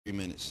3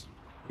 minutes.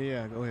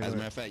 Yeah, go ahead. As a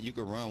matter of fact, you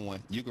could run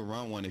one. You could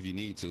run one if you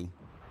need to.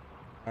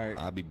 All right.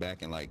 I'll be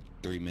back in like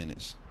 3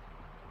 minutes.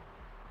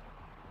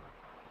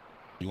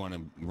 You want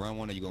to run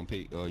one, or you gonna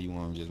pick, or you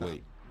want to just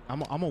wait?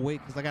 I'm gonna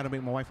wait because I gotta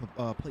make my wife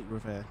a plate real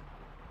fast.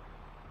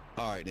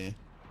 All right then.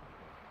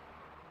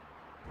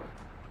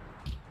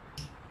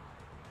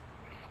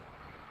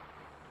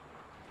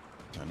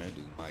 Turn that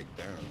dude mic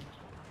down.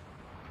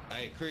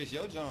 Hey Chris,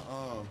 your John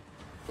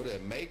what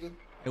that Mega?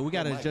 Hey, we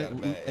gotta Your mic adjust. got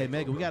a bad Hey, echo,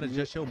 Megan, we bro. gotta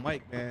adjust your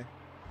mic, man.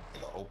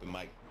 Like an open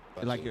mic.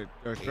 Like your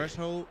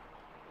threshold.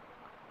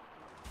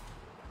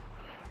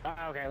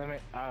 Okay,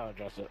 I'll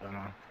adjust it. I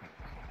know.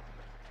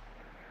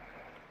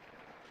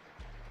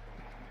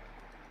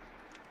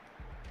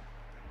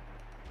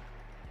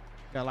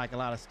 Got like a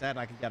lot of static.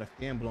 Like you got a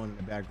fan blowing in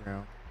the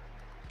background.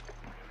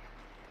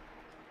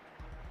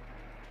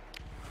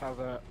 How's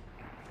that?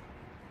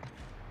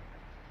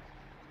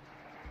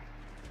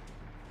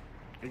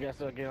 You guys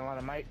still getting a lot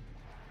of mic?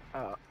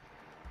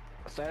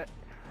 Set.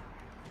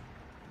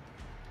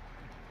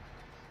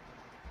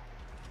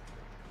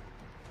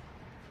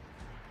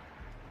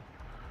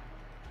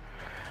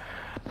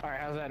 All right,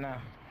 how's that now?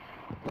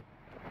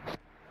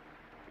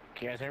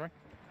 Can you guys hear me?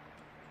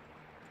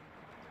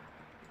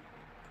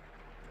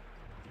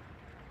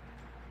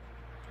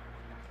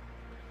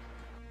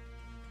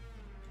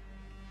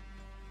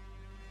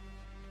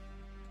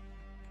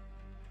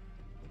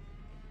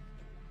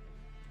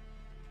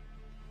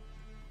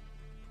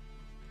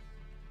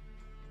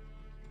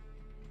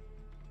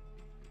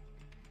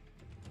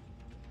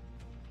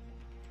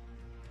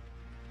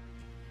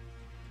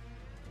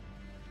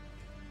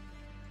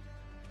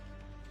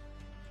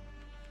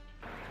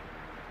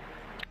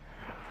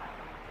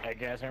 Hey,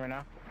 can you guys hear me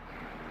now?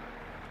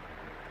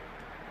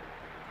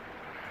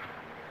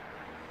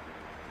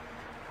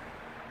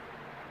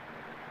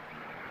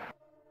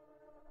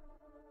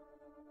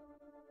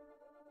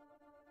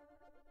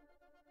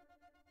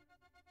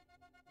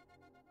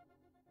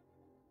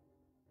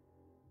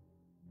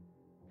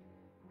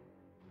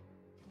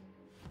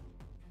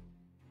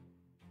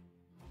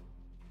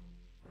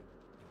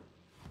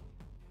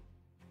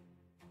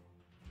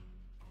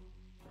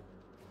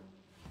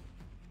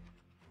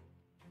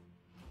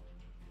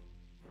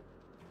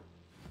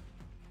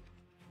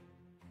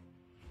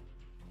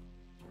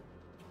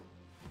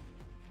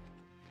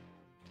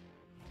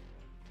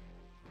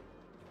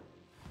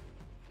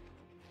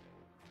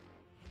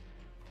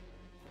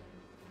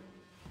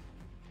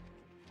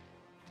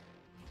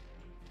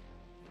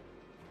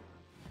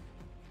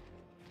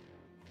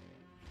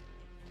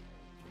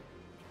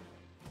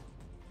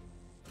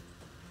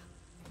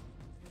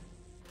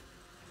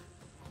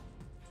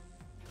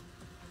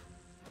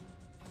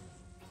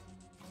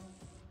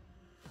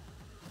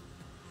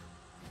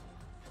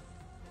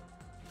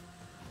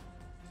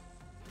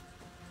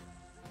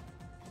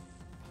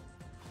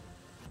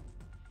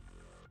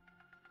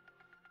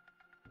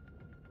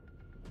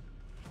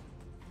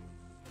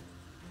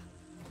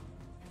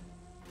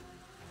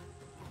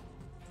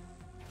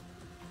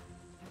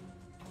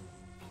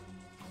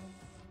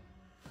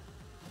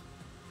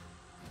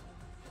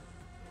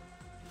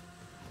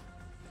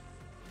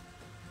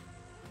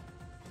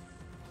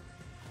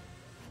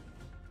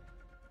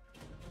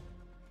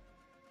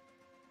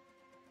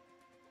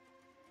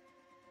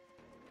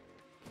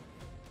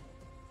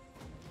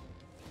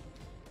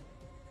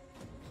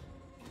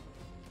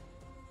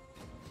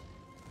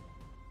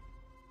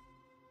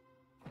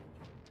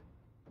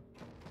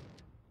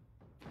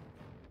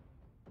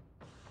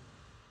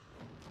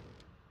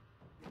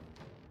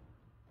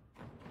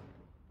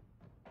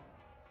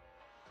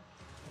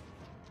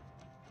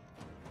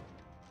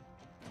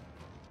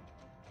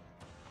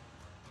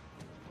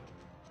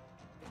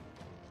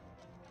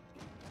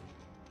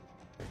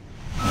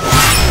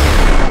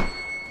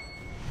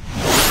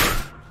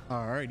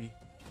 Alrighty.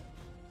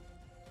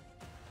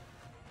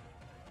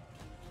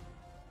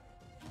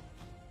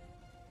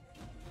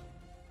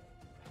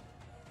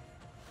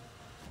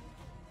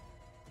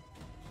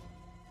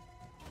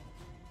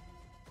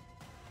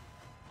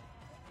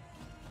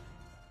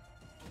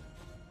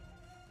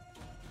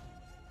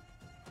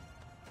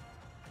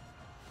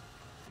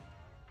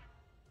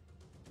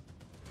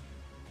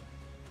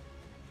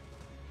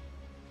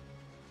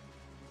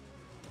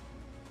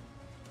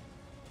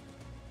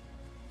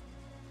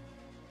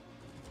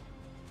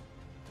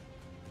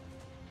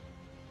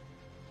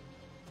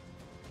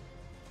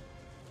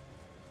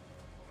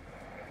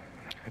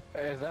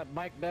 Is that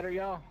mic better,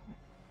 y'all?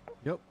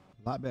 Yep,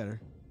 a lot better.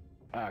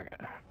 Okay.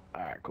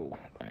 All right, cool.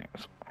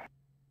 Thanks.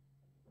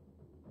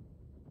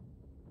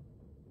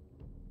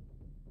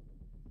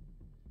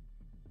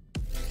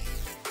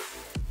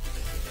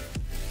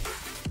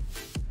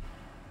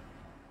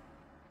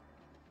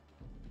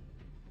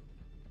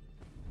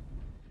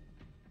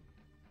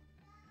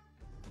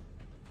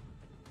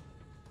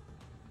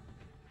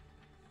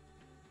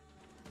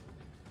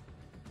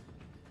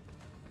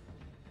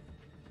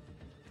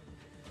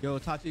 Yo,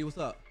 Tachi, what's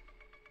up?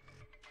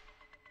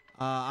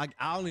 I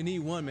only need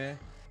one, man.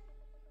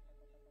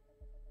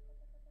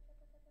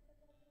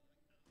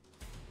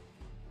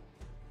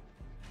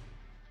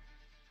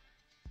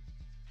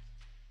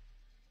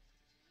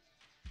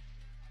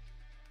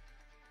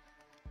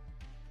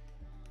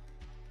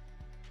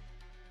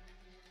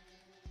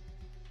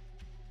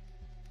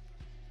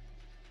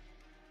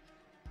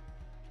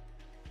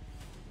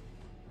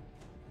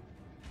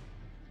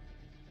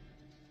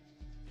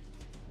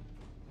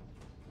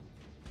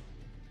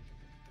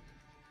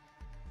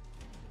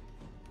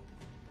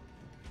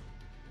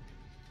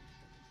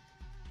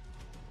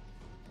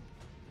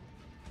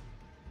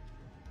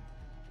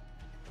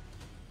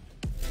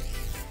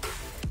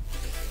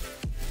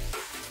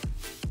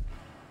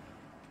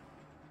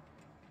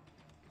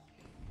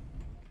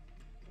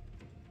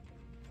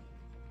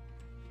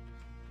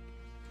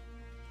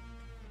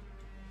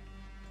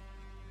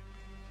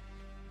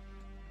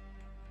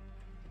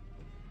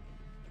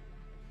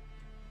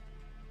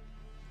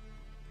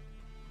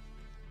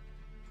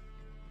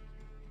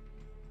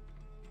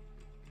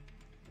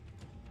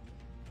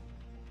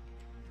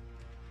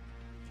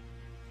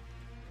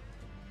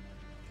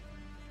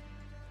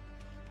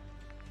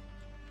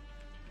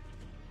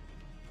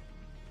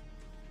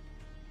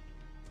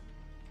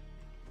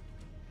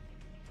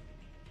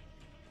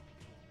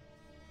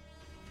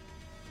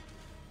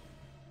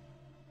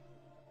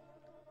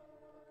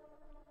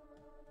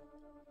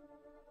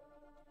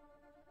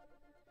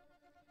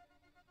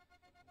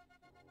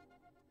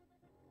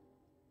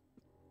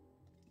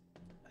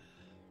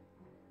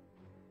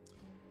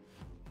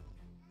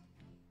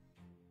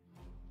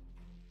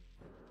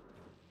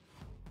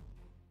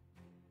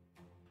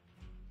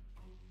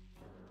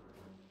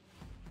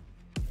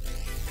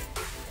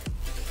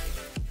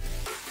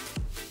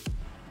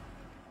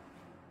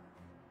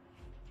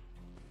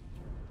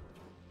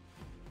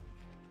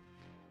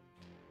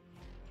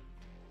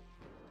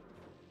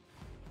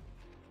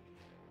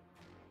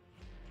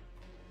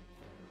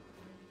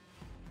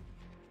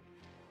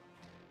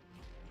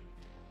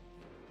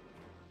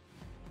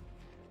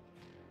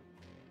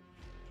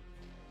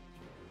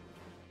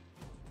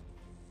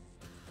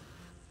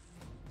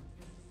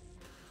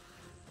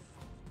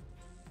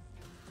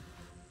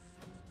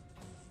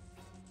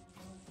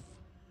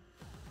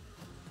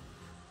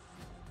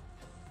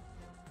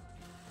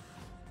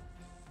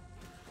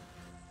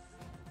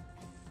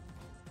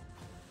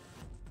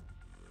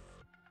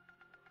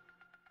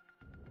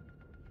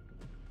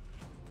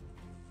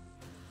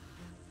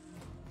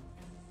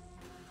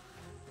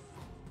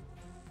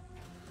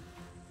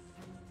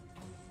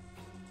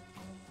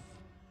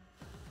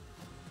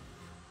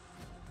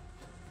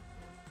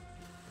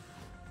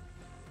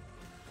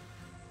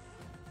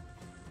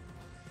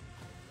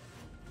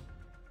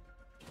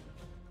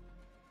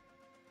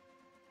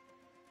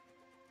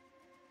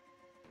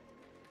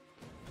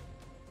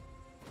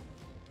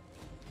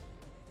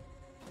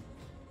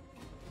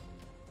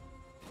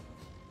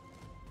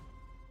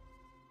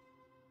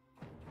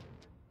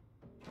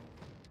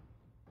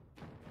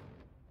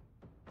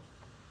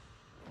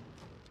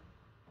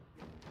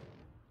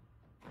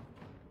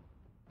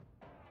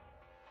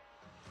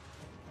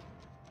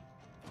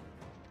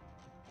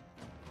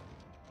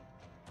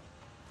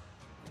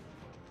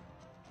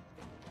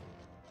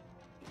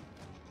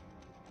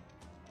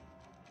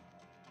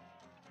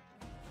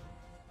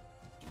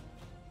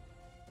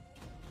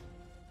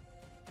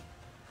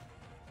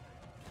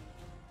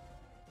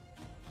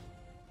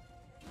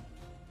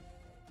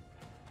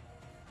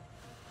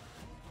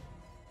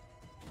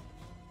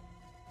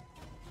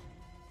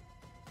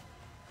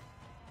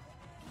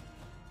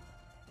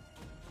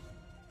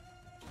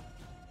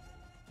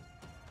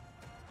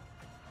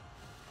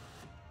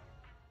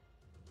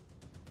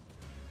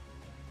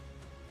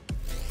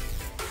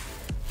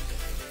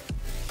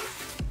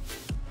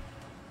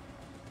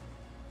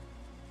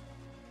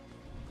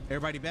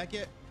 Everybody back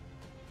yet?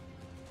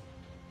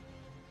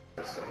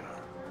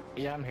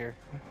 Yeah, I'm here.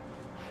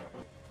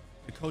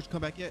 The coach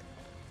come back yet?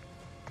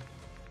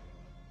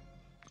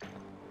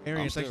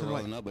 I'm still section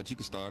rolling up, but you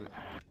can start it.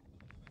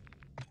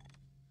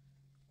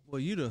 Well,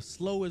 you the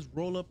slowest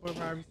roll up I've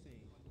ever seen.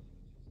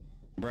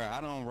 Bruh,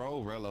 I don't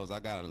roll relos. I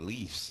got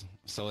Leafs,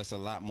 so it's a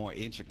lot more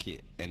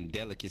intricate and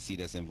delicacy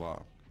that's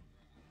involved.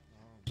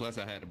 Plus,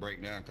 I had to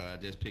break down because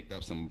I just picked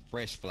up some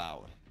fresh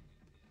flour.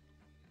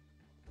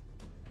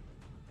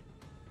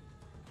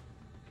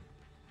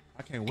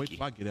 I can't wait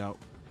till I get out.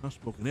 I'm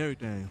smoking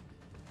everything.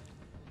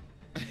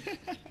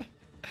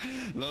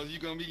 Los, you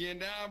gonna be getting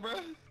down,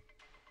 bruh?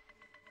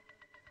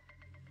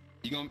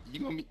 You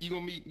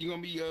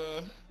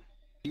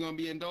gonna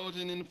be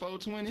indulging in the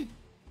 420?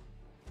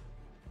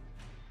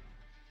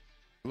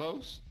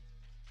 Los?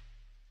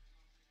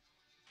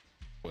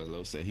 Well,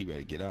 Los said he ready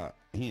to get out.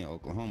 He in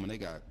Oklahoma. They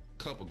got a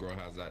couple grow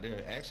houses out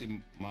there.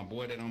 Actually, my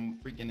boy that I'm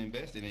freaking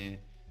invested in,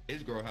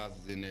 his grow house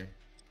is in there.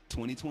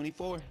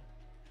 2024.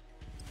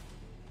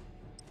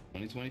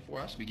 2024.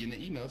 I should be getting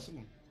an email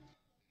soon.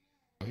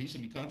 Oh, he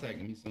should be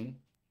contacting me soon.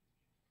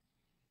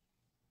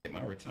 Get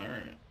my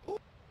return. Ooh.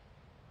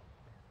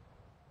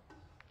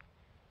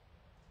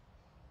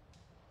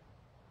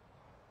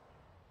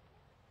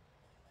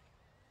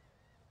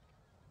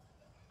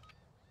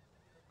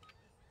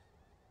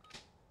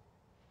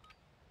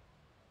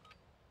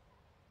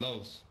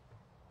 Los.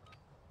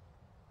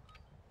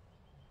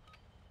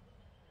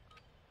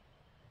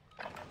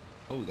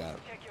 Oh, we got it.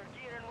 Check your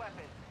gear and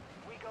weapons.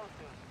 We go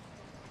soon.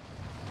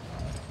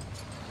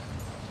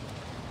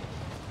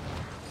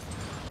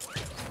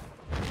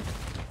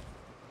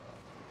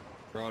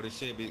 Bro, this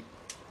shit be...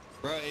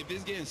 Bro, if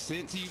it's getting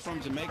sent to you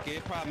from Jamaica,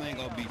 it probably ain't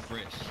gonna be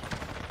fresh.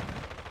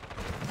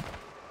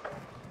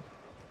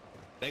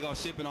 They gonna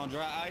ship it on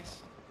dry ice?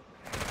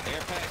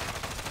 Air pack?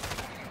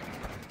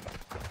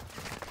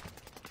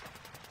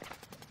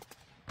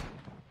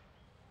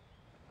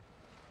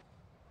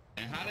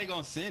 And how they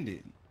gonna send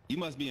it? You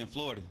must be in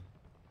Florida.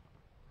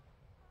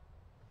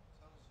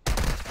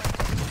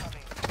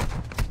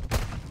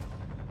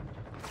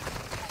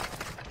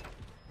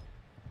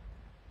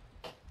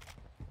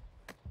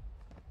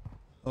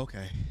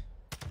 Okay.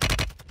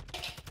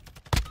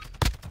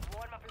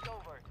 Warm-up is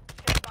over.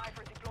 Stand by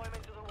for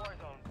deployment to the war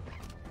zone.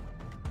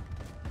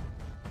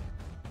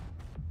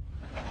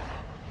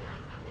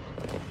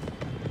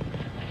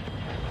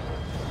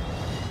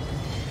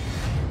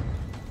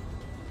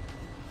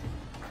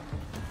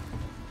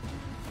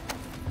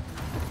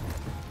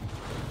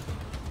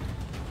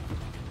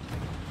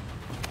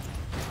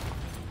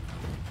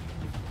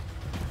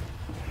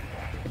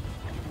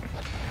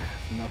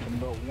 Nothing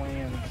but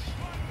wins.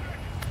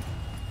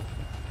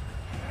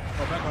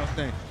 Oh, back on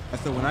thing. I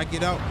said when I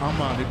get out,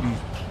 I'm out to be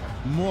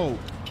smoked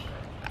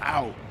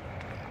out.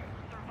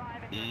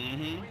 Survive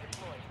and Mm-hmm.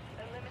 redeploy.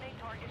 Eliminate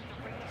targets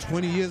to bring them back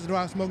 20 down. years ago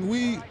I smoking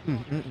weed. Mark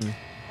a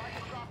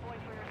drop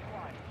point for your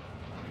squad.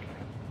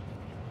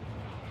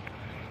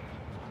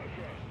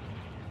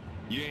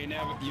 You ain't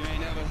never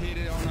hit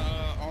it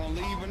on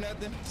leave or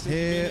nothing?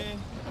 Since you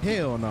been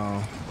Hell no.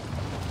 in?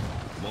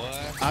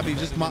 Boy. I be you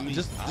just better my than me.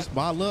 just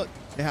my luck.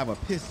 They have a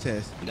piss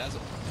test.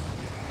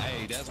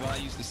 That's what I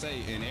used to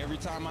say, and every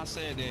time I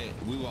said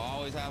that, we will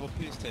always have a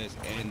piss test,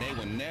 and they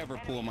would never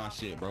pull my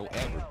shit, bro,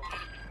 ever.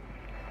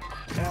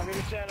 I'm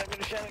gonna shut.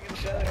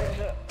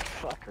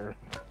 Fucker.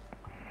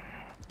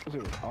 This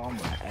was on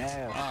my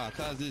ass.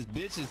 Cause this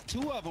bitch is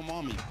two of them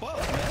on me. Fuck,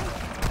 man.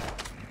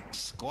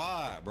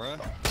 Squad, bro.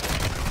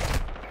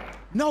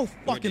 No We're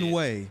fucking dead.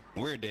 way.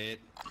 We're dead.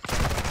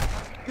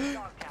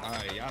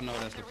 Alright, y'all know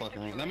that's the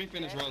fucking room. Let me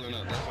finish rolling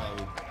up. That's why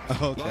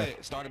we... Okay. Go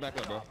ahead, start it back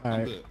up, bro. All I'm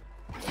right. good.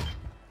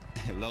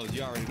 Lowe's,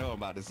 you already know what I'm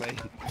about to say.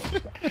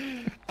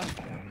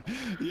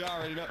 You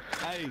already know.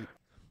 Hey.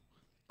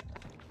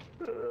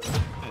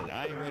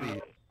 I ain't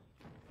ready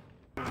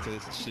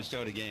to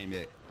show the game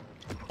yet.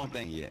 One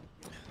thing yet.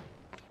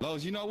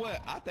 Lowe's, you know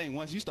what? I think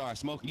once you start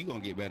smoking, you're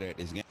going to get better at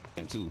this game,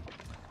 too.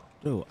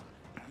 Dude,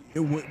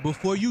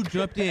 before you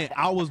jumped in,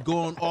 I was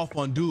going off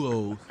on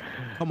duos.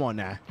 Come on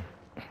now.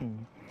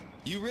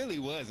 You really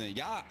wasn't.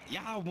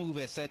 Y'all move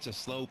at such a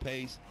slow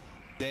pace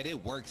that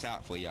it works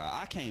out for y'all.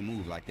 I can't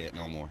move like that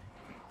no more.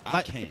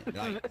 I can't.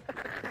 Like,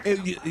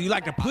 You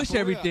like to push For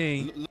real.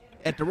 everything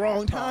at the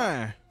wrong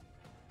time.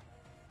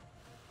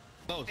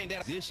 no, in that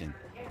position.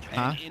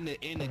 Huh? And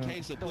in the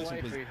case of pushing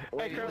position,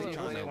 Hey, Curly,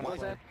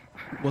 what's that?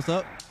 What's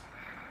up?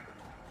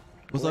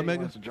 What's up, Wade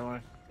Megan? wants to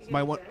join.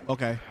 Somebody want?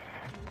 Okay.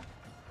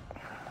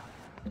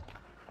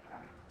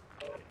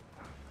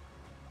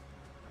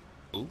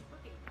 Who?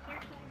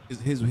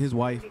 His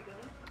wife.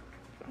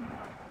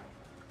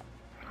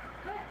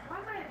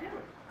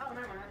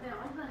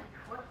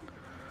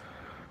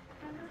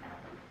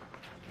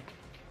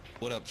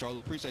 What up, Troll?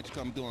 Appreciate you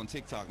coming through on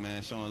TikTok,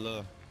 man, showing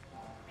love.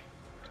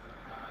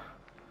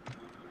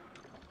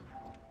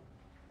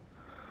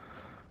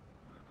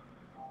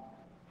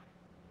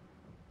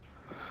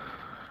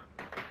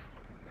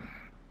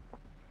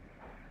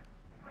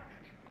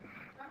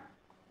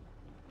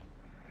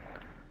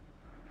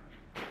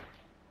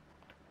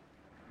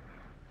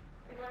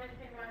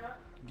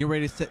 You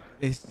ready to set?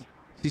 Is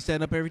she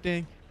setting up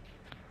everything?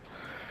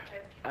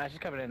 She's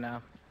coming in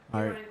now.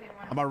 All right.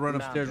 I'm about to run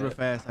upstairs real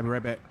fast. I'll be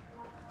right back.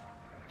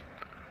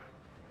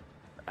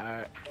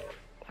 Alright.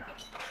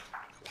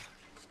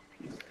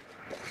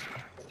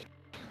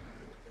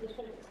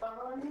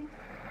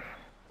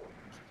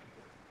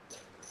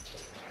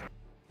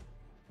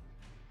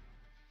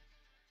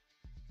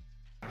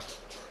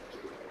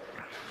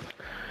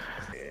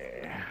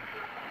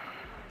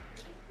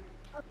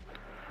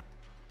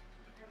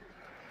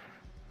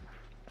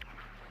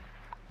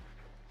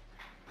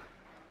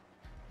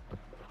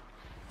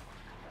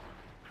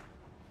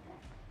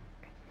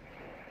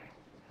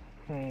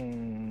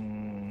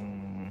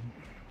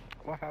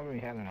 What haven't we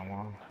had in a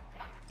while?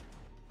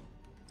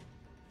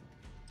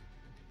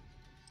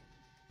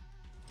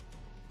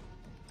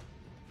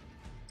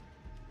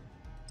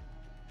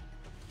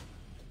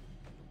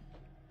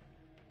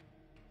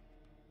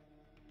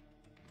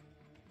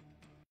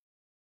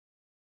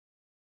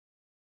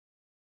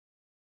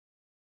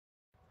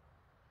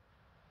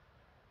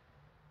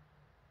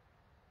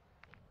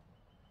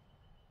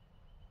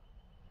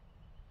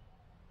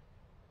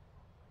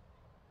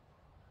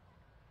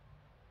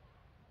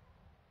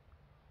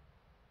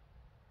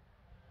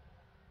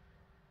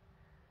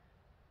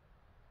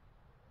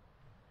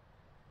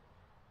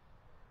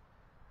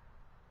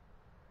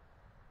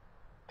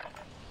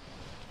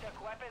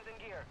 Check weapons and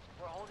gear.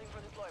 We're holding for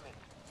deployment.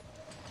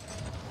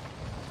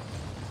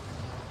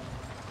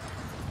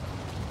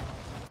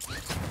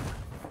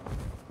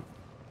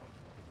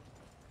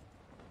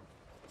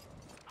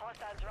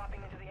 Hostiles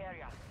dropping into the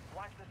area.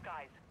 Watch the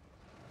skies.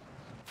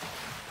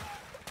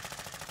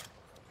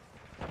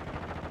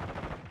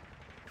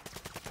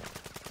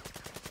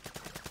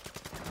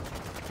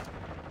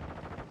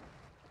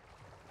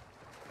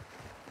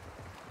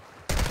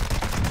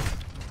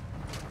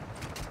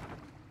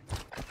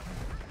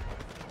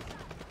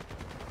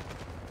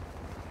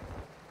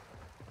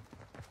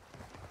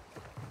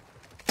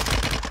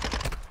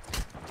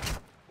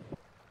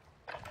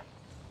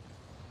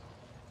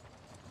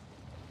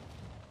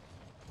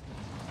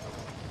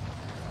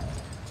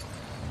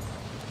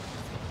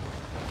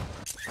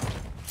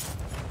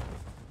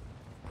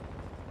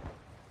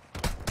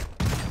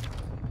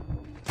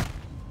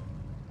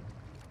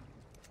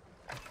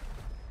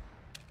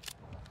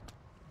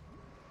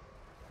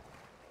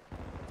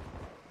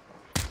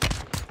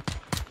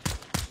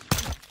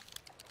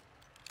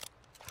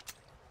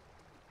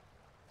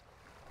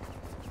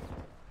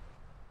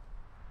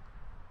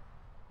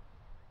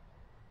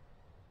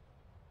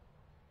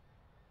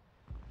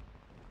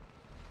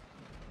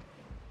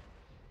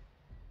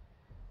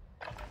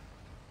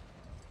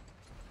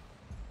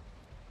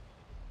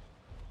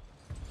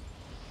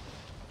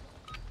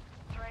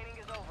 Training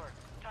is over.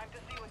 Time to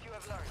see what you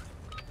have learned.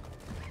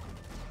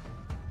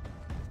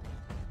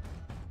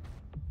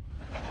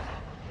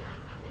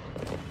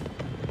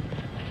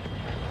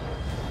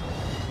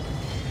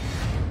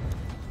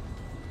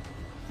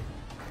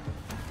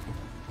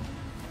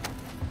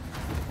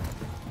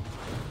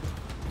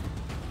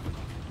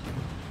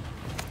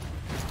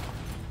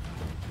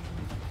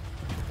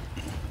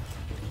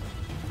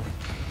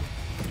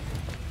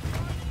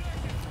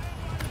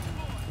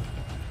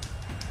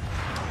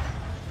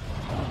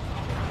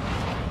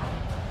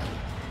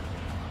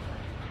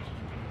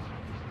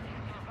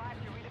 Survive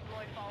to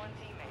redeploy fallen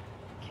teammates.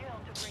 Kill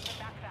to bring them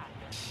back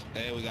faster.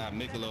 Hey, we got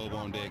Michelob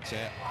on deck,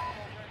 chat.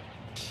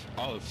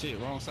 Oh shit,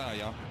 wrong side,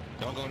 y'all.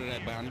 Don't go to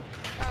that bounty.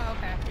 Oh,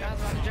 okay. I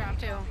was about to drop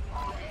too.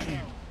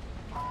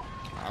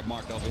 I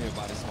marked over here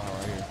by this spot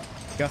right here.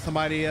 Got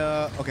somebody.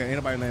 Okay, ain't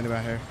nobody landing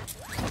out here.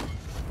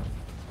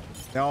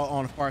 They're all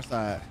on the far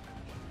side.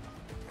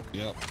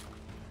 Yep.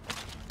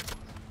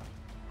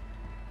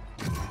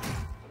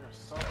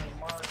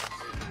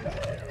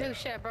 Ooh,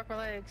 shit, I broke my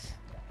legs.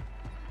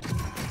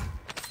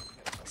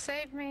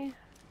 Save me.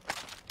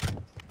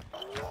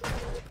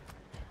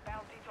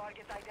 Bounty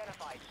targets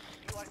identified.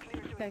 You are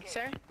clear to Thanks,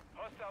 engage. sir.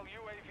 Hostile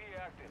UAV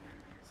active.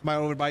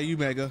 Somebody over by you,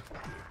 Mega.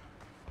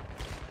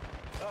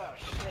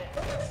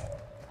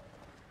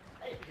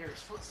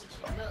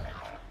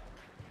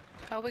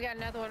 Oh, we got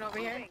another one over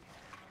here.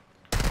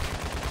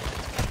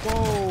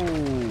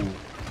 Whoa!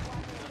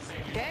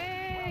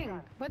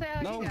 Dang! What the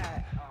hell No. you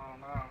got? Oh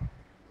no.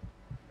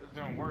 This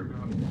don't work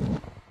though.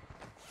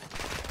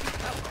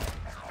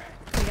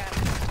 We got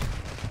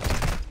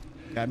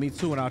him. Got me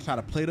too, and I'll try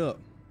to plate up.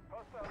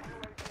 Hostile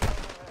UAV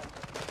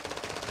overhead.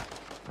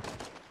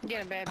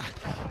 Get him, babe.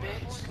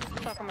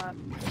 Fuck him up.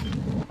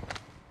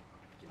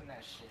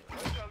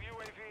 Hostile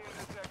UAV in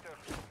the sector.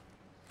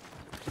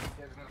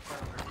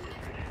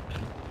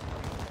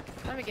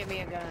 Let me get me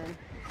a gun.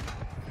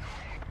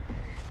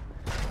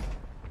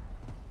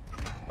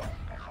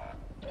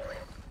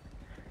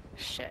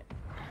 Shit.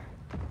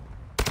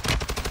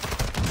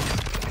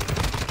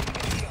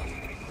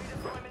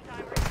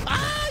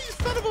 Ah, you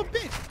son of a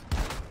bitch!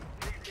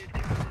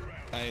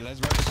 Hey, let's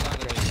run the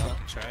side of this, y'all.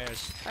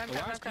 Trash. I'm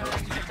coming. I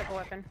picked up a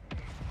weapon.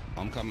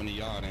 I'm coming to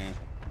y'all, then.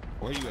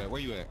 Where you at?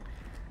 Where you at?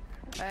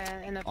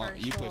 In the Oh,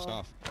 first you pushed floor.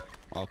 off.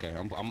 Okay,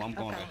 I'm going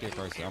Okay. back here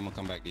first. I'm gonna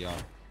come back to y'all.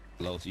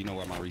 Low, so you know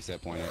where my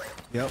reset point is.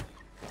 Yep.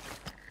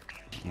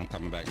 I'm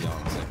coming back to y'all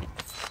in a second.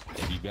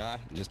 If you die,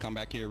 just come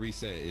back here,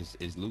 reset.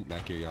 It's loot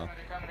back here, y'all. They're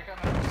coming.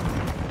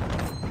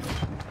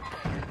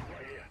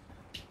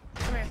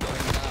 Come here. Go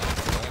ahead and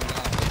die. Go ahead and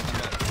die.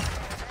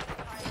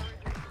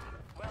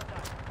 Come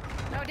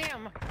back. No,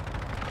 damn.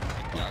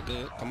 Y'all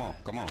good? Come on.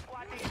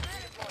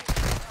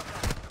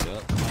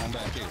 Yep, come on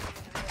back here.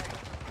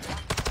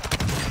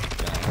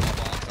 Y'all in my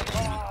box. I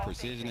got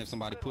precision if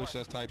somebody push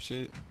us type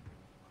shit.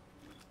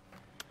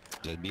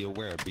 Just be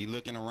aware. Be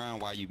looking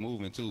around while you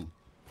moving too.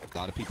 A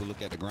lot of people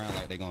look at the ground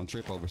like they gonna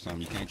trip over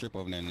something. You can't trip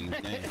over nothing in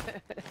this game.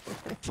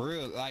 For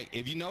real, like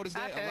if you notice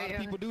that, a lot of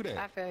people do that.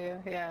 I feel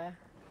you, yeah.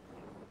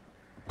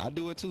 I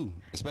do it too,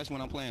 especially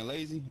when I'm playing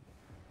lazy.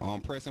 I'm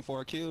pressing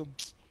for a kill.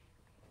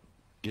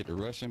 Get the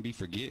rush and be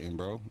forgetting,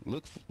 bro.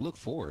 Look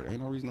forward.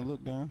 Ain't no reason to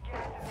look down.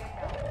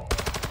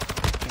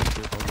 Can't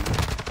trip over nothing.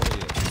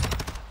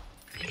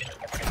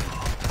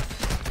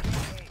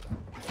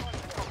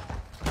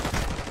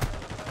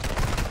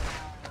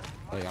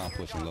 Oh yeah. Hey, I'm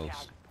pushing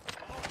lows.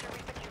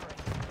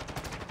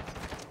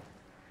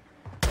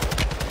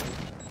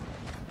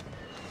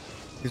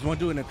 There's one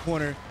dude in the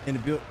corner in the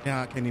build.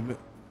 Nah, I can't even.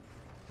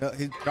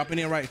 He's dropping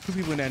in right. Two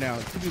people in there now.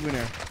 Two people in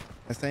there.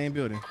 That same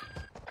building.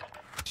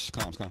 Shh,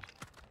 calm.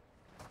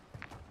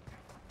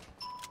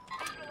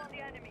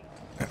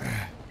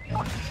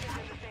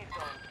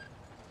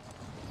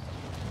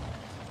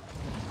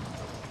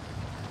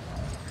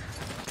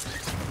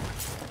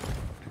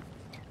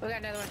 We got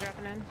another one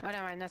dropping in. Oh,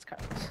 never mind, that's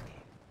Carlos.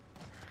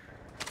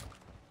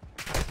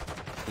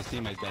 His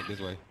teammates back this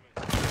way.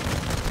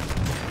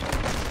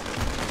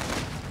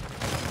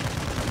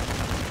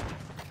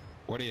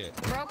 Where they at?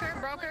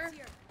 Broker.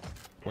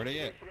 Where they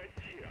at?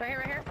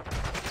 Right here.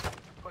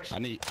 I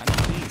need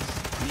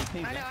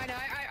pings. I know.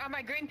 On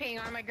my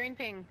green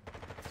ping.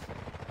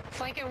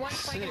 Flanking one,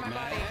 flanking Shit, my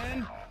body.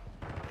 man.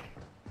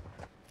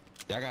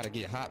 Y'all gotta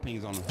get hot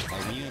pings on them.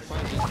 Like when you in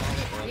front, just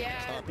call it,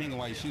 Yeah. start pinging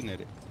while you shooting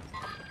at it.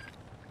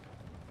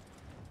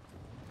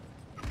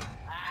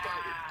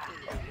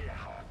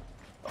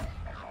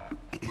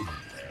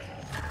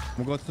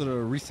 I'm gonna go to the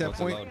reset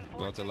point.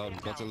 Go to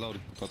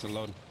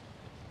loading.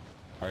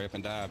 Hurry up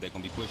and dive. They're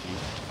gonna be pushing you.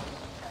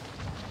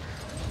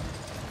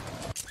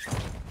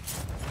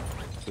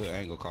 Good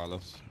angle,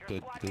 Carlos.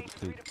 Good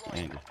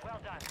angle.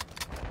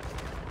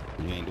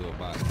 You ain't do a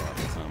body drop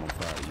this time. I'm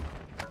proud of you.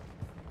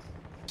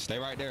 Stay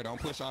right there. Don't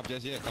push off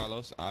just yet,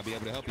 Carlos. I'll be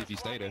able to help you if you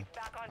stay there.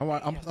 All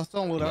right, I'm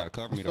still load You up. gotta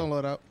cover I'm me, still though.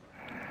 load up.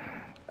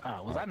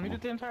 Was I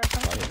muted the entire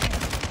time? Right here.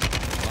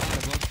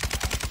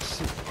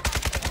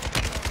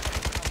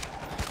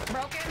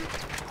 Broken.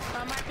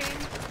 On my ping.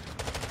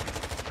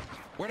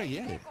 Where they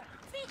at?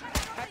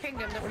 I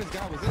pinged him. Where this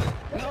guy was at?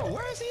 No,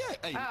 where is he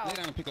at? Hey, Oh. lay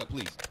down and pick up,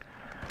 please.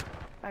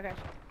 I got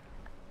you.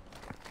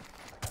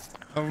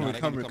 Cover Nah, me, they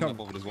cover gonna me, come up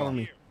over this cover wall.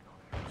 me.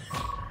 We're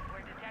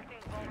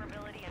detecting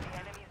vulnerability in the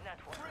enemy's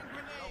network.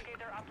 Locate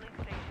their uplink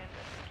station and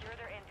secure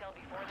their intel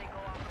before they go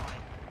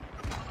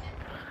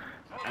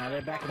offline.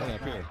 They're back in They the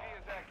up here.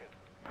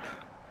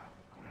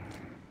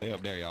 They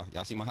up there, y'all.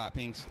 Y'all see my hot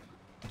pings?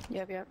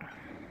 Yep.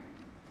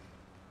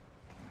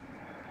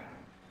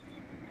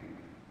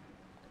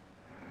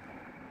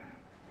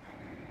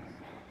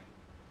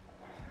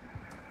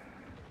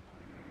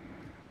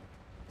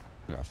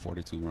 We got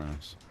 42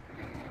 rounds.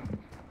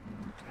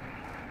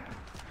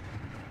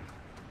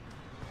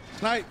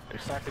 Snipe. They're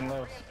stacking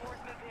lows.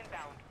 Reinforcements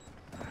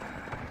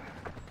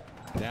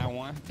inbound. Down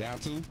one, down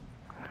two.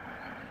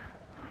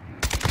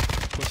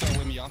 Push up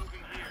with me, y'all.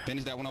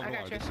 Finish that one over I the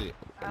got wall. you. Good shit.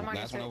 I'm on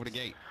Last your one over the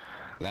six. gate.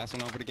 Last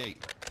one over the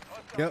gate.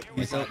 Yep. He's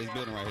Inside up. this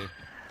building right here.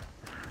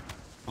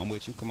 I'm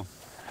with you. Come on.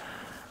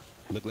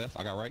 Look left.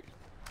 I got right.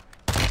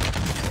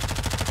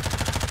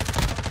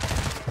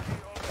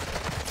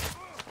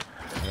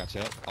 I got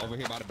you up. Over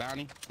here by the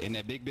bounty. In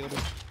that big building.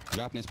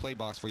 Dropping this play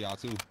box for y'all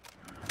too.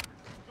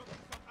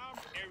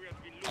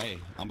 Hey,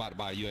 I'm about to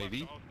buy a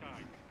UAV.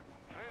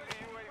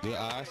 Good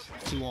eyes.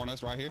 Two on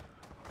us right here.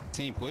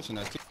 Team pushing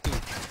us too.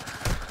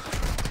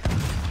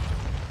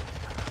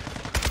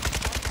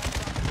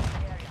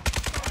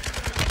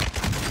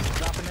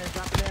 Dropping in.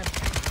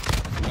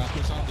 We gotta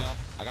push off, y'all.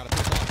 I gotta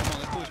push off. Come on,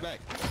 let's push back.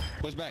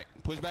 Push back.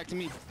 Push back to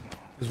me.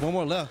 There's one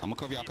more left. I'm gonna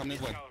cover y'all. Come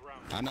this way.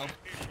 I know.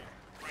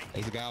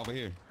 There's a guy over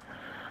here.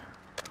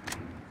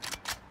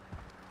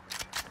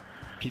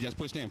 He just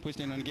pushed in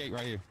on the gate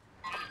right here.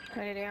 I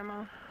need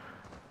ammo.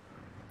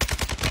 He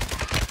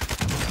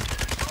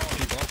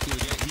broke through the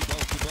gate. He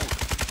broke.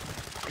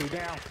 Two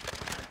down.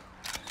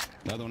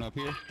 Another one up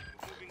here.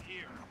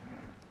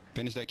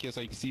 Finish that kill so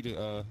you can see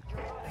the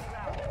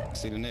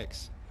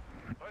next.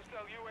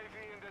 Hostile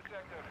UAV in this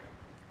sector.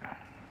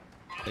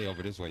 Hey,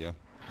 over this way, y'all.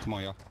 Come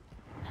on, y'all.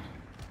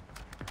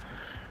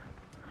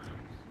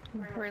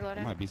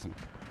 Reloading. Might be some.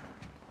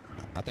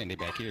 I think they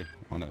back here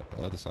on the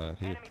other side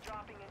here. Enemy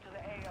dropping into the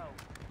AO.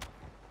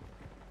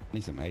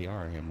 Need some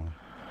AR ammo.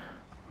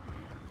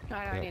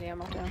 I need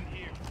ammo too. Head to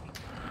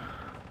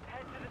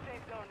the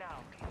safe zone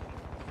now.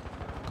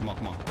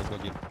 Come on. Let's go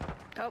get it.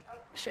 Oh,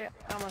 shit.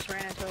 I almost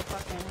ran into a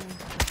fucking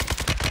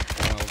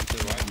Going over to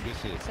the right and good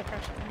shit.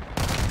 suppression.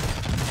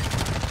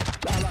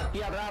 Good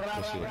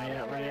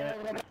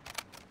shit.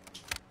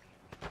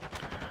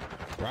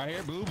 Right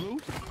here, boo boo.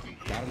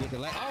 Got him with the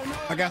leg. Oh no!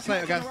 I got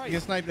sniped. I right. got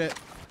get sniped at.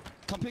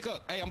 Come pick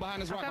up. Hey, I'm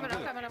behind this rock. I'm I'm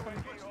coming, good. I'm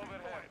coming.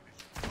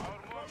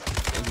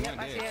 There's Yep, one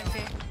I see, dead. I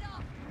see.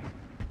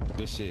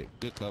 Good shit.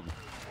 Good cover.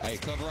 Hey,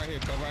 cover right here.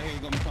 Cover right here.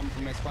 You're gonna be coming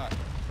from that spot.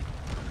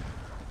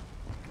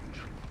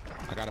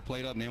 I got a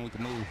plate up, and then we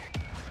can move.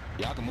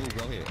 Y'all can move.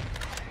 Go ahead.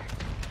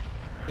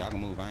 Y'all can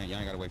move. Y'all ain't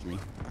gotta wait for me.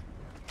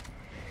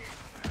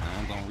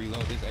 I'm gonna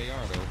reload this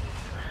AR though.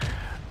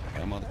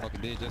 That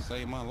motherfucker did just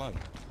save my life.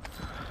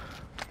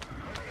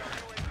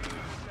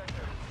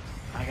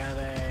 I got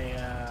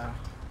a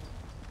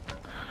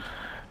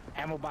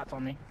ammo bots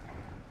on me.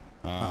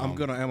 I'm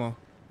good on ammo.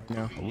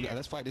 Yeah.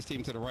 Let's fight this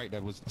team to the right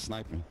that was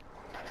sniping.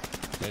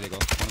 There they go.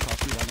 One across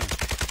the street right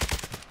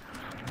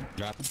now.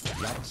 Drop him.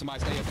 Drop him. Somebody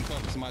stay up and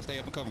cover. Somebody stay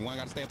up and cover. One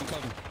gotta stay up and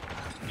cover.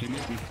 He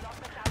missed me.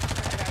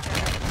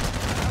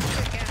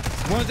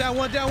 One down,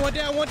 one down, one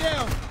down, one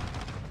down.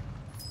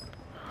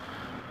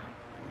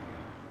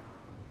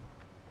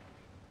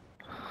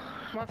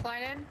 One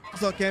flying in.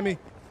 What's up, Cammy?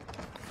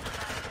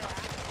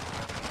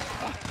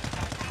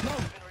 No,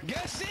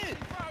 get shit.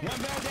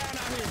 One bell down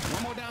out here.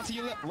 One more down to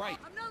your left. Right.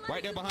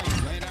 Right there behind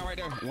you. Laying down right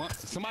there. One.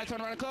 Somebody turn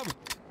around and cover.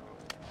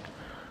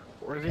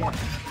 Where's he at?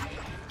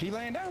 He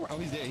laying down. Oh,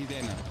 he's dead. He's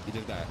dead now. He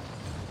just died.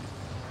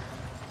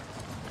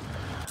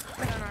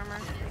 Put on armor.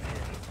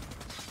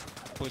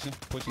 Pushing.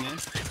 Pushing in.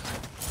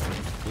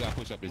 We gotta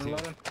push up this hill.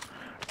 Reloading.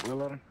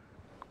 Reloading.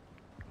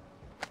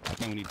 I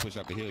think we need to push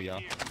up the hill,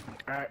 y'all.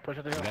 Alright, push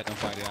up the hill. Let them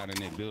fight it out in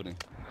that building.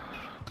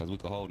 Cause we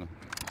can hold them.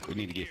 We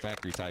need to get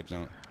factory types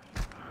on.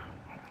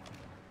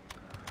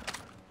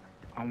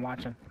 I'm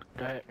watching.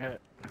 Go ahead, go ahead.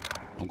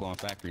 I'm going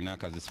factory now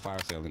cause it's fire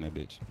sale in that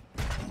bitch.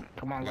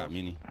 Come I on, got look.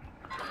 mini.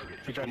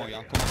 He's Come right on,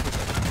 there. y'all. Come on,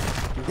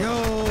 push up.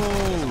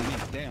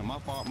 Yo. Damn, my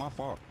fault, my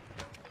fault.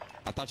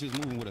 I thought you was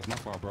moving with us. My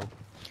fault, bro.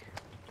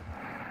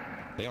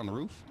 They on the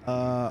roof?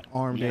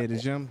 Armed Yeah. at the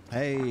gym.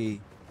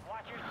 Hey.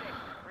 Watch your six.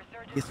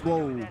 Resurgence It's is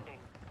swole. ending.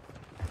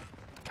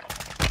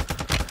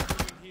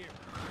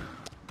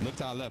 Look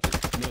to our left.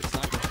 Look,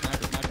 sniper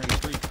in the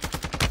street.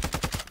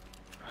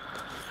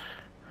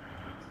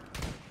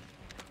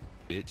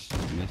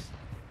 Bitch, miss.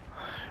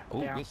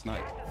 Oh, Yeah. good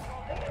snipe.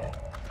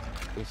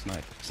 Good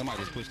snipe. Somebody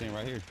just pushed in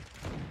right here.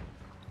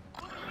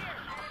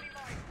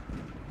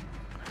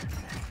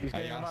 He's Hey,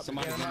 getting him y'all, up.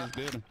 somebody's He's in getting this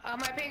him building. On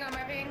my ping, on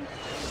my ping.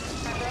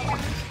 I'm broken. up.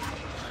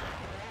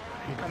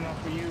 He's coming up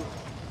for you.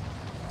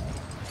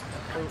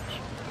 Coach.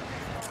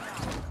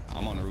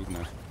 I'm on the roof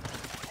now.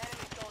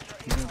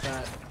 He's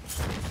inside.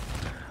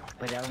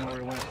 But I don't know where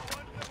he went.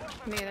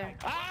 Neither.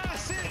 Ah,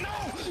 shit, no!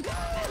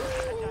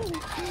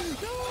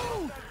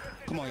 No!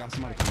 Come on, y'all,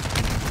 somebody come.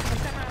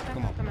 I'm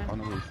Come on, coming. on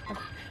the roof.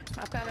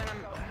 I'm coming.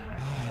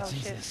 Oh,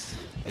 Jesus.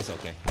 It's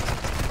okay.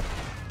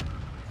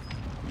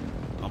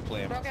 I'm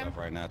playing Broken. myself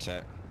right now,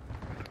 chat.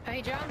 Oh,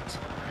 he jumped.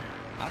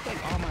 I think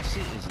all my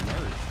shit is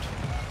nerfed.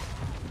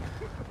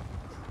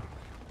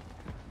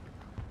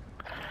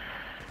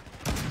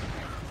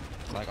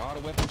 Like all the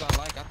weapons I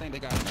like, I think they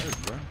got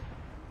nerfed, bro.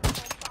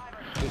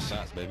 Good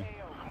shots, baby.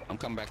 I'm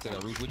coming back to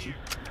that roof with you.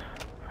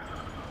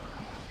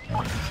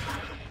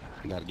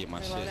 I gotta get my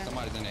shit. Reloading.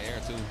 Somebody's in the air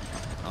too.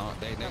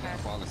 They Okay. gonna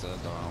fall into us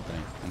though, I don't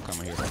think. I'm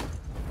coming here.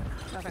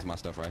 Okay. It's my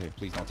stuff right here.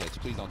 Please don't touch it.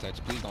 Please don't touch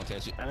it. Please don't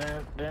touch it. And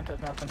then didn't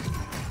touch nothing.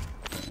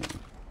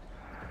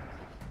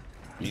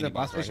 Is that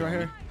boss fish right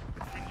here?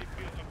 Oh,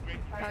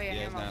 yeah, Yeah,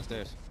 it's ammo.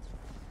 downstairs.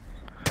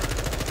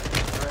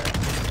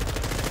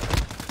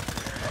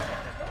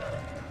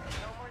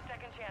 No more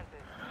second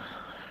chances.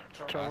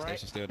 Fire right.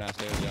 station still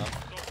downstairs, y'all.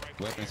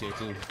 Weapons here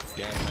too.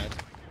 Gas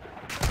mask.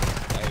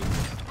 Hey.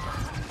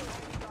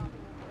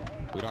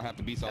 We don't have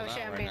to be so Oh, loud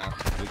shit, I'm right being- now.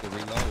 We can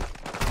reload.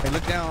 Hey,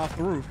 look down off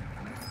the roof.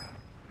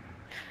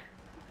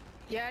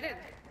 Yeah, I did.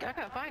 I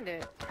couldn't find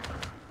it.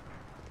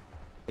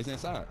 It's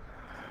inside.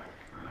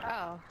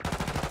 Oh.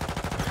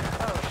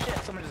 Oh shit,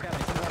 someone just got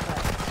me. Someone got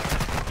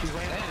that. He's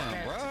waiting by the Damn,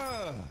 fence.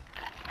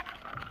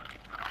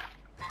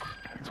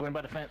 bruh. He's waiting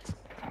by the fence.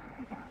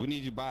 We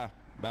need you by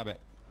back.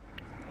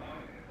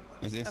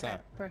 It's inside.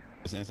 Okay.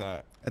 It's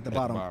inside. At the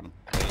bottom.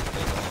 They go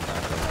inside.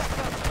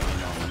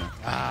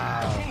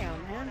 Ah.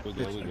 Damn, man. We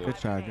good, we Good good.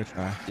 try, good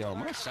try. Yo,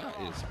 my shot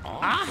is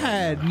off. I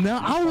had no.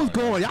 I was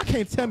going. Y'all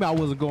can't tell me I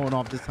wasn't going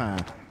off this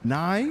time.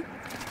 9.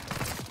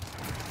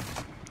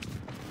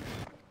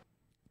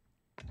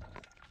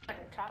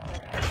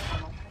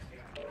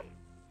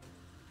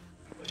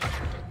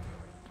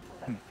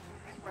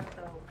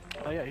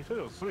 Oh yeah, he said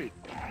it was sweet.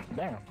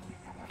 Damn.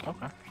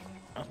 Okay.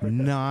 That's pretty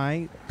good.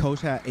 9.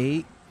 Coach had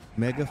 8.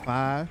 Mega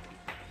 5.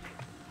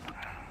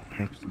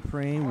 And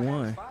Supreme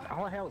 1.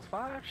 All I had was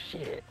 5?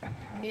 Shit.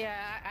 Yeah,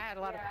 I had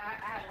a lot of.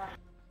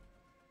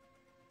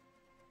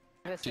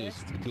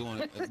 Just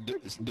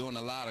doing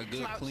a lot of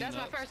good That's cleanup.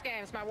 my first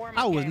game. It's my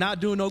warm-up I was game. not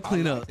doing no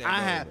cleanup. like that, I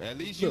though. had. At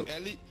least look.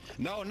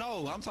 no,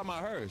 I'm talking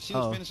about her. She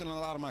was Oh. finishing a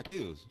lot of my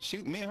kills.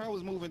 Me and her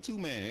was moving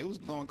 2-man. It was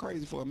going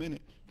crazy for a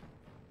minute.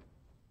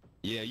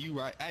 Yeah, you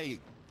right. Hey,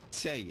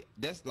 say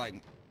that's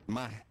like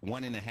my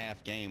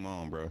 1.5 game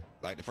on, bro.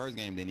 Like the first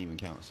game didn't even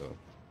count, so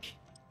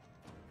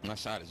my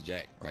shot is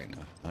jacked right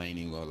now. I ain't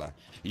even gonna lie.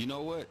 You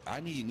know what? I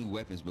need new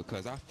weapons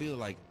because I feel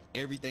like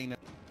everything that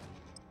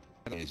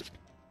is.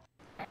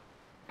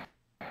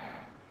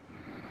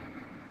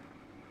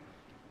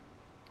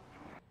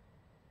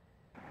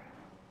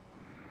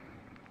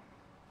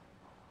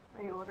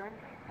 Are you ordering?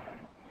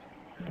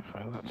 If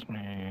it lets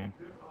me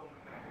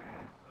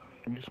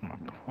use my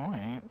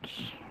points.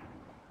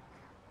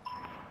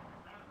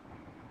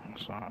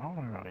 So I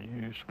don't really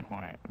use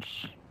points.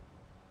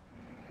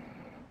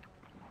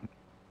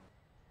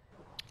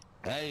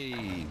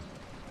 Hey.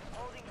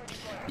 Holding for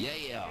deployment. Yeah.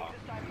 Take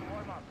this time to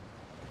warm up.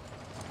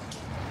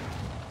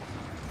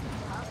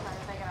 I was trying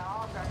to think of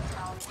all dark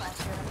salads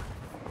last year.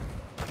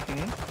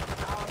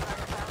 All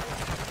dark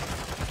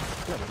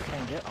salads. Yeah, but we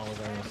can't get all of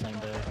them the same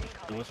day.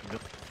 So what's good?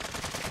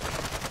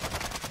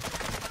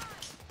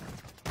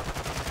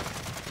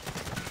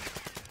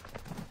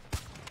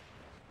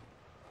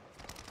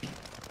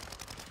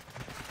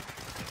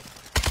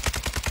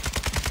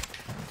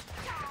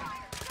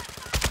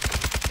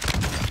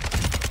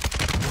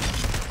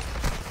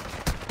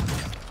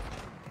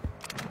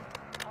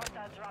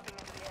 Hostiles dropping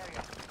into the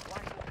area.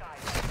 Watch the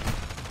skies.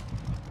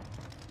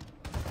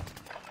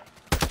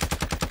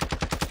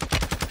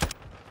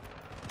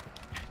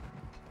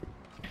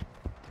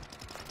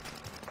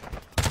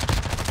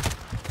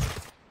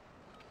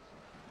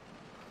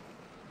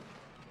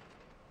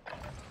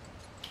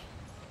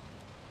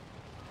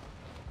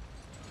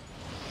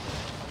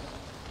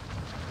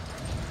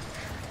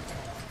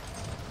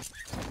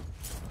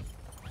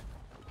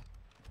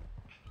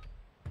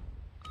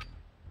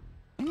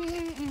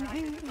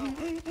 Tracking is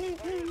over. Only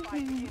 5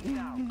 teams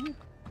now.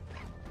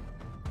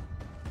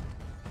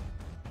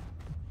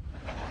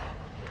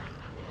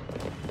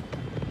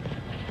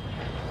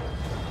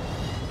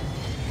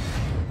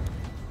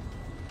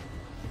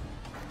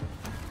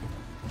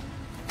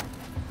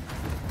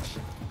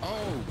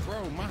 Oh,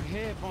 bro, my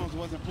headphones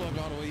wasn't plugged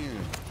all the way in.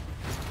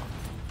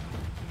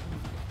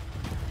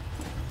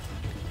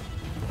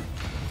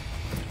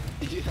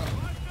 Yeah,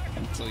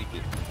 I'm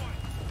tweaking.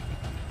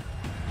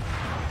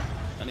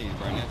 I need to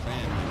burn that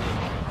fan.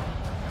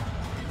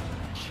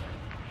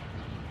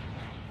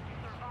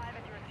 Survive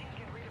and your team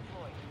can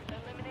redeploy.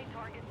 Eliminate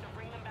targets to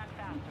bring them back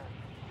faster.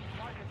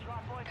 Marcus,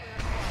 drop points for your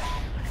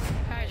squad.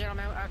 Alright,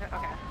 gentlemen. Okay.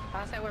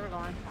 I'll say where we're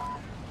going.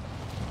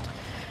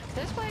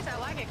 This place, I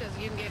like it because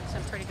you can get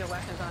some pretty good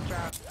weapons on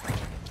drop.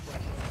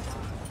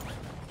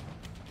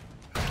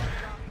 This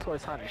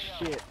place hot as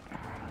shit.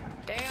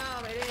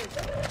 Damn, it is.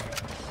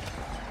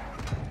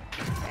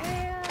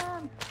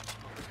 Damn.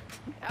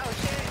 Oh,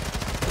 shit.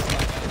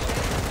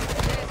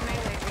 It is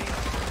melee me.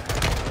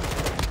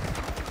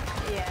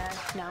 Yeah,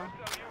 no.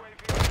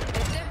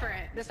 It's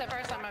different. This is the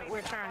first time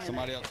we're trying it.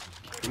 Somebody else.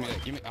 Give me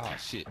that. Give me. Oh,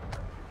 shit.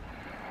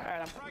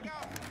 Alright,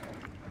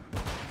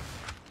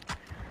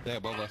 Yeah,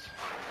 both of us.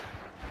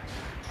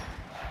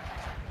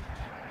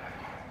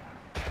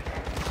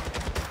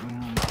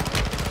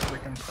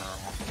 Freaking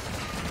thermal.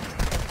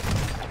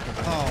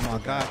 Oh my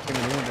God! Came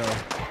in the window.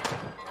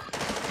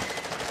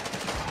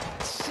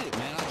 Shit,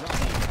 man. I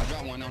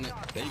dropped one on it.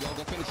 There you go.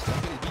 Go finish. Go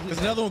finish. Beat his There's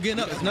ass. another one getting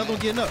up. There's another one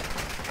getting up.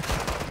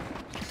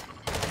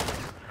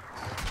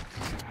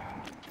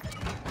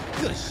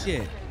 Good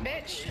shit.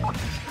 bitch.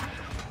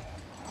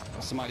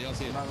 Somebody else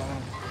here.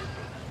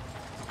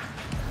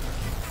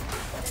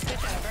 Bitch,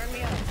 trying to burn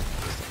me up.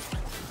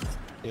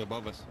 Yeah,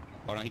 above us.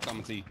 Hold on, he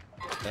coming to you.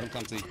 Let him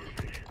come to you.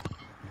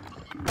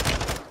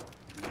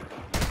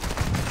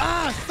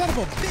 Ah, son of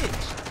a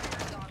bitch.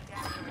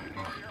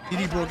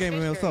 DD Bro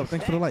Gaming, what's up?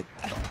 Thanks for the like.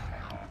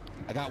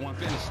 I got one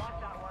finished.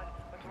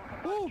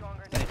 Woo!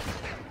 Thank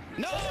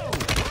you. No!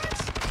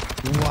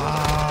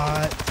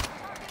 What?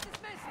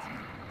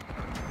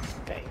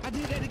 I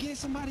did that to get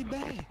somebody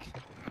back.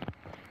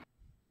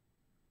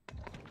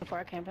 Before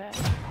I came back.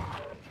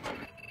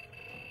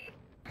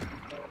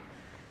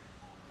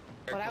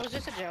 Well, that was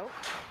just a joke.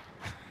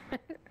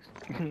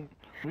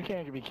 We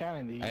can't be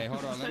counting these. Hey,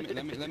 hold on.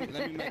 Let me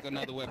make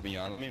another weapon,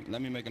 y'all.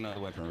 Let me make another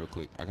weapon real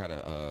quick. I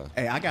gotta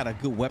Hey, I got a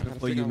good weapon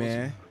for you,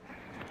 man.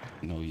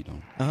 No, you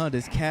don't.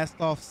 This cast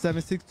off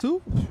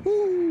 762.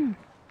 Woo!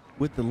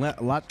 With the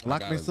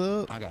Lockman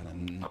sub. I got a.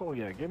 Cool,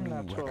 yeah, give me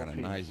that Ooh, 12 I got a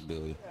piece. nice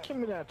build. Give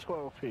me that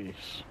 12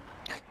 piece.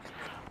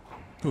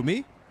 Who,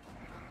 me?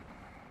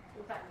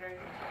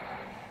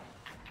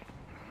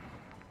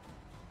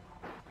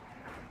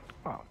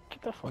 Oh,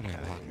 get the fuck Okay,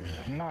 out of here.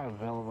 Not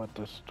available at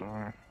the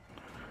store.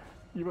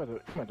 You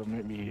better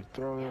make me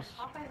throw this.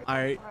 All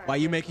right. While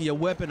you making your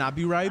weapon, I'll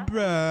be right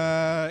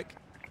back.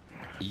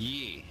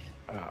 Yeah.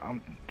 I'm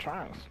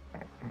trying.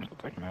 I'm still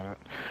thinking of it.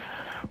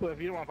 Well,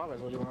 if you don't want Popeyes,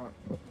 what do you want?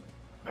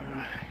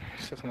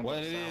 It's just gonna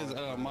What be it is,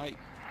 salad. Mike?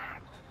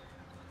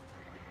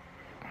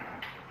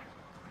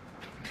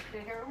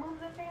 Did you remove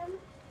the fan?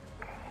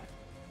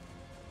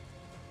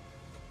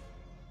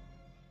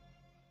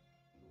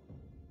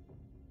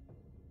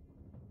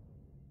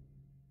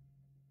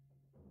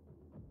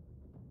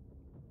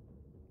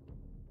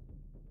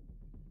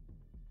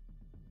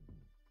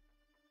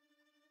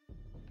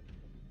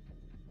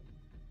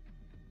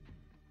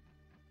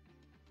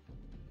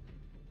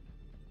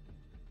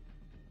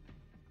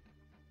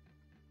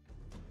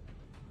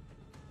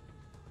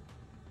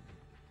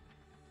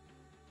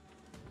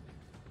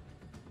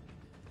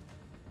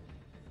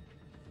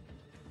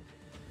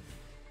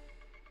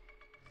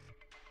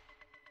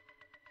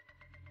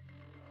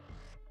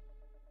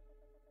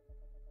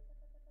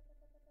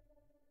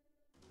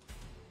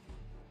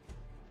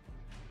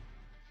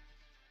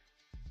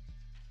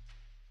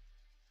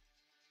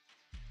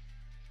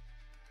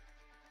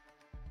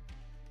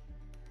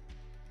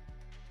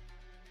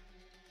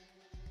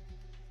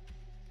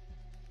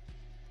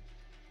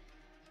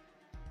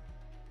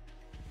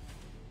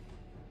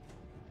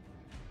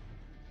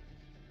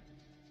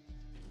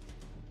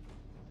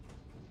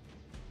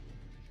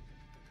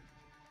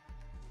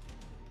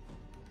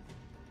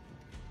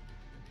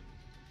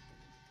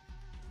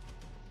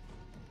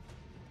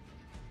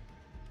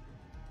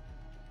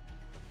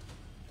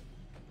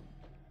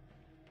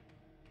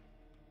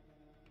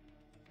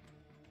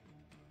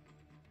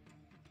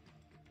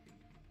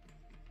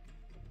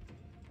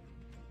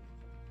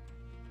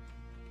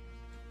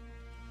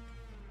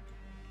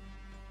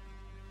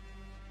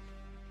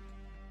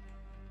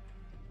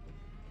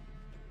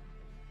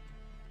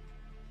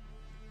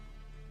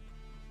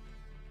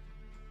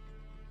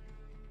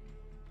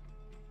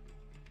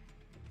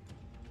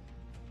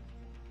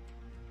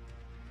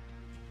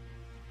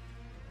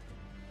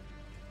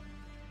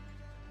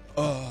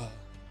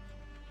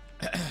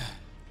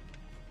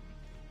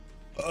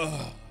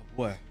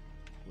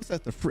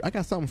 at the free. I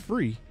got something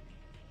free.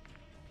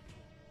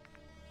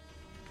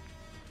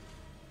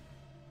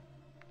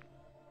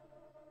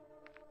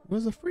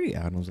 Where's the free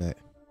items at?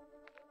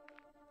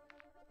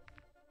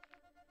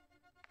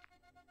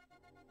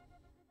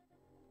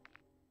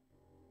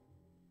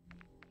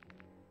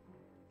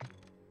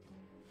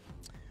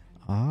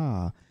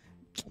 Ah,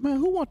 man,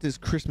 who want this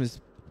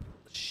Christmas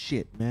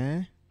shit,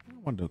 man? I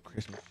don't want no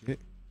Christmas shit.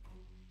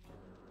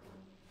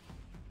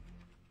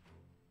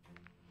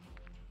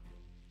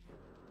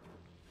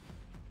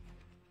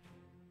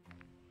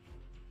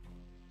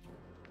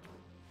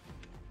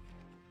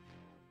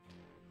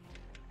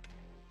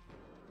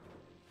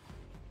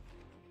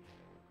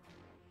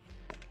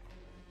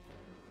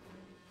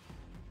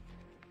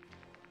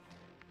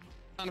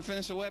 Trying to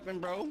finish a weapon,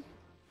 bro.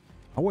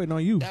 I'm waiting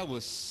on you. That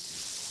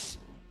was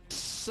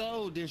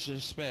so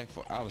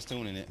disrespectful. I was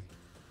tuning it.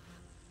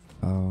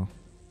 Oh.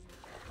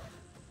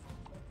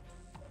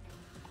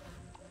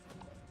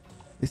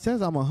 It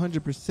says I'm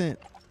 100%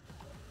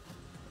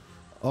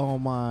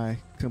 on my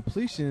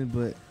completion,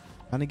 but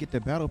I didn't get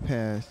the battle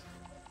pass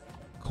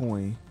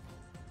coin.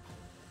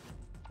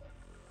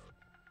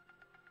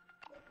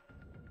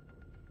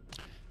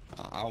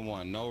 I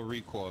want no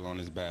recoil on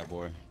this bad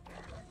boy.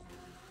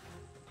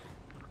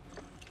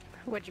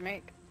 What'd you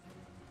make?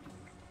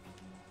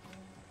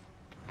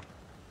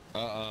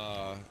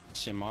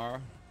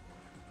 Shimara.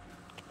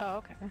 Oh,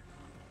 okay.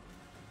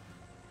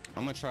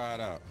 I'm gonna try it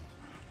out.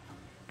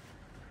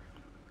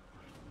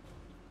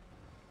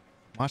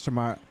 My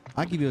Shamara,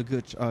 I'll give you a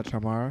good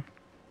Shamara.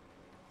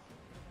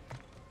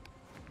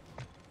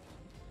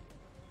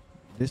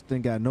 This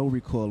thing got no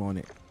recoil on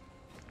it.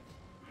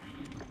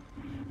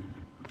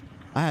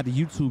 I had to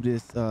YouTube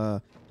this,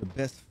 the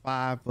best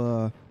 5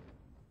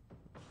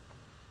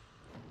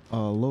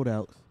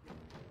 loadouts.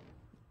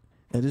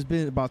 And it's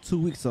been about 2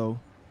 weeks, so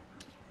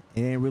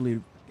it ain't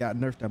really got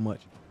nerfed that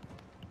much.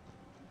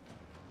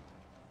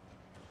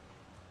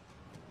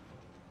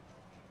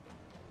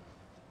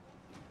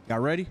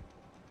 Got ready?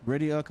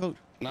 Ready, coach?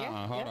 Nuh-uh,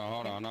 Yeah, hold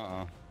yeah, on,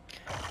 Oh,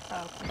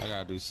 I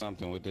gotta do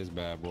something with this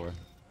bad boy.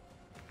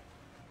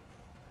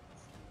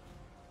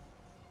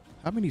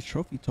 How many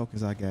trophy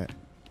tokens I got?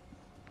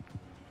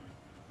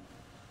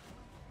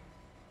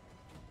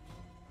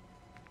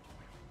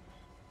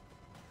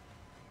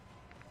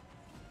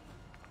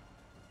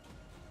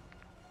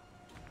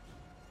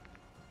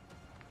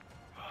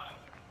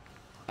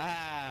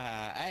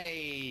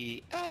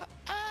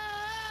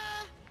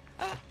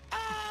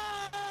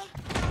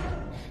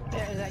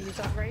 yeah, is that you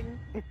celebrating?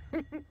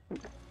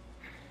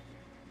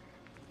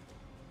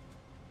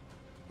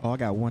 Oh, I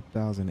got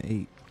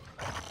 1,008.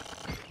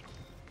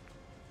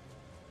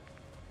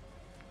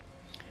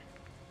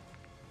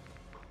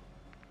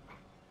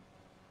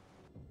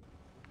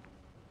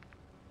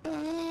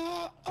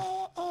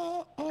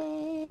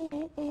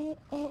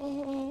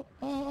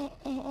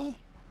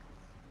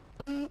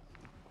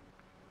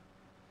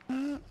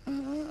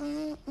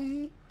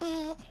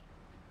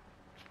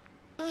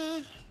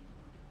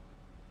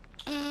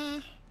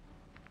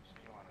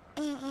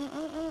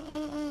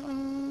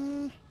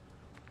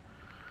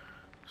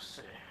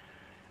 See.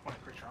 Want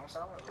to create your own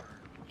salad? Or...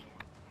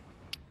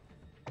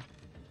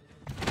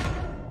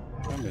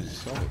 I'm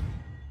just so.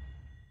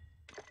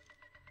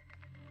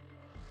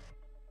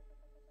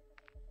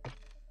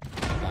 I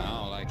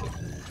don't like it.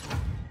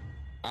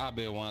 I'll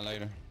build one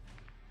later.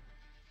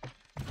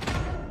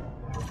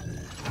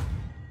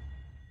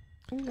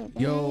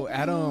 Yo,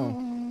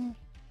 Adam.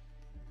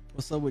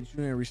 What's up with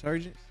you and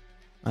Resurgence?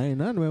 I ain't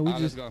nothing, man. We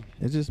Let's just, go.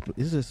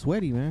 it's just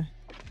sweaty, man.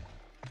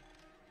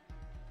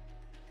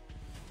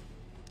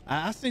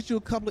 I sent you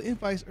a couple of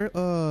invites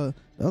the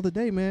other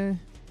day, man.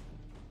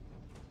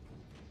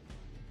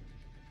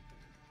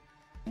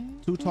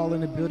 Too tall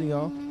in the building,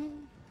 y'all.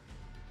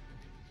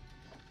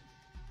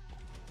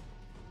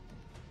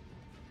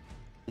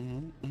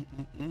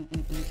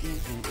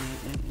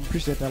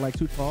 Appreciate that, like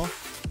too tall.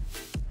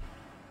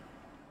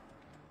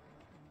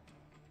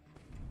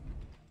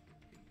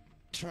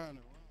 Trying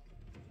to.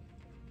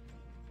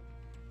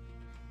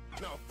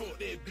 No, fuck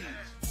that bitch.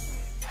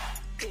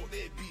 Fuck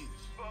that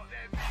bitch. Fuck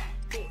that bitch.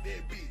 Fuck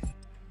that bitch.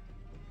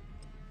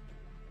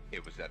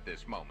 It was at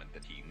this moment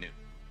that he knew.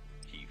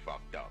 He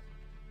fucked up.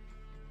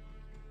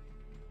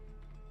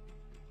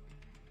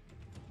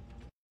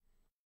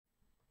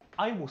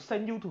 I will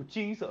send you to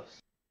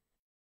Jesus.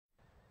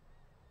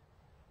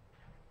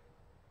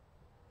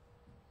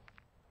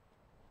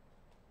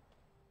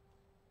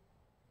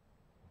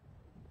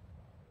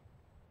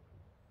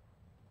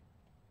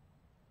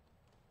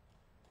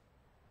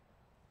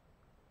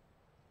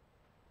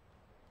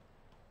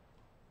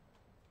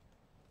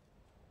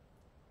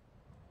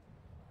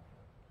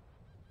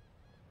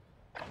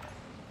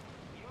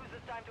 Use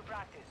this time to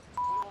practice.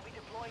 We will be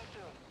deploying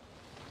soon.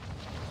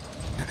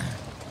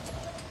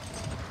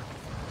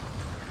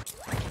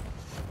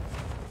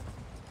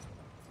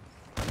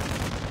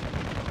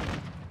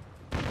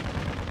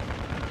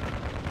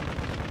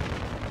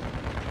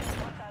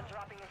 Hostiles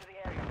dropping into the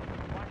area.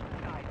 Watch the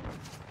skies.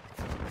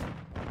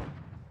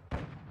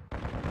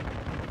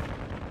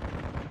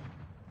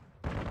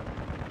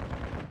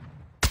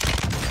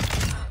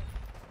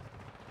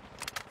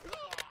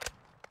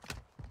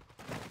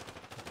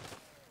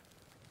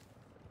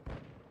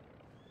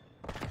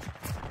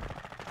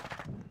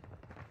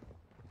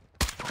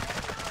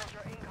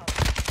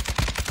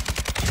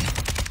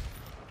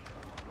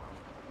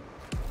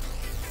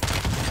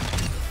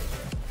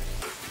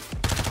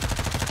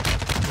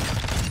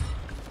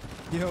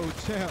 Yo,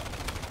 champ.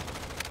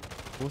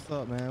 What's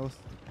up, man?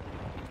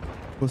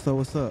 What's up?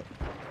 What's up?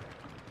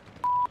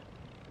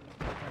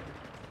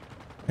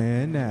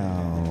 And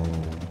now,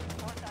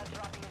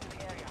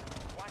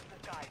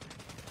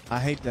 I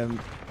hate them.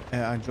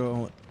 I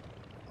enjoy.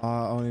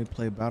 I only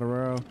play battle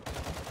royale.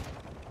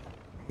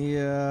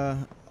 Yeah.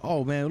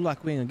 Oh man, look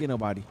like we ain't gonna get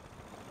nobody.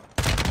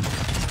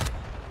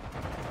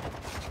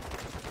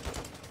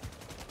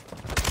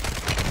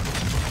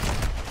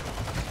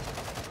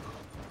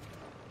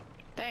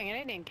 Dang,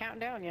 it didn't count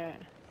down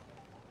yet.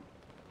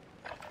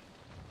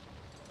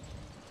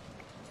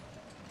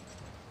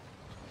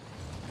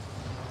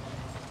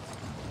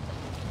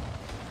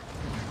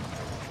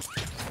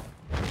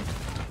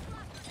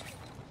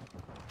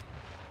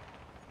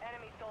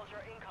 Enemy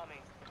soldier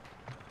incoming.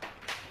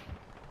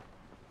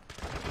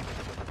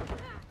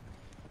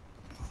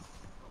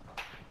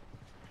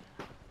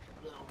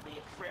 Little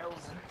bit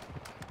frozen.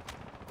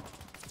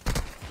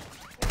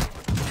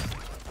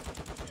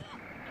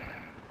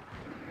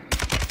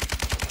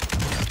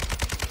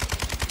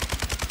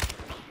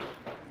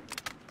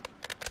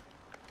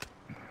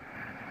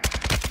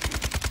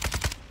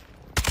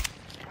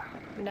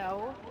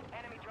 No.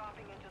 Enemy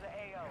dropping into the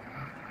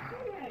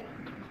AO.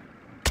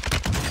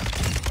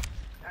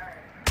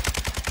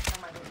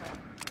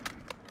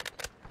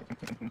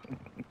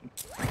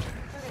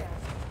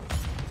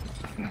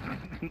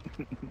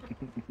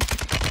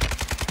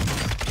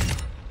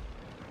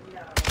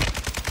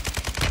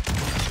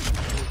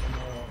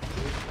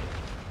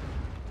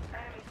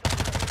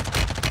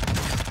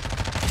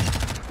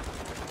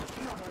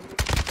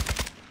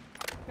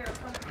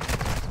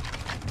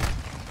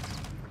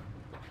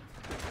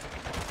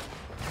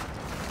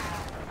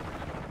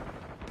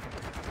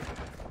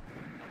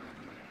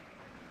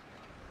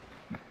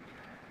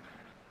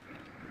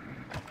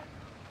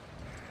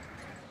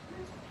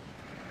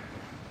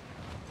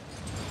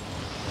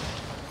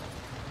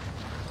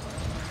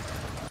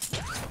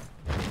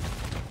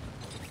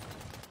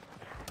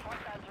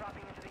 Hostiles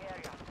dropping into the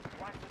area.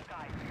 Watch the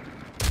sky.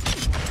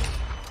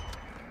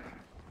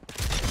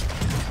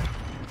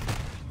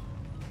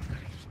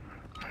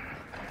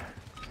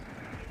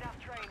 Enough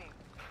training.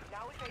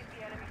 Now we face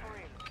the enemy for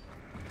real.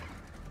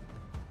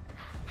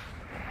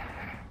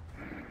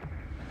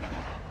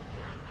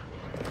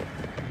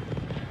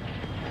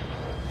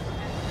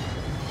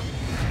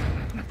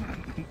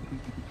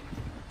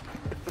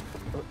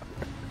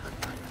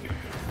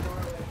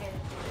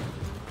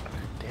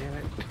 Damn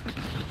it.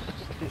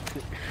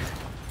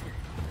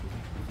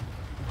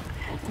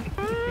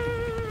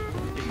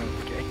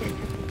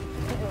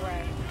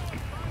 Right.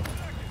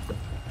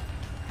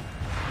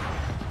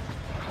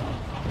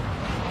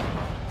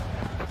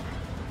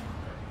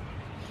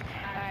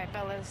 Alright,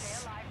 fellas.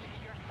 Stay alive to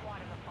keep your squad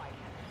in the fight.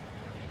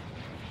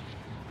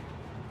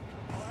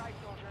 Alright,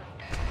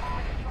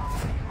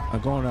 soldier. I'm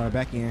going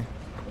back in.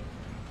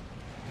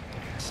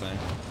 Same.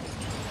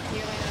 You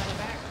laying on the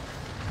back?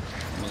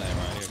 I'm gonna land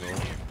right here,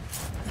 bro.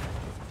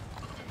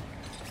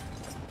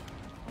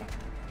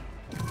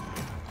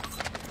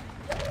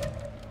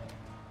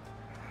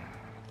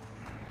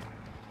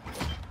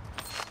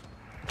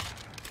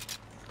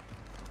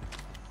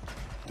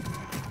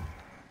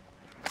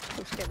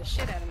 You scared the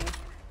shit out of me.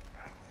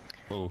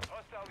 Oh,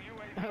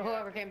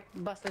 Whoever came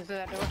busting through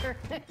that door.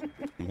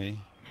 me.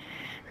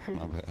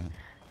 My bad.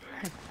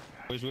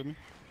 Push with me.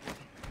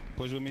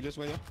 Push with me this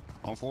way, yeah?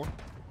 On 4.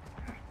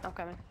 I'm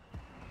coming.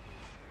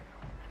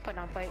 Putting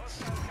on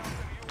plates.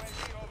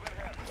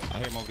 I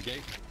hear him over the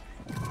gate.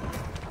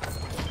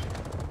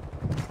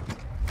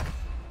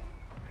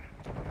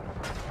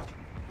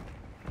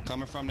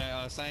 Coming from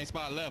that same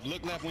spot left.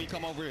 Look left when you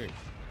come over here.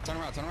 Turn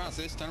around,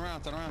 sis. Turn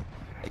around.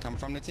 They coming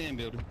from the 10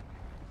 building.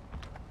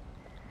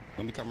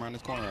 Let me come around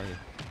this corner right here.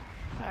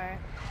 Alright.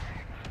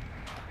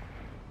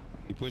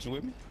 You pushing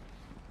with me?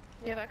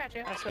 Yeah, I got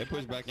you. I They switched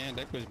push my back in.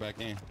 They push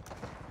back in.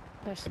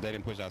 There's- If they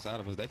didn't push outside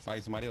of us, they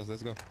fight somebody else.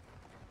 Let's go.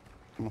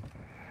 Come on.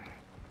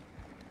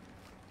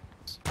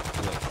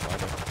 Look, right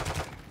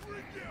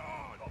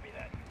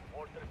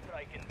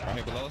there. Right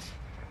here below us.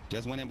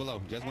 Just went in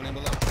below. Just went in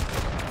below.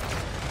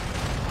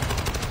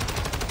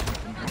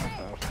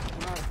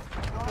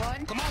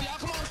 One. Come on, y'all.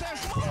 Come on upstairs.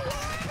 Come on.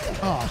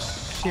 Oh All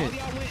shit.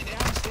 y'all went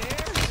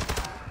downstairs.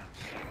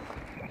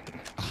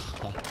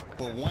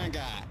 For one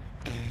guy.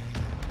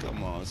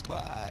 Come on,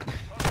 squad.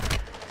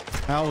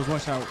 I was one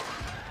shot.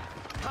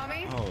 On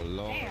me? Oh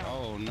lord. Damn.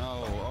 Oh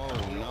no.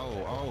 Oh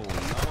no. Oh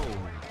no.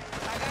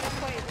 I got his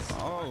plates.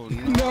 Oh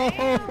no.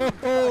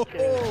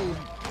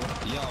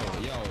 No.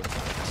 Yo.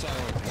 So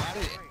why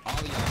did all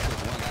of y'all put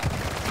one guy?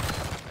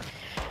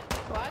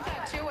 Well, I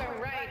got 2 went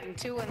right and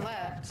 2 went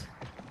left.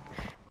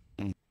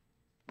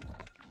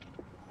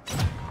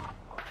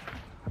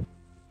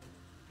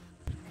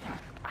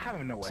 I don't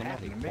even know what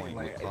Somebody happened to me. point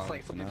Like, with it's Carlos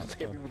like somebody and just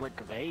that hit me with like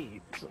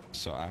grenades.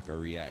 So I can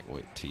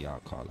react to y'all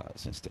call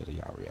outs instead of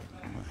y'all reacting.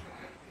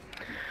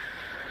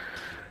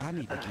 I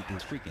need to get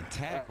this freaking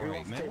tag Alright,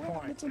 right, man. take What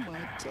point. happened to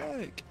my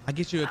tag? I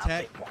get you a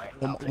tag. take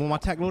point. When my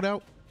tag load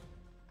out.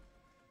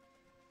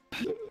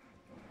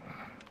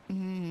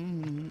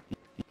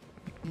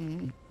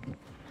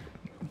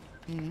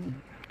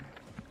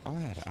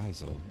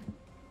 ISO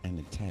and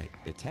the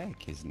tack. The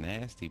tack is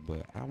nasty,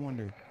 but I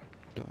wonder,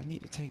 do I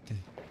need to take the...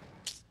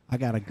 I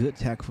got a good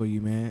tack for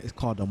you, man. It's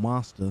called the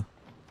Monster.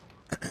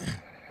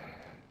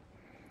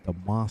 The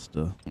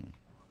Monster.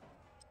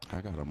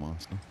 I got a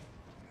monster.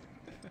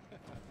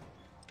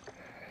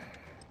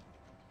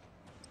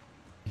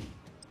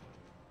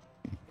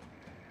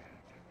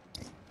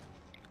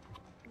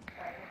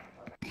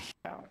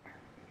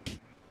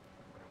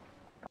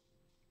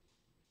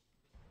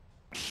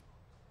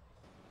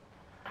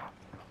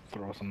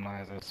 Throw some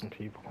knives at some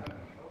people.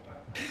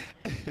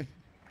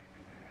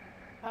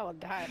 I will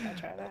die if I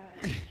try that.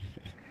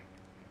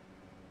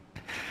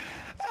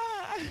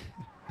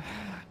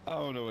 I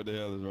don't know what the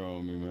hell is wrong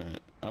with me, man.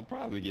 I'm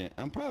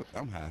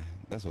high.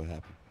 That's what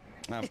happened.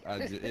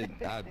 It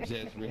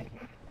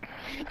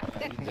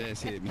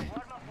just hit me.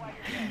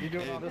 You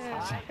doing all this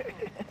high?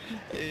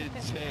 It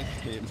just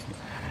hit me.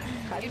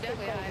 You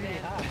definitely high,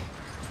 man.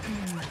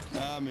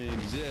 I mean,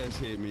 just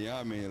hit me.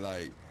 I mean,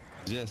 like,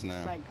 just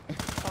now. Like,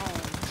 phone.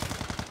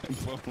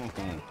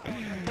 Boom.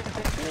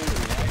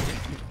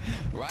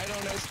 Right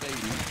on that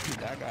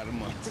statement. I got a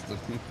monster.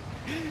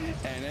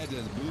 And that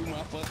just blew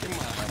my fucking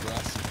mind, bro.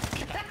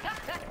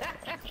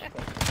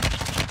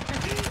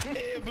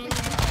 It blew my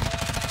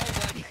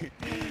mind.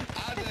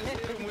 I just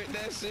hit him with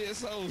that shit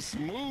so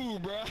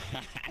smooth, bro.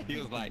 He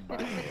was like,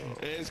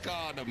 it's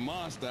called the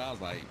monster. I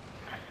was like,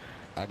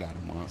 I got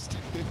a monster.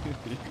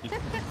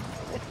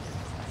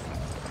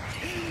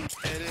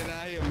 And then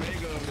I hear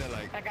Mega over there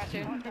like, I got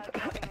you.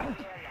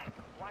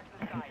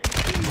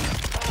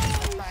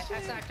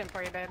 I knocked him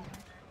for you, babe.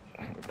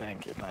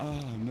 Thank you, man.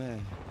 oh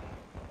man.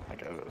 I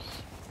got this.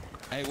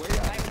 Hey, where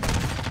y'all?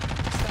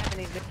 Slapping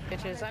these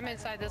bitches. I'm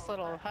inside this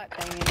little hut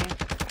thing.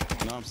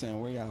 You know what I'm saying?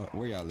 Where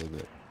y'all live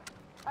at?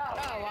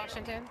 Oh,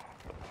 Washington.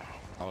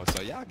 Oh,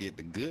 so y'all get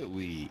the good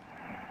weed.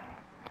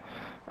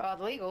 Well,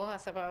 it's legal, I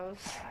suppose,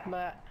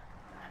 but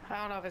I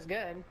don't know if it's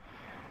good.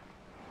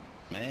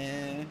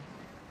 Man,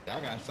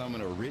 y'all got some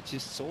of the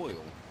richest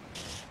soil.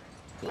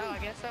 Oh, I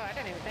guess so. I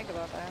didn't even think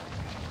about that.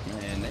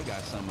 Man, they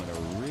got some of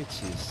the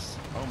richest.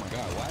 Oh my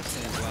God,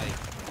 Washington's like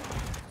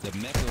the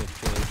mecca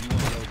for if you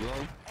want to go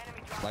grow,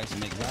 like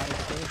some exotic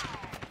stuff.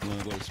 You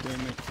want to go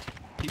experiment.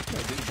 People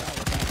pay big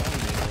dollars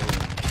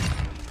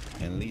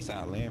and lease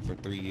out land for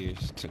 3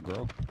 years to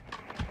grow,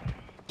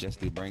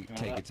 just to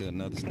take it to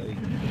another state.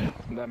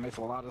 That makes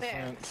a lot of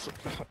sense.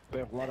 They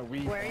have a lot of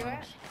weed. Where are you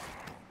at?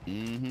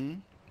 Mm-hmm.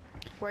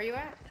 Where are you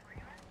at?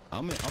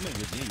 I'm in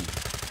Virginia.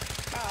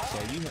 Oh, So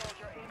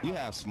you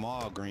have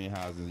small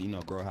greenhouses, you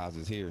know, grow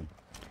houses here.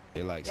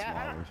 They're like Yeah,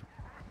 smaller.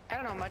 I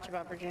don't know much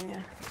about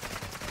Virginia.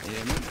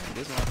 Yeah,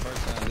 this is my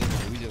first time living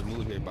here. We just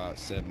moved here about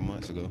 7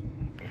 months ago.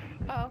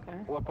 Oh, okay.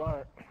 What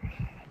part?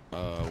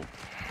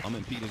 I'm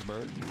in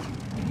Petersburg.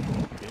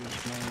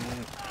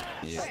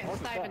 Yeah. I'm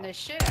sniping the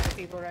shit out of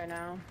people right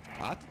now.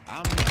 I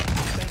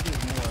think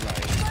it's more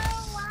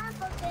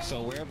like,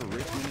 so wherever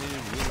Richmond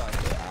is, we're like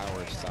an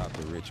hour south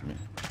of Richmond.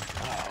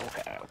 Oh,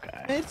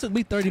 okay. It took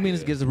me 30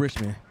 minutes to get to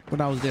Richmond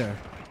when I was there.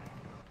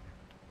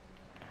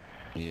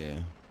 Yeah.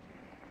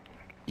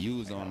 You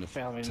was on the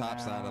top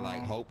side of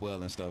like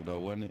Hopewell and stuff though,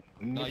 wasn't it?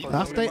 No,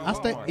 I stayed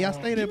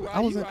there. You I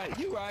was in.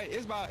 You right.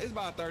 It's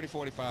about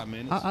 30-45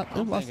 minutes.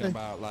 I'm thinking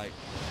about like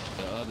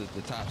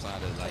the top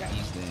side of like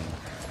East End.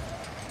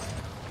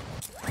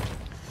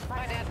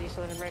 My dad used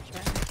to live in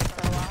Richmond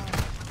for a while.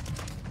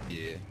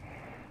 Yeah.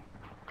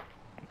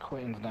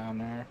 Quentin's down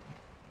there.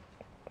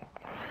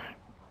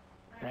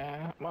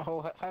 Yeah, my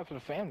whole half of the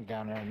family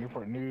down there in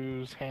Newport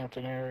News,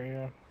 Hampton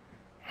area.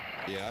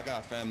 Yeah, I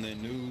got family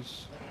in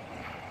News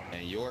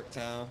and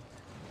Yorktown.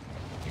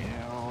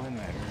 Yeah, all in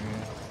that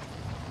area.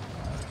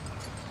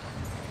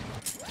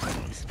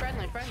 It's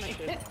friendly.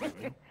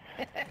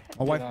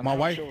 My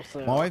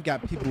wife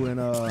got people in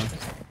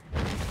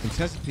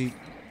Chesapeake.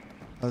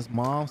 Us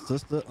mom,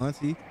 sister,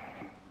 auntie.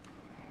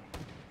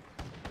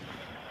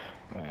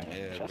 Man,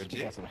 Yeah,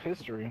 Chesapeake got some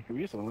history.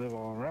 We used to live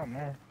all around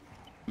there.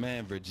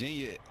 Man,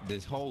 Virginia,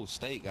 this whole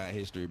state got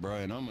history, bro,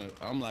 and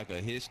I'm like a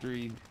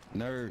history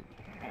nerd.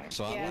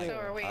 So Yeah, so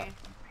are we.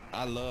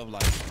 I love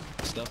like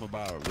stuff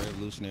about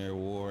Revolutionary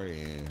War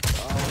and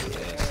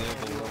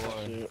Civil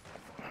War.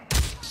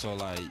 So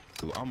like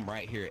I'm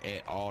right here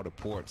at all the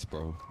ports,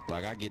 bro.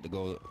 Like I get to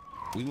go.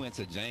 We went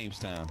to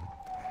Jamestown.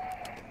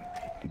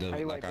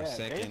 Like our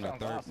second or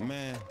third. Awesome.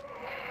 Man,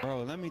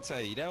 bro, let me tell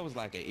you, that was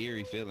like an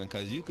eerie feeling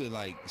because you could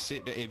like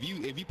sit there if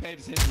you paid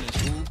attention in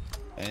school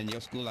and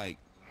your school like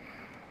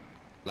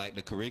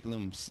the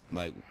curriculums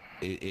like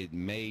it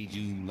made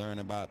you learn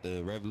about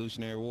the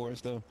Revolutionary War and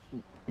stuff.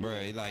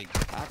 Bro, like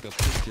I could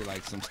picture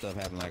like some stuff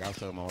happening. Like I was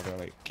telling my older,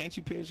 like, can't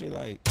you picture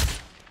like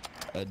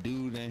a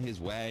dude in his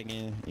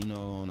wagon, you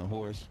know, on a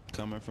horse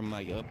coming from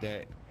like up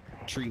that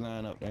tree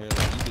line up there?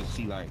 Like you could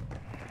see like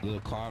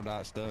little carved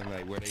out stuff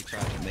like where they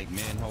tried to make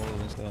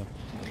manholes and stuff.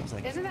 It's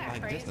like, Isn't that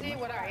like, crazy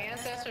what our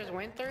ancestors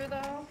went through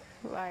though?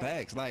 Like,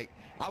 facts. Like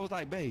I was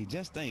like, babe,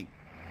 just think,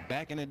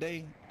 back in the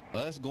day,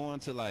 us going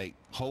to like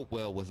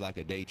Hopewell was like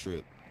a day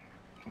trip.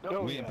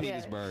 Oh, We in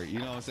Petersburg, you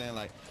know what I'm saying?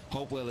 Like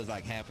Hopewell is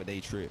like half a day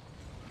trip.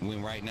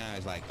 when right now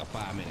it's like a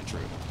 5-minute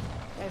trip.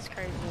 That's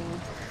crazy.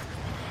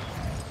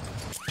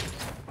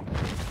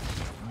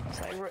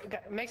 It's like,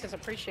 it makes us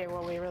appreciate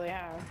what we really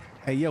have.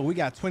 Hey, yo, we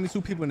got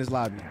 22 people in this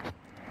lobby.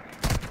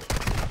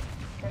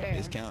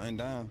 It's counting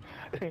down.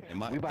 It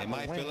might fill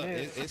up.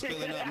 It's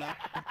filling up now.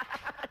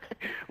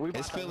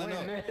 It's filling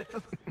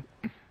up.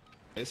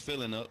 It's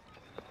filling up.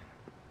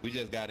 We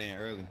just got in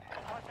early.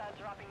 Hostiles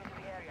dropping into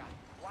the area.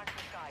 Watch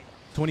the skies.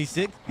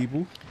 26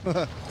 people.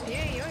 Yeah,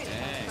 you ain't just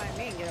find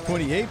me and get away.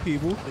 28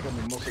 people. They're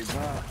gonna be mostly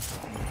dropped.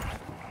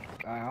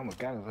 I almost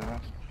got his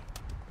ass.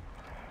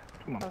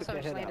 Come on, Oh, pick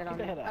somebody that head landed up. on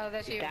Pick me. that head up. Oh,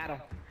 that's you. Got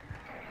him.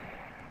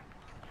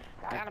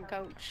 Got him,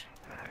 coach.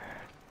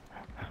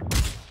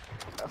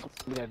 That's what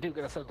we gotta do.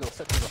 Get ourselves to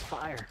set to the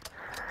fire.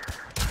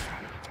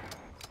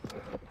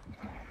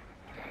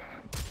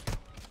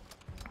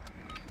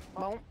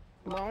 Boom,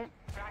 boom,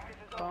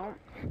 boom.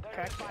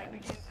 Crack.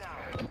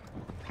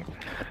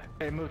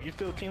 Hey, Mook, you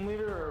still team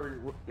leader, or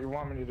you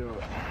want me to do it?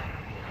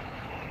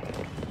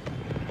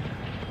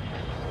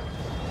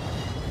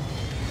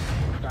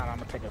 Nah, I'm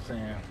gonna take us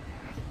in.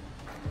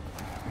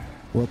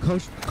 Well,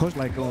 coach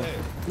like going,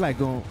 Go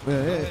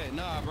ahead.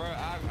 Nah, bro.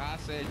 I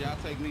said y'all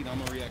take lead. I'm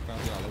gonna react on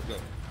y'all. Let's go.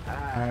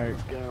 Alright,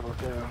 let's go,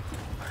 let's go.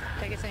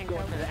 Take us in,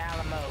 Going coach. to the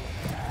Alamo.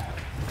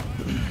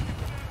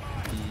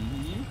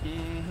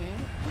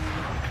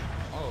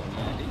 Oh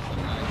man, these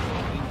some nice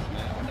little things,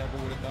 man. I never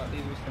would have thought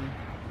these was some.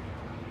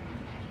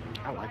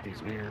 I like these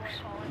beers.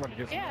 I'm gonna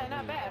get some Yeah,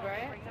 not bad,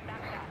 right?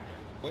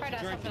 What Probably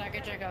you not something drinking? I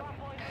could drink up.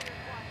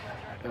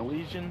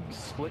 Elysian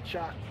split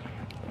shot.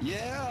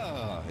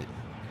 Yeah,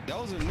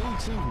 those are new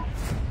too.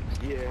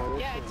 Yeah.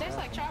 Yeah, it tastes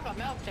like chocolate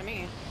milk to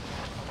me.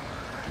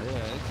 Yeah,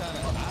 it kind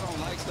of. I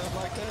don't like stuff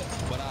like that,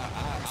 but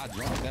I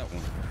drank that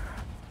one.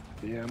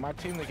 Yeah, my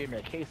team they gave me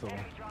a case of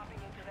them.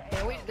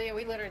 Yeah,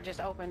 we literally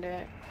just opened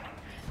it.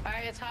 All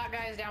right, it's hot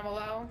guys down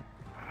below.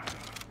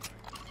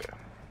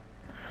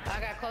 I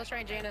got close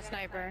range and a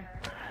sniper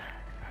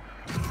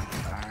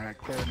Alright,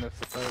 clearing this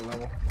to 3rd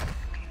level.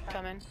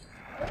 coming.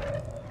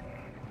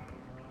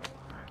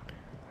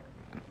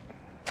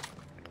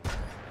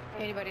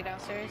 Anybody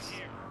downstairs?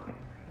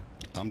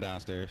 I'm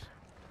downstairs,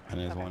 and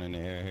there's one in the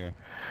air here.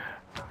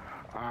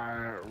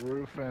 Alright,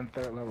 roof and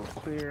 3rd level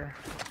clear.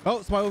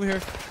 Oh, somebody over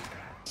here.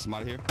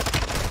 Somebody here?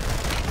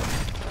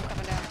 I'm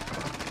coming down.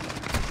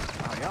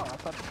 Oh, y'all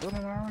outside the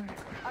building already?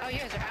 Oh, you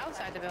guys are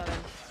outside the building.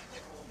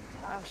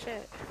 Oh,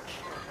 shit.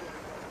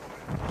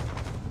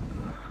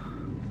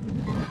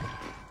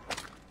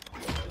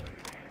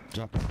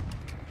 Jump.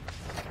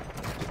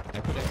 Hey,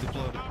 put that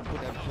deploy down.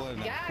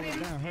 Got Put it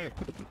him. down. Hurry.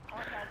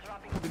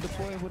 Put the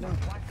deploy down.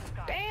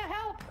 Damn,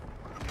 help!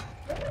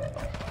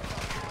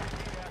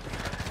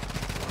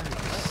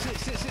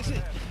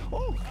 Sit.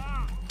 Oh!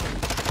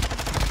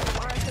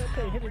 Alright,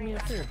 okay, hitting me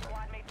up here.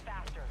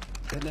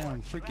 That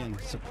damn freaking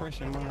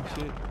suppression line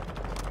shit.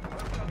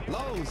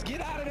 Lowe's,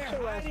 get out of there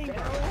hiding, bro.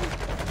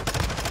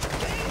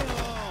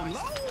 Damn,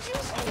 Lowe's, you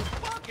so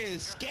fucking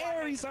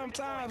scary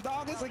sometimes,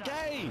 dog. It's a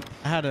game.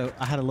 I had to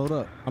load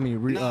up. I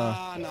mean,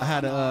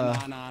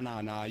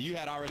 Nah. You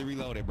had already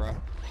reloaded, bro.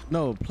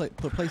 no, put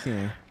place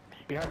in.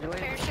 Behind your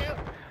lady. Parachute.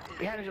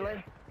 Behind your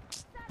lady.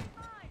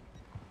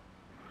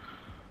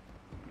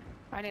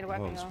 I need a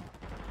weapon, Close. though.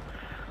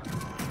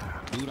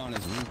 Dude on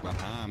this roof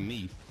behind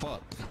me.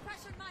 Fuck.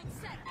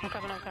 I'm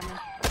coming.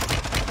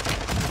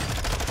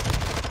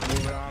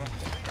 Moving on.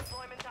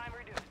 Deployment time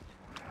reduced.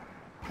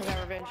 I got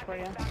revenge for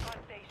you. Back on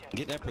station.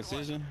 Get that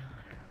precision.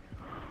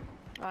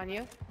 On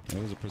you?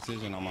 There was a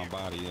precision on my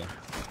body, yeah.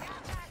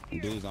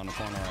 Dude's on the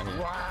corner right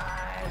here.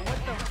 Why?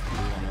 What the?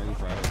 Dude on the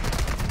roof right here.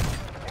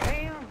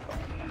 Damn.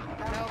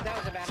 No, that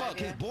was a bad Fuck,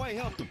 idea. his boy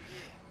helped him.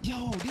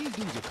 Yo, these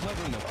dudes are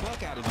covering the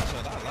fuck out of each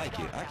other. I like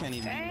it. I can't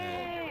even be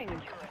mad.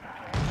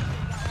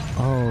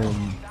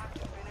 Dang.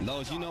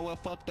 Lowe's, you know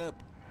what fucked up?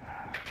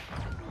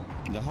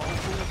 The whole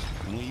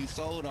push, when you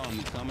sold on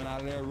me coming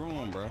out of that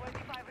room, bro.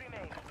 25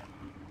 remain.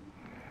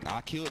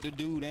 I killed the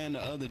dude and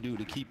the other dude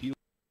to keep you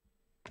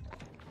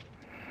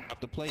up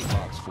the play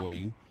box for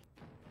you.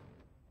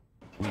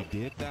 We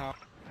did that.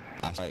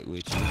 I fight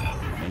with you,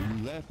 and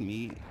you left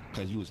me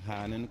because you was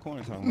hiding in the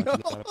corner talking about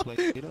you gotta play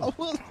it I up.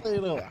 will say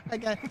though, I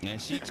got.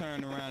 And she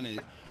turned around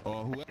and,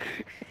 or whoever.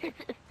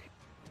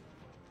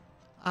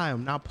 I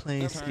am not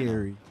playing Turn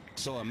scary.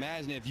 So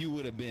imagine if you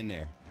would have been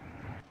there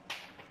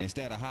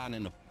instead of hiding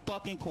in the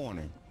fucking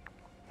corner.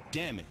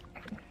 Damn it.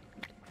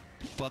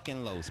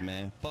 Fucking Los,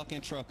 man.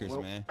 Fucking truckers,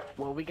 man.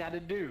 What we gotta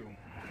do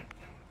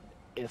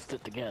is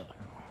stick together.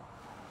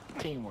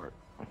 Teamwork.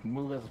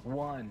 Move as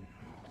one.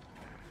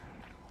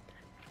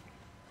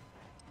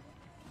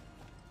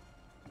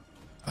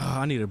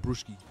 I need a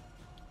brewski.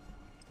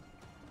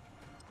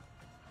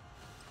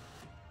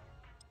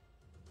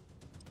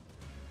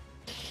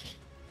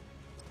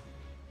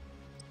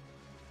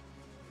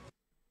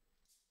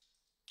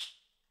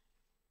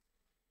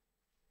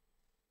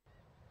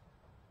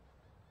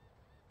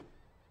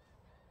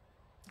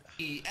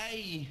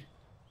 Hey.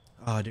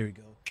 Oh, there we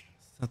go.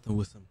 Something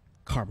with some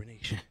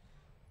carbonation.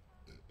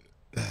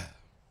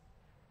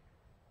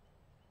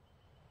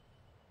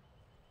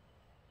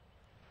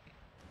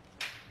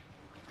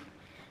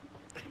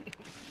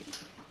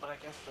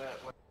 Use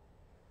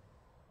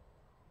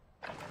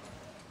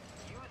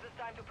this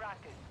time to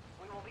practice.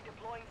 We will be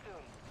deploying soon.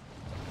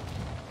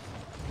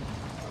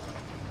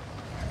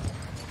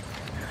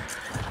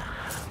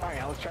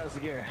 Alright, let's try this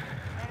again.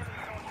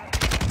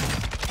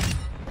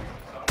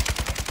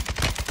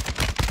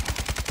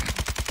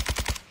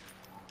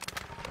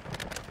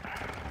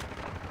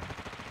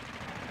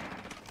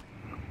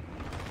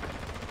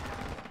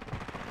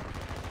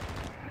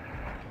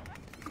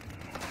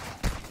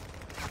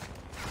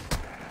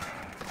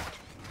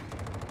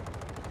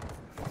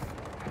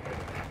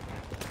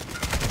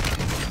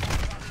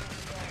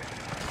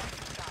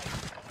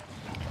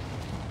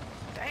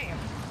 Damn.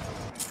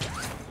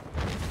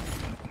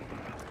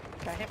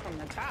 Got hit from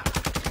the top.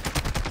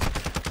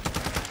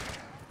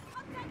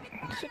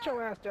 Sit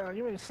your ass down.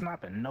 You ain't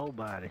sniping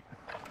nobody.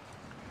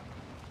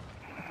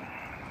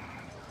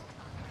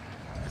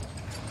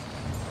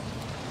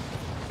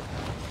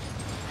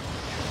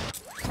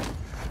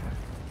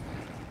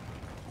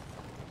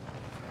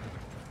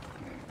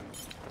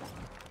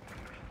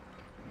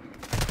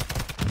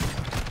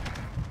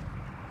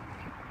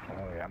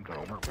 Oh yeah, I'm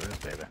doing work for this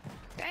baby.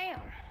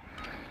 Damn.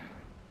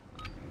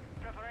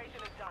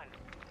 Preparation is done.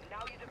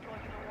 Now you deploy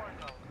to the war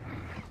zone.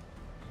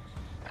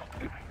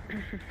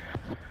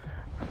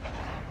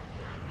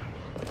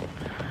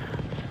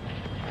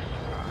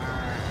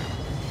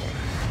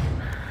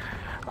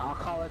 I'll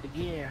call it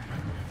again.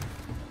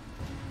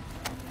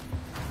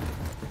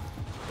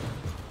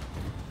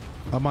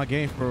 Oh, my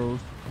game froze.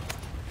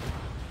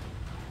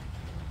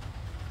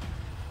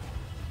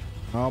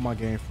 Oh, my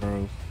game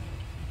froze.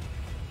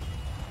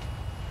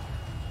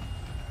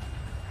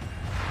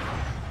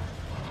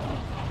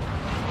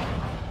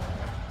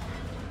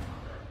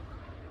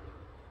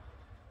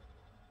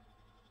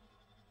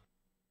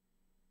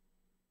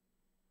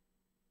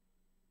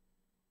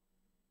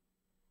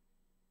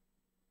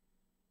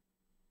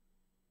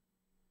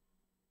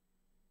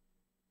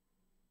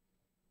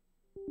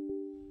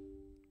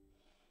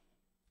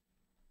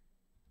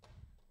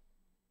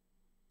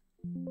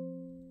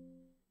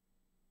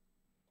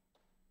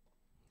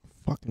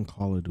 Fucking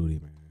Call of Duty,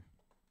 man.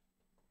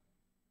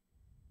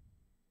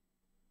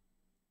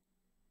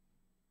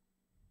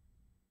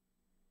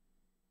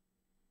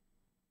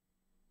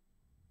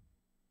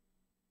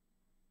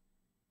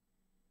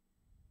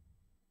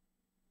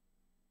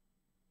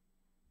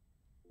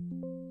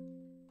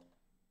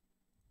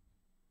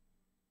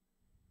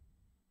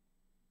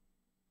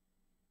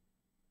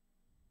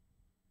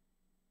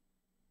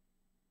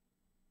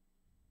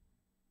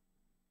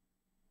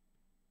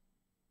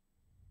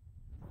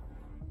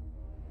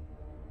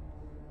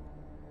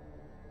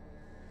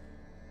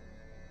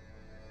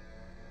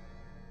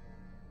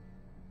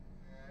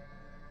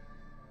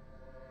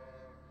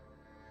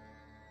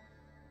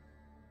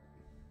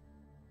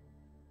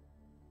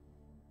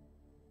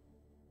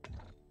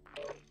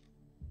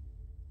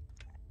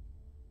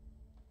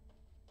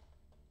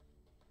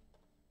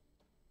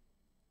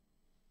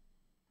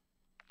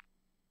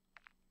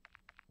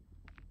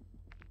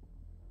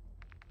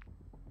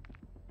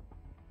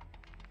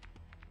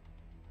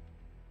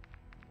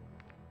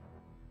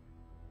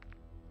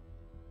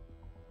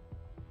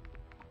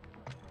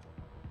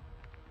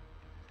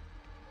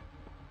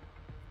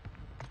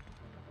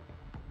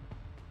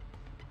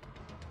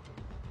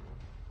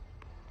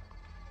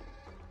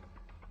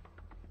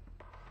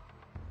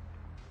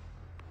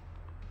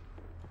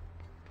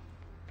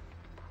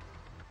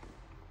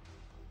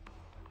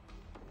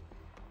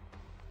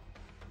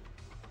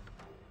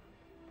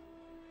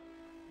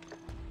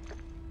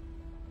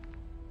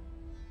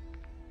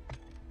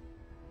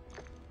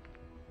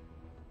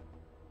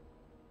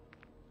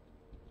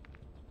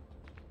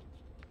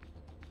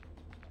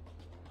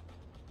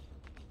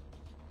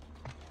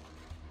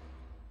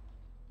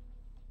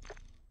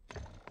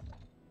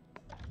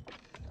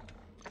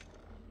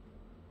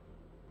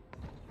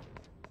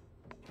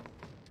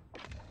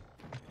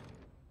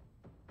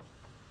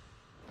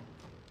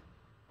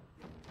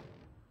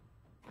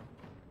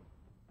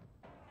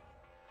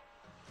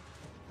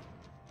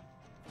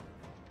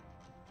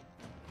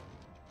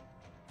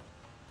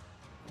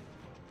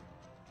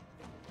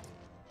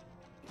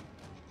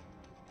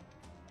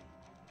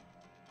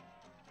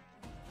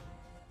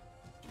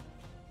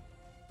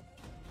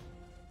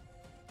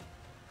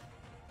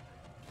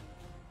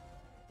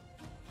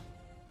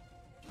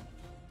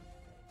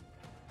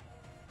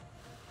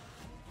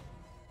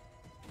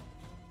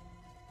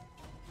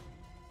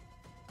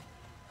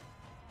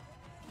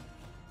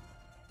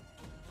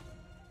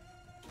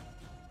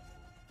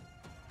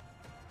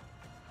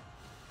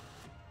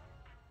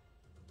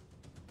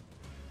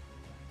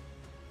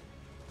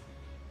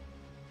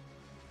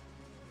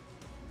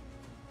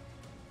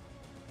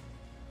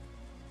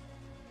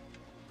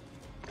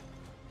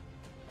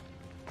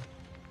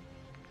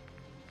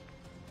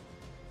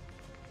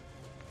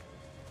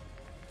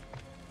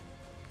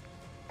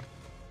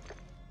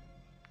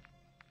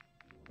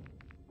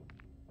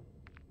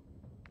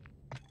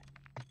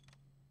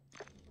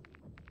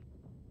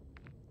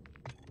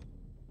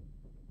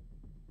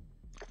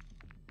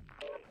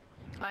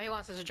 Oh, he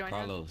wants us to join him.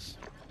 Carlos.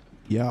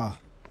 Yeah.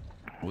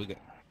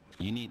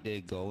 You need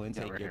to go and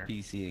take your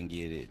PC and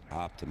get it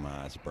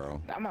optimized, bro.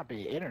 That might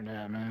be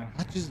internet, man.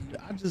 I just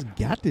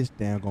got this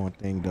daggone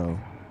thing though.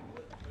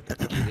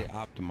 Get it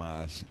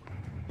optimized.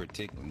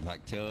 Particularly,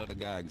 like tell the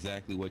guy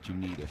exactly what you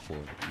need it for.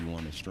 You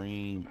want to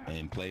stream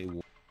and play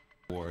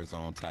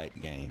Warzone type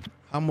games.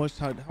 How much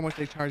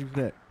they charge you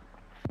for that?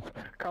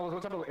 Carlos,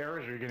 what type of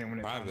errors are you getting when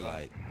it Probably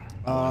like.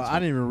 I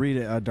didn't even read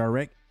it.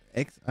 Direct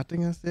X, I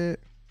think I said.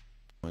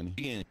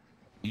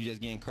 You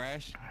just getting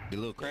crashed? The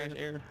little crash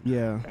error?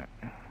 Yeah.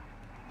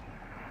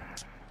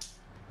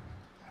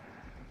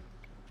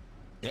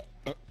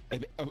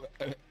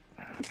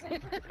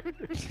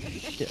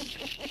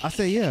 I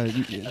say yeah.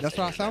 That's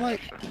what I sound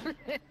like.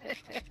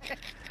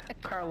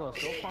 Carlos,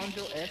 go find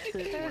your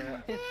exit.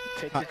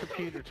 Take your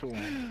computer to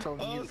him. Tell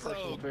him you the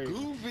personal favor.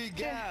 Goofy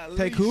guy.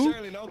 Take who?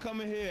 Shirley, don't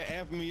come in here and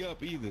amp me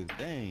up either.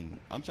 Dang,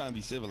 I'm trying to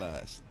be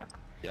civilized.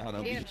 Y'all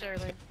don't be.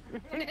 Shirley.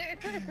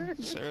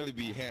 Shirley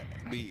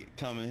be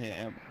coming here.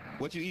 And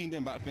what you eating?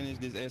 Then about to finish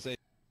this essay.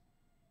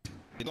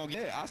 You gonna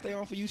get it? I'll stay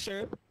on for you,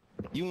 Shirley.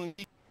 You and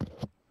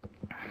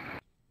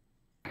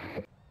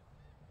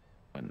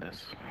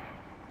Goodness.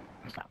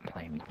 Stop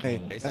playing me.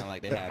 Hey, they sound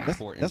like they have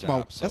important that's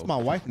jobs. that's my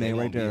wife name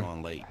right there.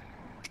 On late.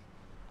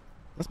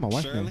 That's my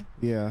wife Shirley? name.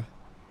 Yeah.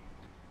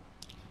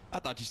 I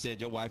thought you said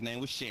your wife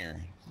name was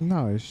Sharon.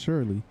 No, it's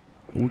Shirley.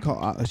 We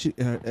call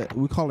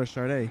we call her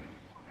Sade.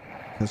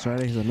 Cause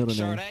Sade is her middle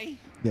name. Sade?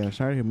 Yeah,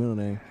 Sade is her middle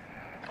name.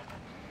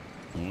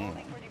 Mm.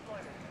 For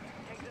deployment.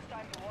 Take this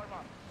time to warm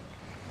up.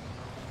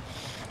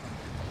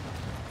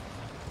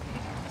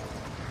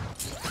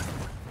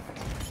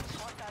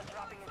 Hostiles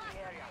dropping into the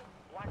area.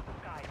 Watch the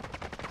skies.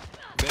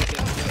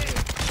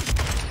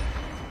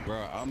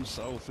 Bro, I'm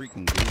so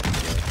freaking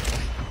goofy,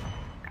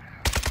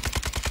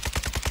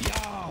 bro.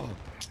 Yo,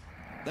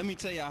 let me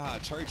tell y'all how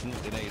church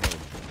went today, though.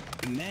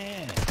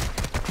 Man,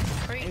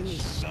 it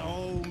was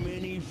so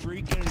many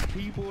freaking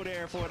people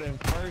there for the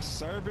first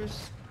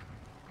service.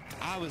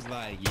 I was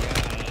like, yo.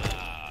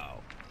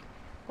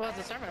 What was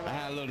the sermon I about?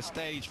 had a little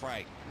stage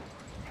fright,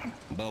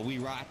 but we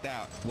rocked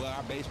out. Well,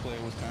 our bass player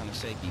was kind of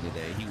shaky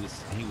today. He was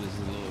a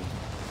little,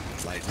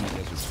 like, he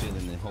just was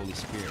feeling the Holy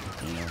Spirit,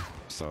 you know?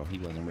 So he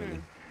wasn't really,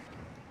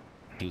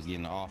 he was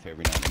getting off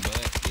every now and then.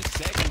 But the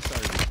second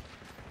service,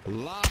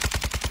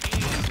 locked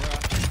in, bro.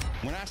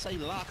 When I say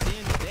locked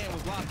in, the band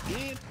was locked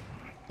in.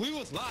 We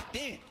was locked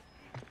in.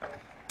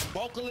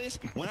 Vocalists,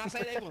 when I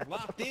say they was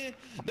locked in,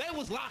 they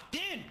was locked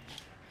in.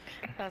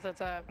 That's what's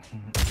up.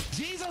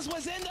 Jesus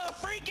was in the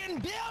freaking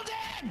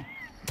building.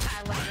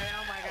 I love it.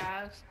 Oh my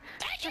gosh.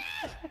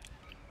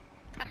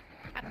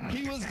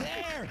 He was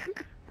there.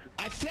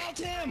 I felt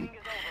him.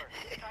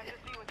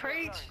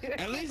 Preach.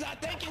 At least I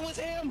think it was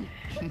him.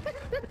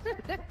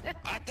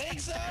 I think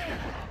so. I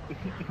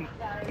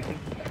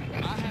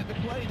had to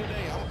play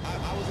today. I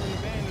was in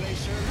the band today,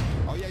 sure.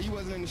 Oh yeah, you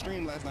wasn't in the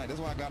stream last night. That's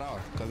why I got off.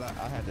 Because I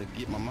had to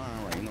get my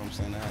mind right, you know what I'm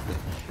saying? I had to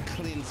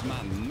cleanse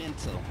my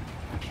mental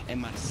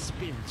and my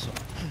spiritual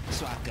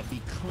so I could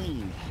be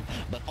clean.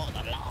 But oh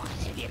the Lord,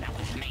 you know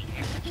what I mean?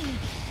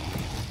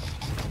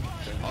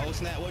 Oh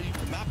snap, what you,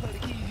 I play the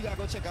keys, you gotta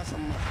go check out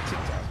some of my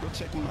TikToks, go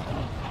check them out.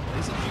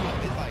 It's a few,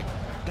 it's like,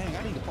 dang,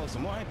 I need to post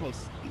some more. I ain't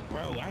post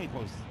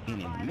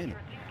any in a minute.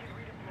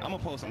 I'm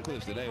gonna post some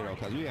clips today though,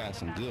 cause we had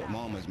some good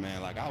moments,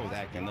 man. Like I was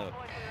acting up.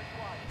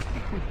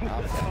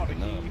 I was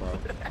acting up, bro.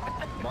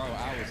 Bro,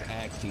 I was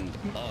acting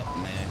up,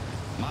 man.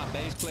 My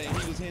bass player,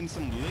 he was hitting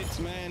some licks,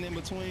 man, in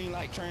between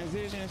like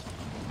transitions.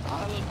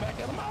 I looked back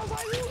at him, I was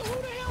like,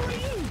 who the hell are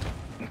you?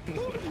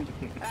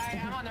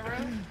 Alright, I'm on the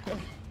roof.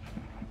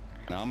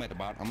 No, I'm at the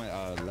bottom. I'm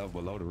at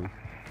level below the roof.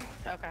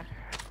 Okay.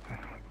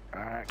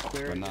 Alright,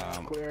 clear But it.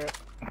 nah, Clear it.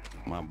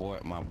 my boy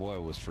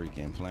was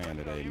freaking playing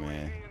today,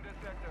 man.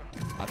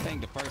 I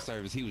think the first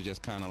service he was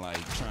just kind of like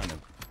trying to,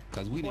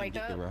 cause we didn't Wake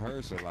get to up.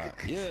 rehearse a lot.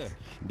 Yeah,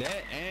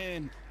 that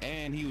and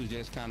he was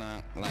just kind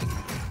of like,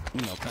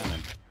 you know, kind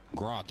of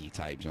groggy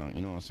type junk.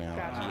 You know what I'm saying?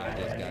 Like, he had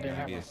just got Didn't to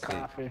have be no sick.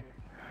 coffee.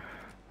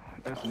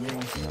 That's me. No,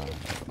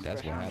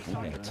 that's what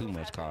happened. We had too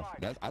much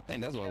coffee. I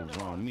think that's what was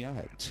wrong with me. I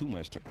had too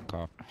much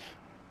coffee.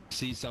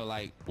 See, so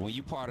like when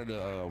you part of the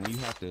when you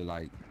have to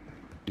like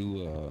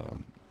do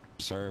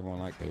serve on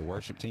like the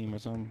worship team or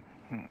something,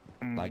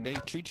 like they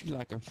treat you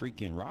like a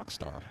freaking rock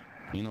star.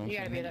 You know what You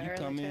I'm gotta be saying? there You early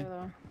come too, in,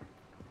 though.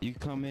 you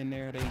come in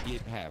there, they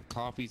have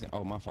coffees. And,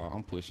 oh my fault,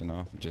 I'm pushing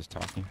off, just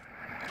talking.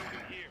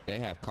 They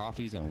have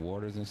coffees and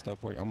waters and stuff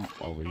for you. I'm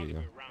over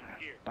here.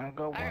 Don't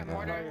go I got by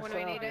water when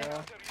we need it.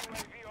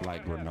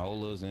 Like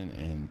granolas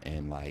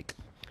and like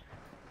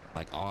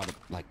all the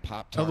like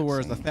Pop-Tarts. In other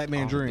words, and a fat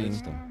man all the good dream.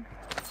 stuff.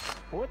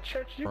 What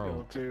church you Bro.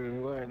 go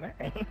to? What name?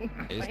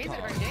 It's He's in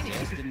called Virginia.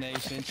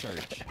 Destination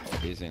Church.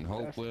 It's in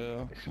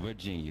Hopewell,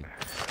 Virginia.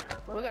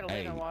 We gotta leave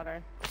Hey. in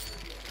water.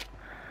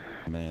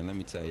 Man, let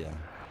me tell y'all.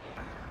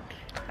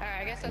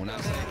 Alright, I guess that's When I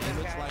what say we're it doing,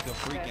 looks guys. like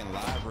a freaking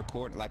live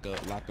record, like a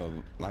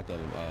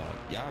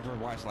y'all ever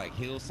watch like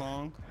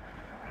Hillsong?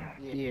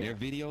 Yeah. Their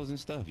videos and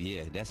stuff?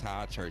 Yeah, that's how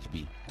our church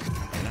be.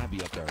 And and I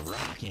be up there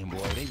rocking,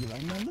 boy. They be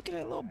like, man, look at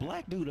that little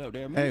black dude up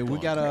there, man. Hey, we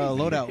got a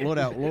loadout.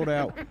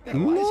 That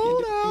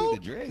light-skinned dude, the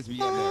dreads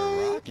be up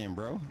there rocking,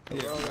 bro.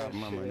 Yeah,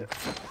 mama.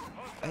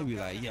 They be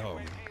like, yo,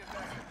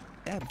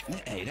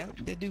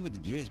 that dude with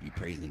the dreads be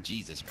praising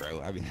Jesus,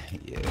 bro. I be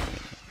like, yeah,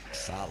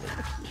 solid.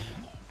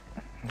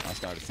 I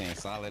started saying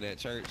solid at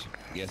church.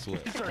 Guess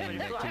what? Came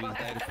back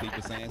Tuesday, the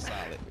people saying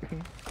solid.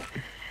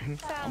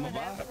 I'm a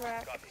vibe.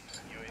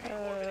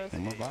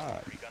 I'm a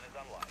vibe.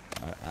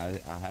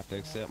 I have to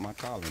accept my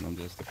calling. I'm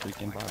just a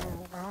freaking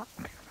vibe.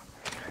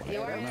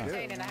 You are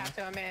entertaining, I have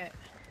to admit.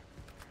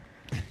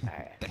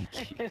 Alright.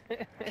 Thank you.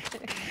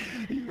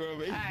 You gonna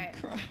make me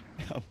cry.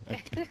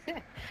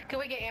 Can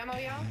we get ammo,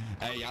 y'all?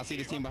 Hey, y'all see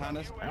this team behind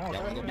us? Y'all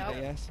wanna go beat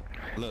their ass?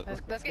 Look.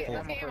 Let's get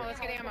ammo. Let's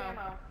get ammo.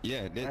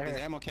 Yeah, there's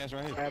ammo cache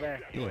right here. Right there.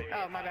 Yeah.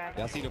 Oh, my bad.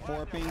 Y'all see the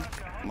 4 ping?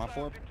 My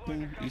 4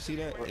 ping? You see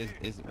that?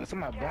 It's in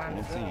my blind.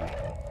 Let's see.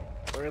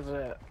 Where is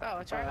it? Oh,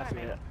 it's right behind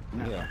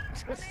me. Yeah.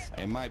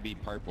 It might be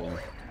purple.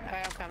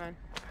 Alright, I'm coming.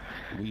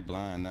 We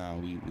blind now.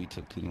 We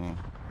took too long.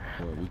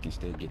 But we can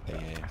still get their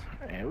ass.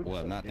 Yeah,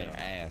 Well, not their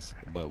ass,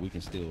 but we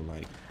can still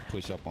like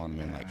push up on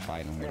them and like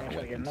fight them We with ain't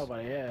trying to get weapons.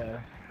 nobody, yeah.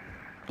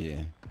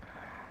 Yeah.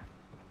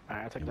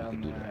 Alright, I took Yeah, we down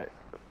can do that.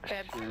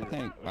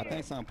 I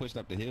think something pushed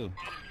up the hill.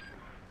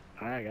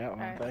 I got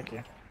one, Alright. thank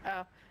you.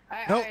 Oh.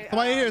 Nope,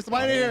 somebody in here,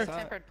 somebody in here.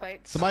 Tempered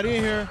plates. Somebody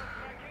in here.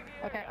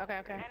 Okay.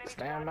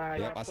 Stand by.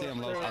 Yep, I see him,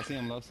 Los. I see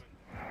him, Los.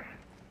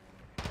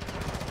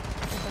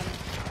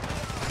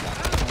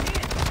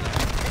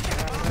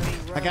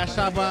 I got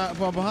shot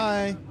from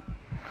behind.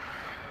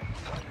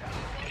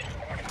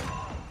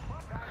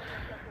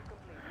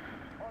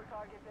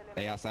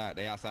 They outside.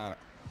 They outside.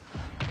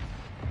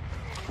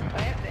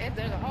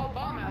 There's a whole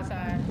bomb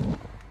outside.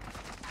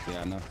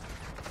 Yeah, I know.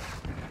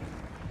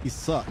 You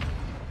suck.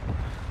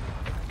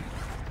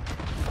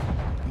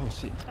 Oh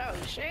shit. Oh,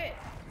 shit.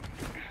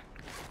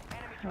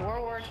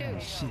 World War II.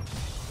 Shit.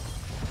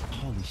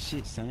 Holy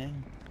shit,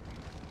 son.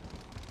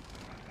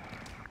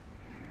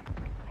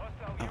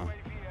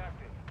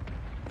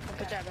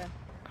 Good job,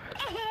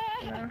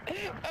 man.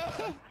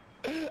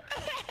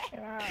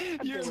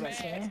 You're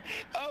mad.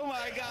 Oh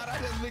my god, I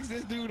just mixed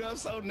this dude up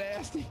so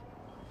nasty.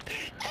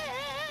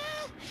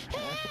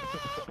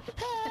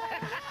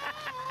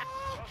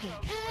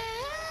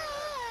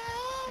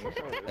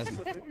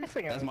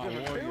 That's my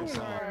warrior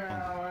song.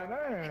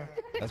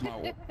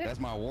 That's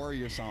my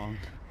warrior song.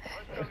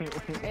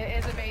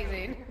 It's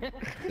amazing.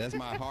 That's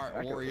my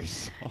heart warrior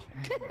song.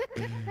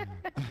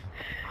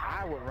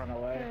 I would run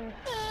away.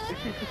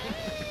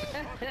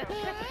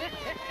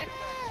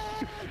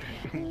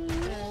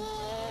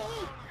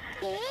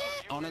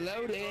 On the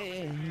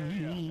loading.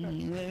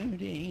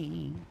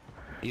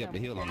 He up the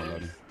hill on the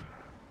loading.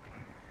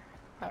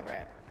 All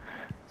right.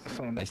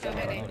 They still on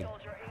the loading.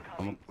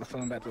 Let's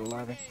send him back to the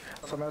lobby.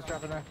 Someone else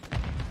dropping there?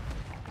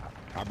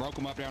 I broke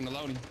him up there on the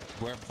loading.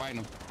 Whoever fighting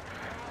him.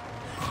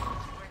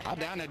 I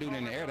downed that dude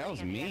in the air. That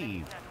was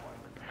mean.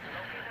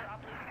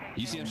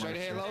 You see him straight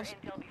ahead, Lowe's?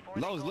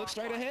 Lowe's, look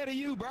straight ahead of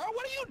you, bro.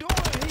 What are you doing?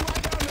 He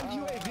right down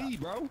the UAV,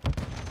 bro.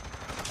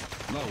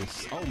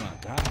 Lowe's. Oh my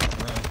God,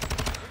 bro.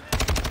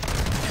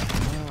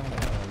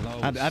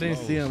 I didn't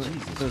see him.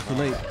 It was too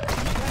late. You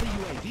got a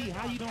UAV.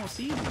 How you don't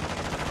see him?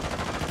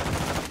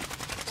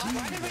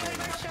 Why did we leave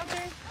our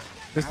shelter?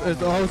 It's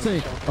the whole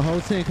team. The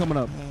whole team coming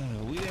up.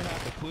 We didn't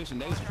have to push, and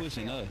they was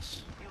pushing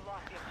us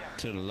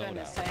to the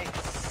Goodness loadout.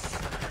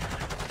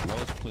 sakes.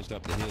 Lowe's pushed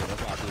up the hill.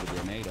 That's why I threw the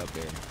grenade up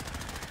there.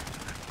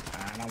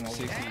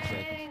 16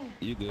 seconds.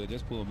 You good?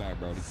 Just pull back,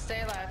 Brody.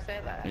 Stay alive, stay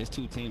alive. There's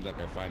 2 teams up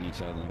there fighting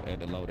each other at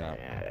the loadout.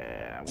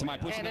 Yeah. Somebody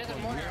Hey, pushing there's up a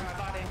on mortar you. on my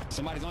body.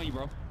 Somebody's on you,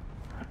 bro.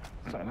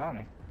 Something on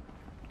me.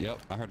 Yep,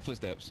 I heard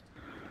footsteps.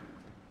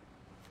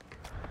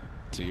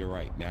 To your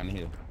right, down the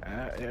hill.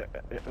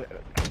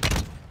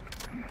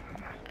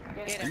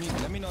 Get him.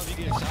 Let me know if you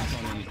get shots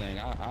on anything.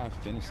 I'll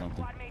finish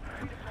something.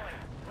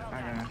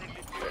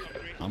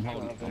 I'm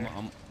holding.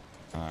 I'm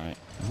all right.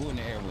 Who in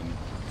the air with me?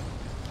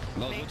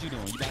 Lowe's, what you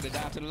doing? You about to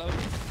dive to the load?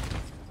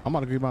 I'm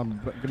about to get my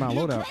You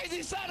loadout.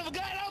 crazy son of a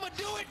gun! I'ma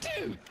do it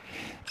too.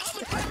 I'ma do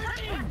it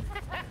too.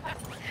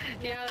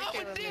 Yeah, let's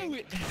I'ma do do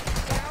it.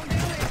 Don't do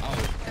it. Oh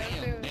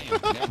damn!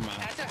 Never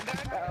mind. That's it,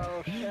 good.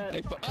 Oh, shit.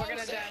 They We're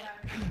gonna die.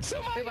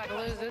 Somebody. We about to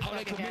lose this Oh, they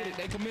fucking committed. game.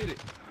 They committed.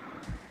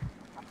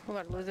 We're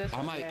about to lose this I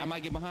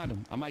might get behind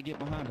him. I might get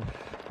behind him.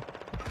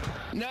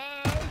 No.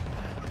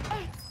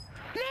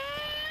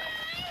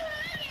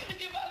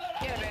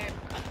 Get him, babe.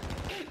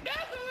 No!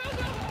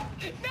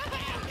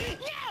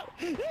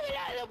 Leave it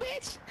out, little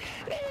bitch!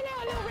 Leave it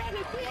out, little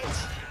rabbit bitch!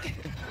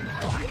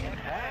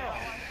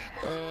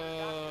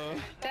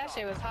 That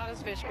shit was hot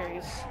as fish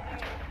grease.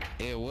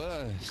 It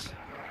was.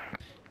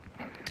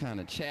 Kind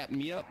of chapped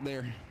me up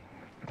there.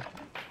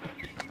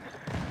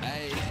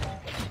 Hey.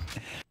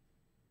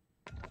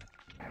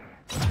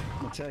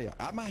 I'm gonna tell you,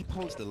 I might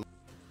post a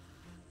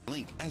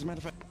link. As a matter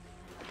of fact,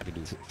 I could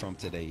do from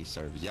today's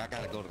service. Y'all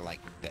gotta go to like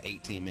the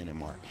 18-minute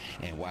mark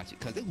and watch it,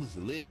 cause it was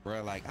lit,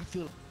 bro. Like I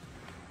feel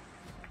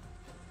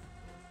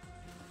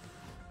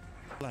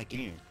like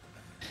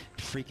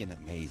freaking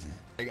amazing.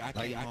 Like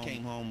I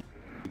came home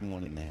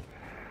wanting that.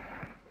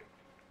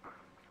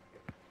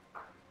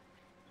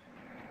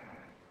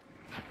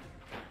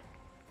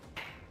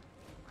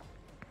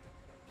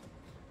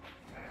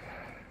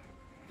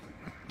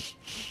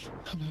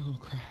 I'm not gonna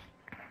cry.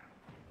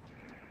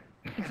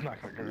 He's not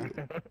gonna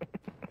cry.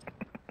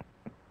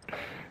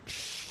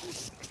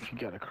 If you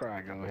gotta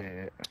cry, go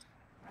ahead.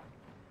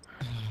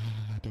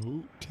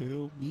 Don't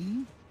tell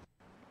me.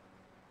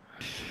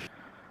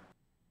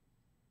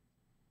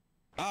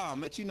 Ah,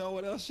 but you know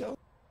what else, yo?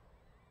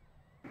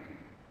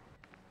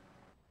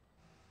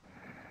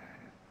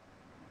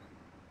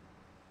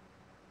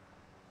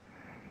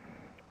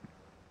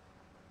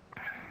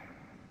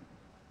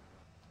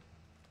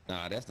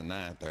 Nah, that's the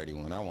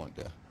 931. I want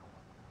that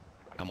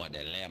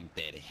lamb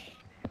 30.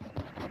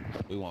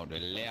 We want the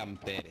lamb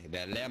 30.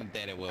 That lamb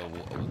 30 was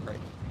crazy.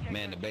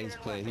 Man, the bass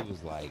player, he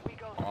was like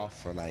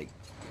off for like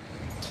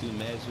 2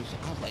 measures.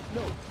 I was like,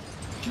 no,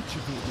 get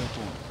your foot back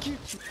on.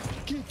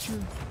 Get your,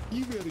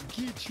 you better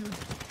get your.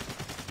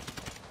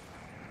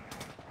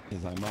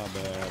 He's like, my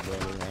bad,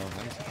 brother.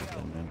 I used to put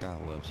that, man.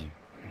 God loves you.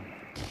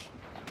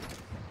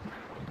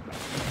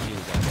 He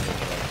was like,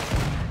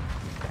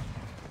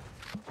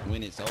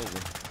 when it's over,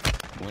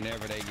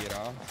 whenever they get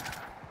off,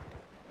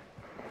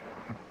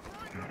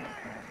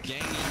 gang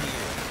in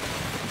here.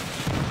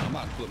 I'm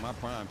about to put my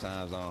prime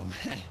times on.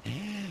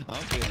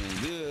 I'm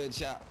feeling good,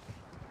 chop.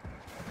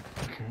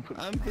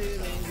 I'm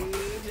feeling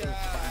good,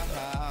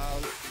 y'all.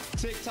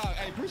 TikTok,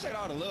 hey, appreciate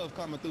all the love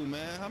coming through,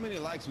 man. How many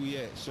likes we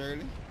at,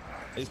 Shirley?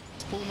 Is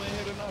Puma in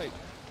here tonight?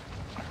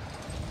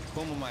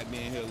 Puma might be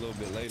in here a little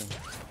bit later.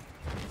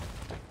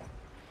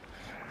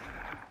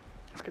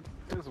 Let's get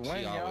this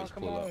wing, y'all.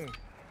 Come on.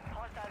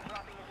 Hostiles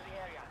dropping into the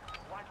area.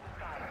 Watch the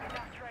sky.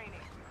 Enough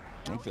training.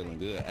 I'm feeling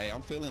good. Hey,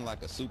 I'm feeling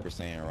like a Super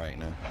Saiyan right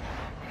now.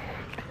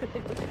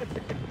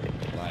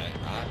 Like,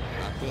 I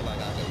feel like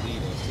I can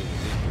lead us to the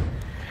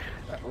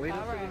victory. Lead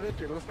us to the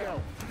victory. Let's go.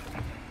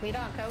 Lead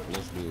on, coach.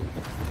 Let's do it.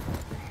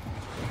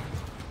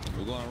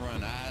 We're gonna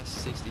run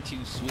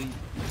I-62 sweep,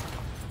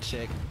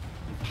 check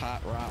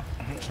hot route,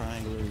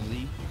 triangular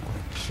Z,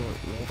 short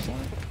left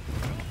flank,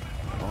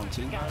 on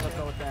 2. I don't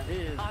know what that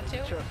is. On 2?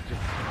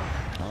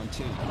 On 2.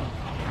 Stay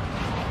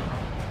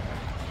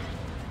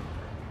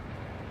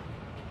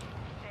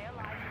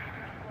alive and keep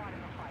your squad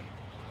in the fight.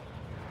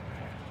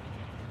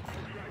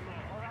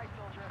 Alright,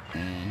 soldier.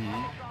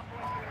 Mm-hmm. Drop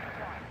point to your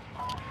squad.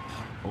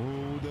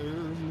 Oh,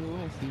 there's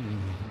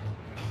nothing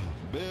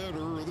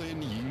better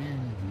than you.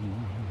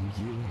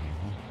 Yeah.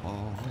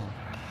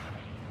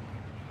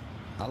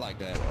 I like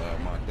that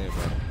mark there,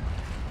 bro.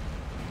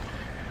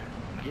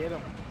 Get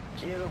him.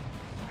 Get him.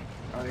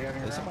 Oh, they got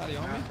Is somebody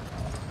on me?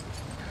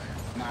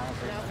 Nah, I don't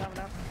think so.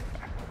 No.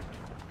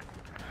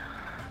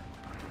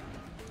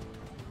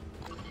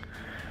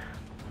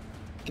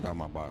 Get out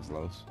my box,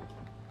 Los.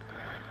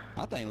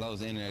 I think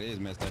Lo's internet is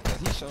messed up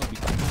because he showed me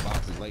coming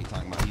boxes late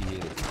talking about he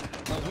hit it.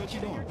 Los, what you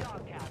doing?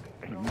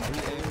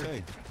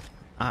 Okay.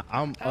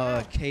 I'm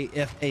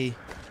KFA.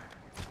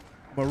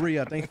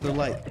 Maria, thanks for the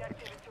light.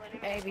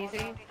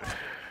 ABC.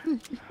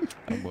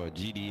 That boy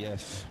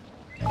GDF.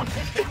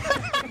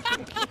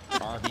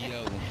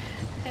 RBO.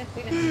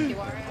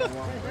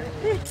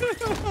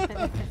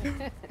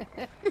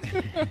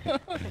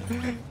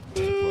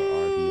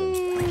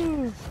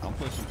 I'm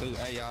pushing through.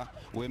 Hey y'all,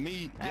 with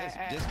me,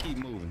 just keep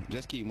moving.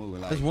 Just keep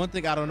moving. Like, There's one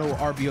thing I don't know what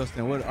RBO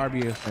stand. What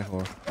RBO stand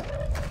for?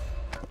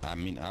 I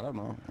mean, I don't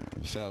know.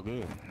 It felt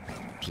good.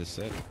 Just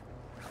said it.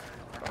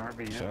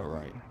 RBO. Felt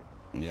right.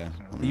 Yeah.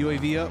 The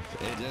UAV up?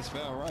 It just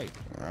felt right.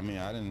 I mean,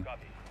 I didn't.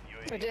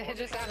 It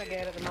just sounded good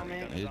at the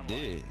moment. It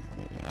did.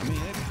 I mean,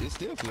 it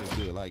still feels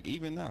good. Like,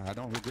 even now, I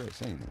don't regret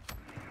saying it.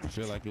 I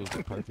feel like it was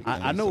the perfect thing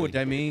I to know say. what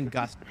that means.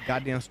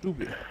 Goddamn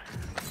stupid.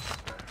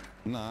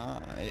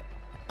 Nah,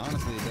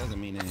 honestly, it doesn't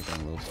mean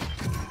anything, Lewis.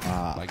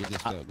 Like, it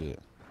just felt good.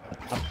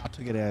 I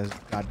took it as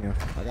goddamn.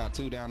 I got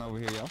 2 down over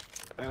here, y'all.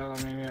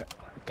 I mean,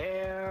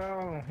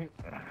 damn.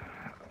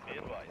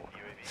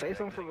 Say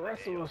something for the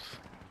rest of us.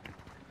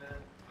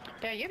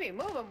 Yeah, you be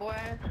moving, boy.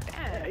 Yeah,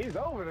 Damn. he's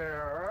over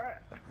there, all right?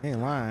 I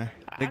ain't lying.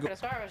 I could have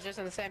sworn I was just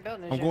in the same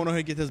building as I'm you. going over here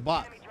and get this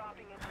box.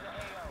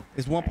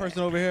 There's one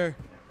person over here.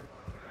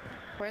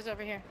 Where's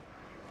over here?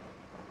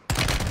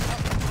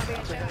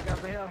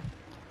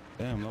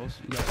 Damn, Los,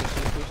 you got this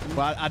shit pushed me?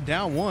 But I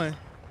down one.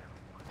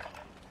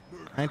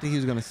 I didn't think he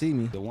was gonna see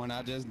me. The one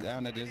I just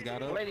down that just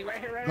got up? Lady right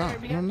here, right No,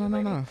 here.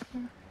 no.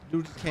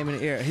 Dude just came in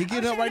the air. He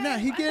getting up right now.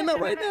 He getting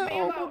up right now.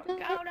 Oh, my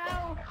God. Oh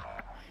no!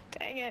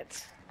 Dang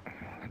it!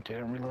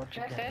 Didn't reload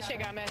you. That shit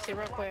got messy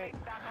real quick.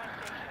 I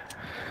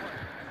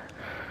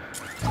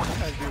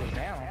thought you was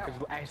down,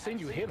 because I seen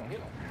you hit him.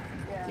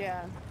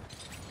 Yeah.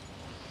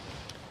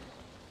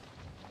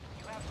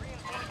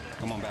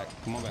 Come on back.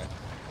 Come on back.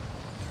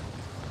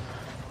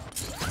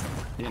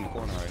 He in the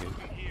corner right here.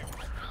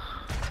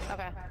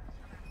 Okay.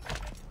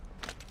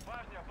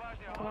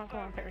 Come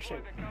on,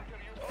 parachute.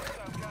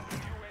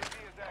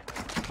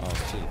 Oh,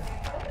 shit.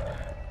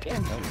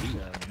 Damn, That was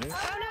you.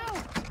 Oh no!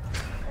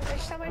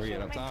 There's so much Where you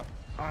shit at, up on me. top?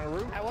 On the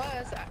roof? I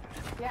was.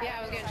 Yeah,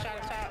 I was getting shot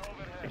up top.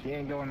 If you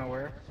ain't going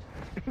nowhere.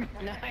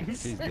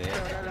 Nice. He's dead.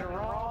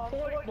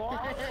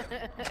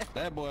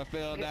 That boy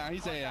fell down. He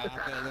said, I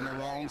fell in the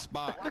wrong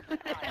spot.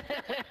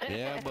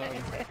 Yeah, buddy.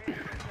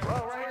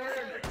 Oh, right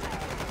here.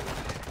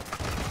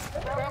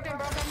 Broken.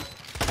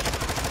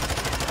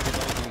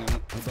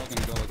 He's broken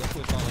the door. Go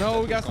push all No,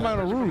 that. we got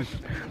somebody on the roof.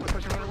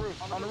 Push him on the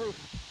roof. On the roof.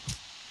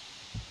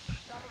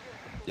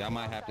 Y'all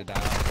might have to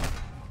die.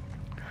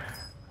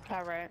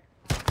 All right.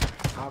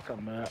 I'll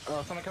come back.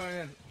 Oh, someone coming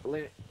in.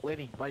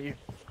 Lady, by you.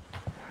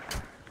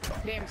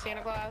 Damn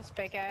Santa Claus,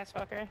 fake ass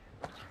fucker.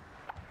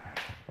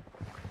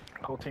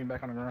 Whole team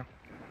back on the ground.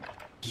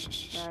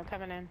 No,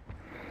 coming in.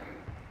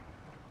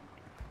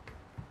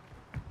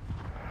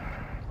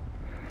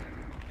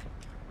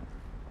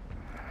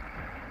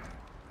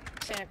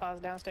 Santa Claus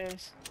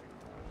downstairs.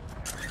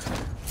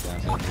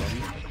 Downstairs, buddy.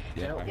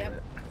 Yeah, I hear Yep.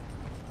 it.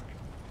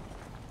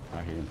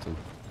 I hear him too.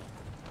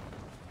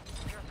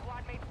 Your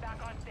squad mates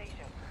back on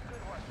station.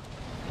 Good work.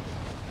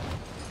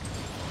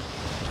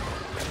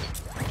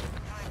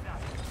 Time's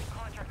up.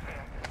 Contract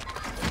failed.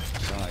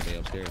 Sound like they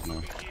upstairs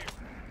now.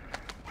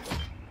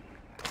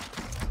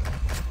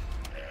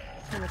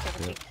 Let me take a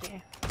peek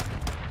here.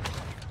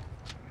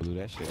 Blew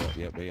that shit up.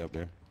 Yep, they up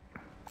there.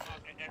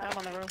 I'm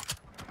on the roof.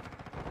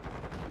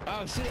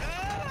 Oh shit!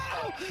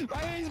 Oh! My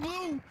hair's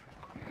blue!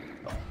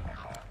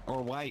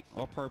 Or white,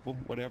 or purple,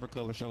 whatever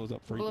color shows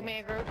up for you. Blue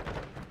man group.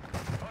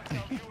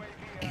 I'm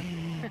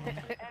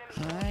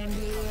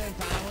blue,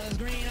 if I was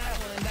green, I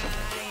would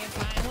die.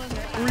 If I was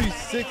red,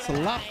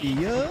 3-6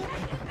 Lafayette.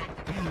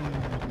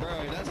 bro,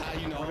 that's how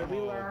you know I'm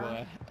old,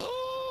 boy.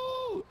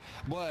 Ooh!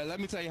 Boy, let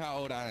me tell you how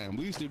old I am.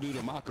 We used to do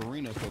the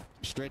Macarena for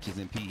stretches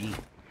in PE.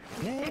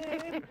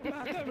 Yeah,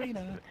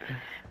 Macarena.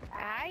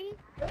 Aye.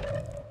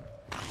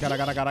 Gotta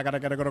go.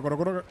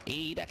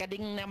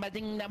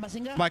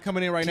 Mike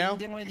coming in right now. On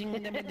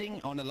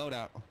the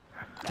loadout.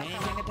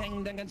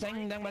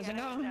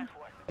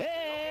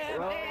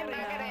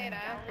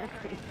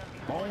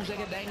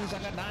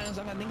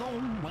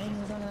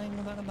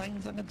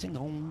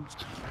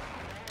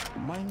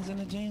 Wings and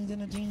the jeans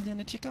and the jeans and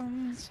the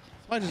chickens.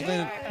 Might just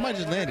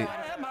landed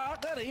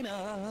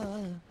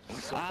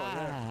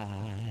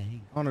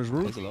on his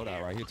roof. There's a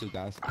loadout right here too,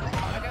 guys. got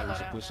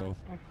loadout. Push off.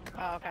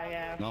 Oh, okay,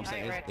 yeah. No, I'm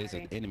saying I ain't it's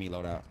ready an to enemy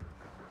loadout.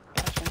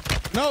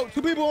 No,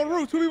 two people on the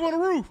roof.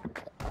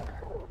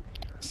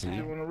 See,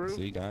 You on the roof?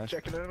 see, guys.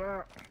 Checking it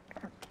out.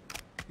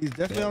 He's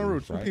definitely on the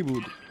roof. Two Right.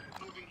 people.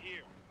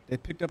 They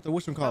picked up the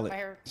whatchamacallit. I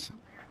hear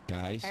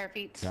Guys, Air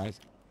feet.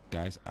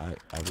 guys, I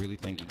really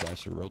think you guys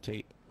should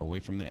rotate away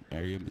from that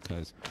area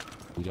because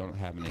we don't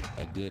have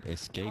a good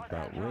escape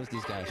route. Where's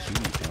this guy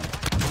shooting from?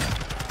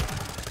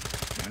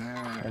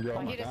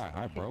 Oh my god,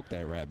 I broke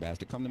that rat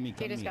bastard. Come to me,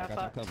 come to just me. I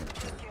got got y'all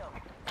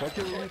fucked.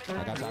 covered.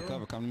 I got y'all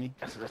covered. Come to me.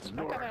 I'm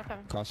coming.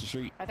 Across the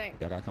street. I think.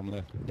 Y'all gotta come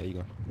left. There you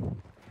go.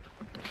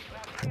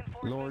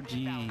 Lord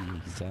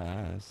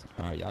Jesus.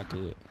 Alright, y'all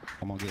good.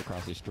 Come on, get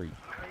across this street.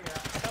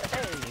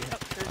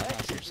 I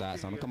got some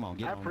shots on it. Come on,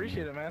 get I on.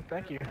 appreciate it, man.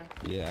 Thank you.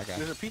 Yeah, I got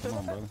There's a it. pizza Come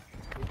on, there?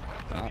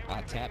 brother.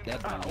 I tapped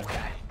that booty.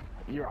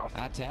 You're awesome.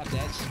 I tapped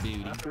that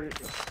beauty.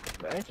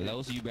 Thank you.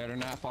 Los, you better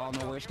not fall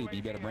nowhere stupid.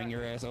 You better bring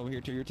your ass over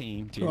here to your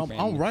team, to your Bro,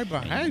 family. I'm right and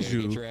behind better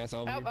you. Get your ass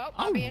over here.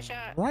 I'm being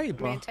shot. right,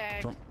 bro. Being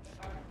tagged.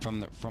 From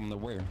the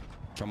where?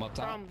 From up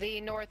top? From the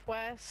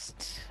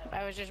northwest.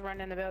 I was just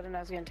running in the building. I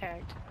was getting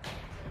tagged.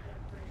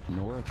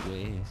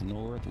 Northwest,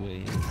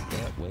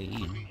 that way.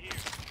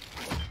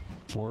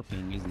 4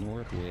 fingers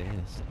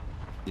northwest.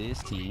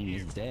 This team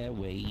is that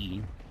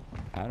way.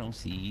 I don't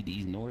see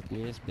these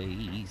northwest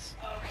bays.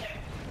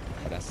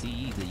 But I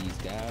see these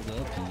guys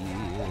up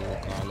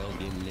here. Carlos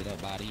getting lit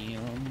up by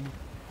him.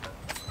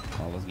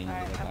 Carlos getting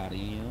lit up by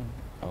him.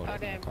 Oh,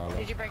 that's Okay. not Carlos.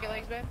 Did you break your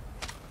legs, babe?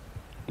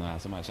 Nah,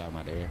 somebody shot him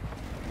out there.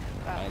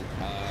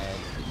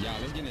 Yeah,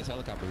 let's get in this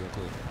helicopter real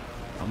quick.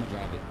 I'm gonna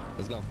drive it.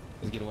 Let's go.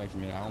 Let's get away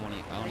from it. I don't want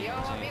it. I don't You need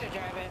don't want me to to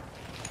drive it.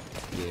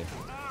 Yeah.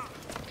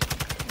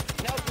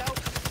 Nope.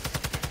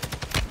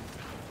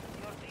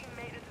 Your team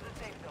made it to the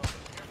safe zone.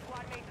 Your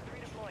squad mate is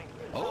redeploying.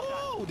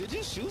 Oh, did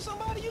you shoot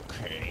somebody? You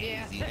crazy.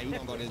 Yeah. Hey, we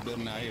gonna go to this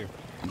building out here.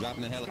 I'm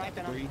dropping the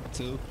helicopter. Sniping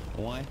 3, 2,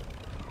 1.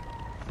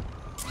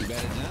 You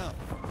better jump.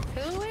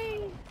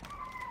 Hooey.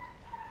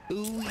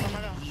 Ooh. Oh my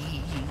god.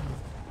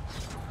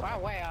 Wow,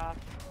 way off.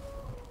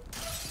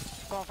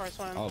 Going for a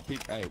swim. Oh,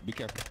 hey, be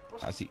careful.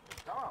 I see.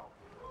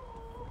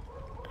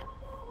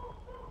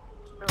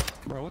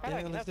 Bro, what the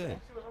hell is that?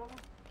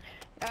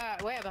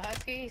 We have a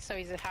husky, so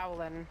he's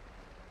howling.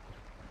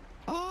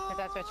 If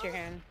that's what you're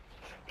hearing.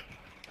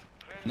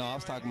 No, I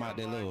was talking about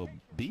that little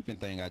beeping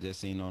thing I just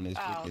seen on this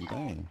freaking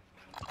thing.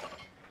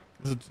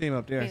 There's a team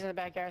up there. He's in the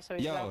backyard, so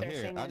he's Yo, out there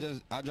here,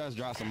 singing. I just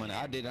dropped some money.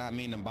 I did not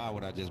mean to buy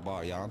what I just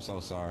bought, y'all. I'm so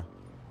sorry.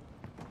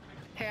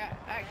 Here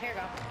you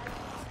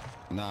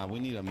go. Nah, we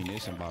need a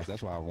munition box.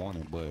 That's why I want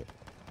it, but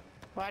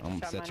Well, I just I'm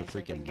dropped such a money, so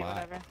we can freaking get bot.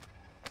 whatever.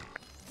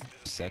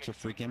 Such a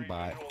freaking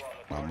bot.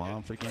 My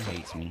mom freaking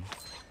hates me.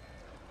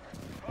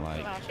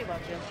 Like, Oh, she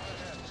loves you.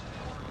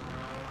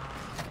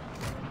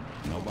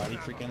 nobody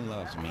freaking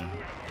loves me.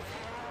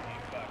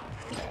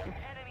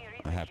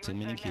 I have too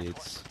many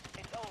kids.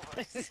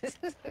 It's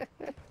over.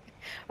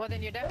 Well,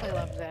 then you're definitely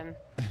loved then.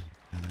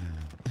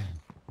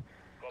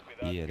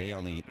 Yeah, they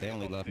only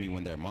love me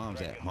when their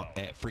mom's at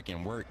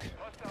freaking work,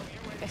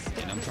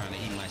 and I'm trying to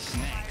eat my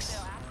snacks.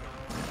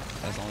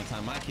 That's the only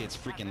time my kids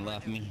freaking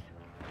love me.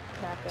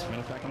 As a matter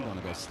of fact, I'm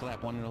gonna go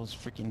slap one of those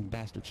freaking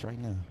bastards right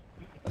now.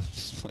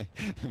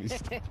 Let me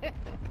stop.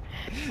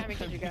 How many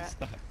kids you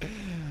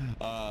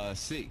got?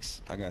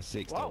 6. I got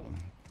 6 Whoa. of them.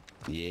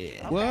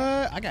 Yeah. What?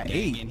 I got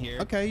Gang 8. in here.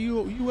 Okay,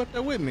 you up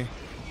there with me?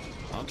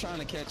 I'm trying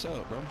to catch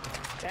up, bro.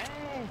 Dang,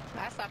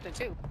 I stopped at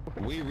 2.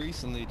 We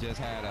recently just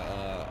had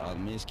a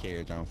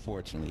miscarriage,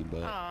 unfortunately,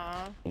 but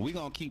Aw. we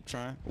gonna keep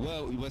trying.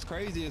 Well, what's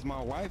crazy is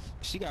my wife,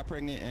 she got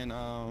pregnant and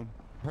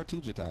her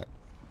tubes are tied.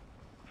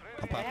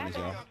 I'm popping this,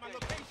 y'all.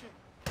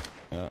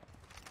 Yeah.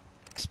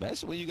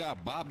 Especially when you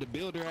got Bob the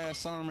Builder ass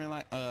semen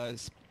like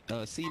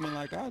semen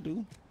like I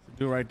do.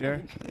 Do right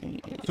there.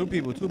 Two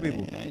people.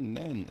 Ain't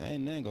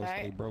nothing gonna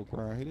stay broke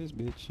around here, this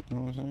bitch. You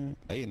know what I'm saying?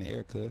 They in the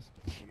air, cuz.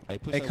 Hey,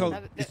 push Hey, up coach.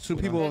 with- It's 2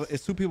 people.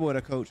 It's 2 people with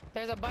a coach.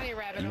 There's a bunny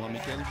rabbit You over want me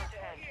to there. kill him?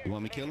 You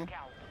want me to kill him?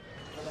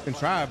 You can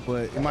try,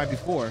 but it might be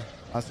 4.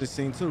 I just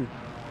seen 2.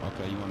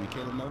 Okay, you want me to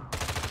kill him though?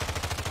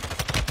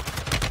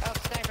 Oh,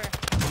 sniper.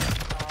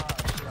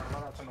 Yeah,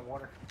 loadouts in the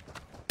water.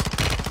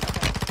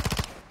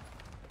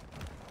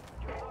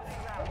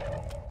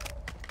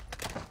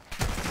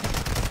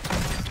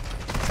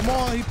 Come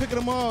on, he picking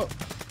them up.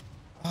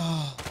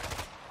 Oh.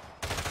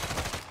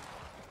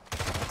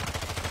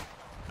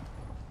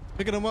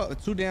 Picking them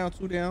up. 2 down.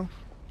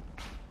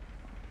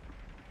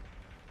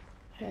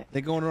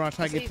 They going around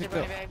trying to get It's easy, picked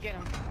up. bunny babe. Get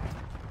him.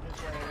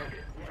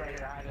 He's right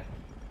here hiding.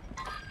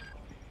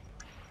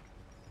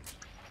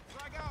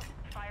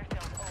 Fire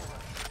sales over.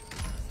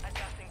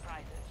 Adjusting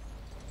prices.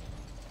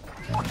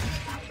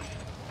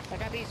 I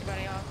got these,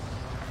 buddy. Off.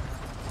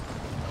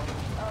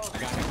 Oh, I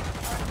got him.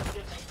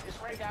 it's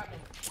right at me.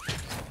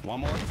 One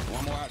more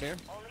out there.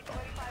 Only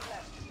 25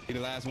 left. Be the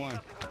last one.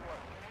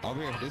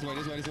 Over here. This way.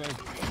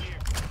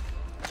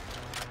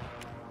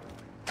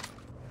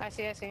 I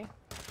see.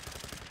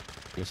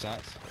 Good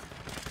shots.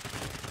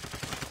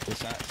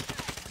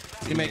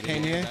 Teammate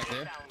came in. Back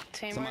there.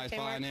 Somebody's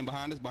flying in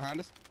behind us.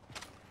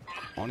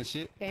 On the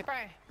shit. Yeah, he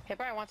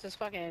probably wants his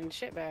fucking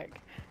shit back.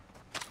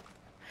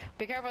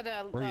 Be careful,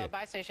 Where he the at?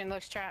 buy station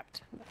looks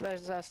trapped.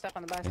 There's stuff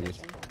on the buy It is.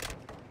 station.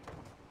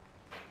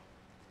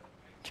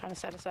 Trying to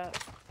set us up.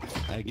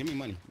 Hey, give me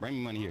money. Bring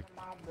me money here.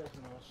 My business.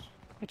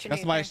 What you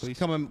That's need, why man? she's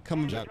coming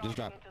Just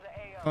drop.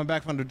 coming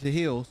back from the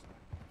hills.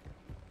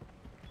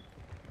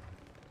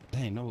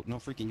 Dang, no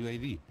freaking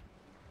UAV.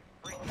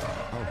 Oh,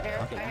 I hear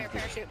okay.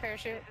 parachute.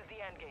 This is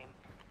the end game.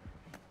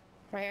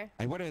 Right here.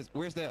 Hey,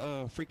 where's that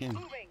freaking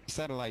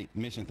satellite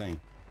mission thing?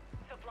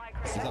 Supply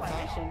It's crate. up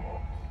top. Mission.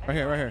 Right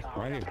here.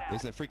 Right here.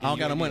 It's a freaking I don't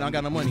got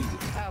no money.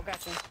 UAV. Oh,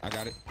 gotcha. I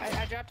got it.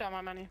 I dropped all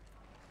my money.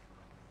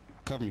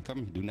 Cover me.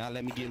 Do not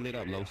let me get lit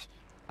up, Los.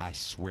 I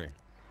swear.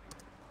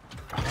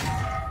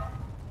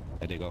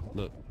 There they go.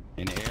 Look.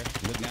 In the air.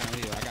 Look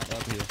downhill. I got the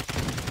uphill.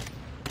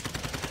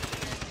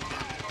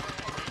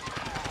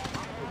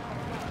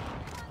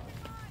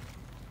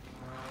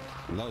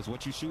 Los,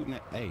 what you shooting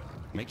at? Hey,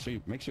 make sure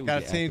we Got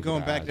a get team active going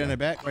with our back eyes, there in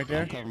the y'all. back, right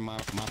there. I'm covering my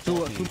Two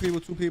full team.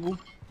 people.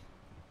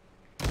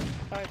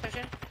 Oh, wait,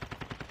 pushing.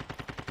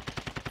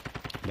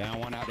 Down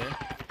one out there.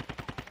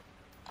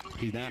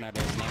 He's down out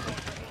there, sniper.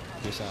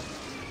 Good shot.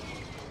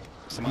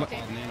 Somebody Okay.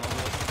 falling in over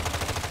there.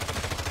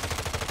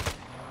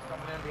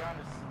 Coming in behind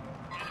us.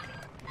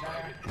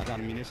 I got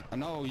a munition.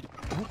 No,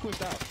 who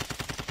pushed out?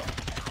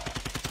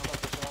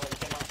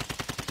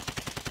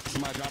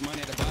 Somebody drop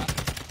money at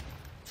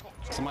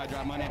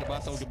the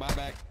bot. Soldier, buy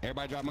back.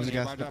 Everybody drop money.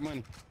 There's a guy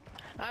Money.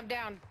 I'm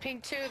down.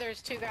 Pink 2,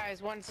 there's 2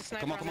 guys. One's a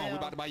sniper. Come on. the We hill.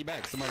 about to buy you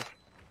back. Somebody.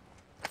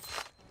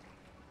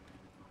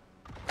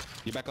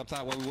 Get back up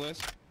top where we was.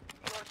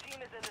 Your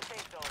team is in the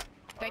safe zone.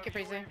 Thank you,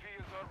 Breezy. UAV is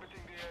orbiting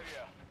the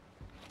area.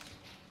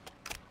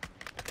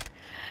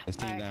 There's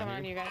team Alright, coming down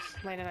on here. you guys.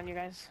 Landing on you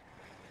guys.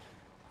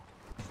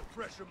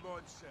 Pressure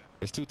mindset.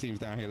 There's 2 teams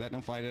down here. Let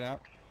them fight it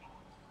out.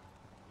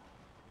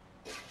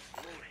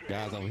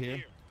 Guys over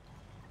here.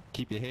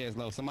 Keep your heads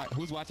low. Somebody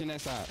who's watching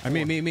that side?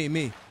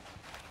 Me.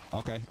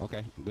 Okay.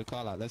 Good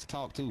call out. Let's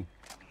talk too.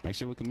 Make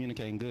sure we're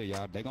communicating good,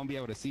 y'all. They're gonna be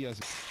able to see us.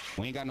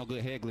 We ain't got no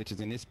good head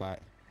glitches in this spot.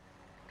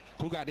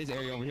 Who got this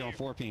area over here on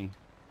 4 ping?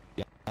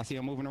 Yeah, I see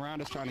him moving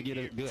around us, trying to get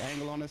a good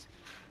angle on us.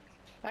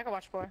 I can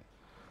watch for.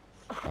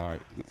 All right.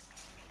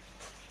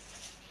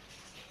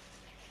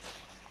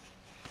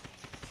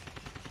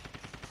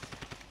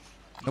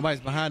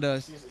 Nobody's behind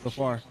us so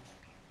far.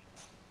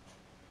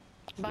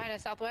 Behind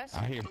us, southwest.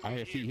 I hear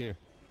feet here.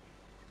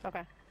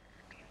 Okay.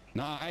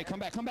 Nah, hey, come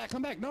back. No,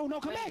 come back. Oh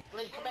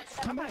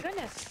my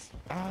goodness.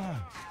 Why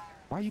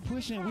are you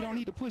pushing? We don't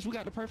need to push. We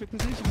got the perfect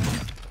position,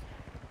 man.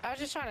 I was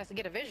just trying to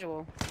get a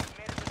visual.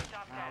 Made it to the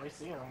top 10. Nah, we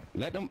see him.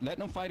 Let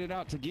them fight it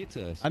out to get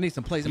to us. I need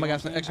some plates. Somebody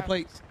got some extra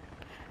plates.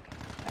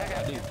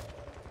 I do.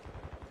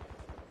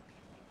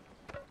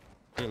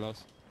 Here,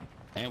 Los.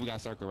 And we got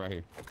circle right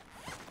here.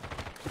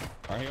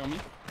 Right here on me.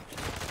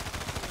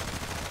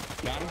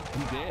 Got him.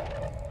 He's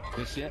dead.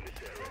 Good shit. To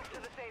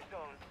the safe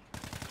zone.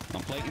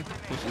 I'm plating.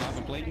 Pushing off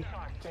and plating.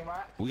 Team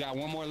right? We got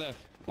one more left.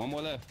 One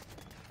more left.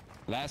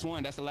 Last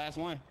one. That's the last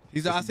one.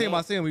 He's. I see him.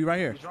 I see him. He right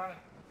here. He's running.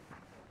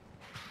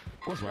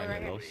 What's right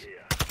here, Los?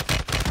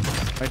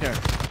 Right there.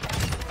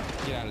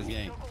 Get out of this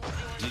game.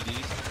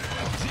 GG's.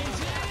 GG's.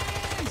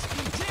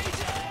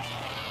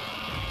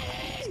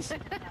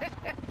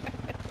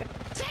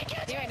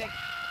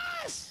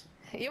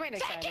 You ain't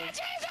excited.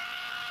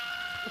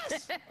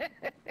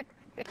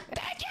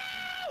 Thank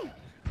you!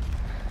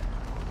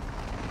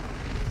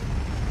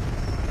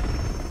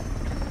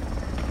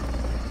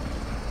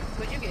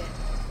 What'd you get?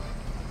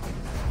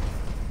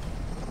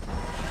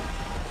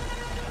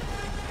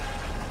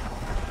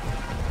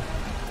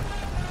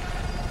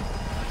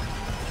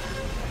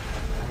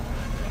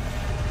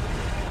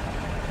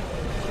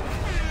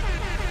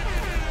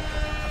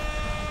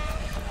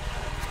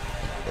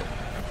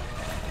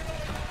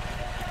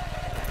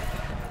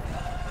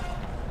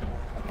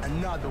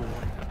 Another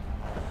one.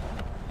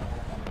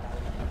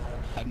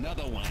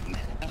 Another one.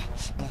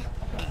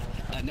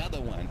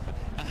 Another one.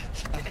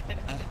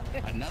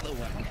 Another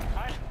one.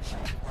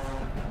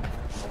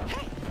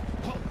 Hey!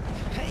 Oh,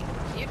 hey!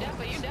 You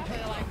definitely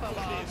like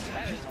football.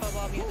 That is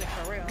football music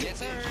for real. Yes,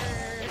 sir.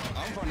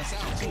 I'm from the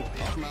South too.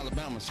 I'm from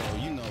Alabama, so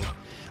you know.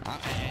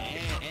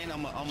 And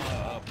I'm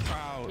a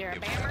proud. You're a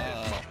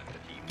Bammer?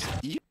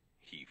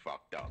 He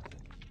fucked up.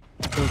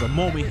 There was a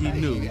moment he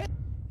knew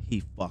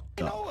he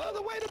fucked up. No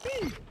other way to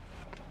be.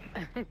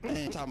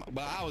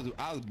 But I was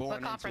born What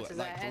into conference it. is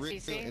Like that? for real,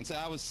 SEC? until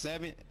I was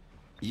 7.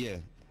 Yeah.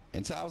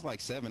 Until I was like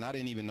 7, I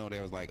didn't even know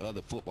there was like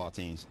other football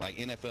teams, like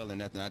NFL and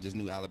nothing. I just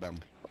knew Alabama.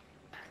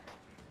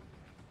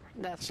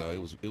 That's So it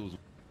was. well,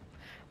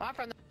 I'm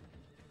from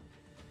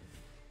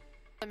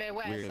the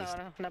Midwest, Weirdest. so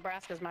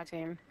Nebraska's my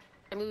team.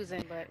 We're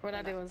losing, but we're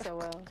not doing so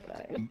well.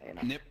 But, you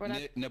know, we're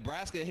not.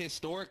 Nebraska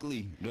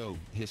historically,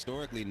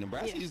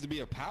 Nebraska Yeah. used to be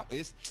a power.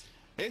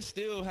 It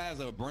still has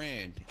a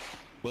brand,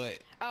 but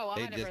Oh,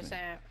 it just-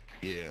 100%.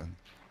 yeah.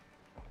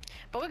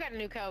 But we got a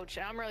new coach.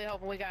 I'm really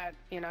hoping we got,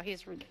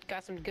 he's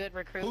got some good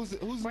recruits. Who's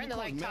the We're in the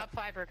new like coach? top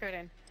 5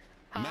 recruiting.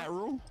 Huh? Matt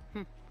Rule.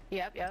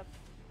 Yep. Yeah.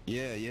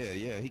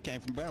 He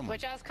came from Bama.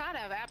 Which I was kind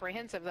of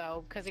apprehensive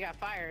though, because he got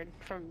fired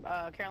from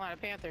Carolina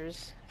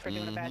Panthers for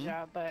doing a bad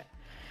job. But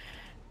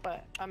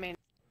I mean,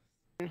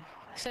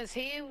 since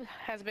he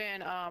has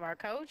been our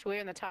coach, we're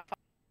in the top 5.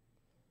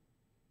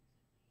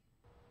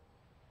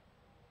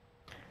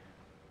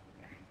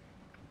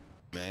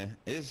 Man,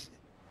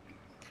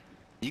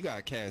 you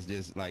got cats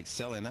just like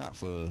selling out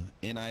for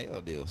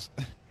NIL deals.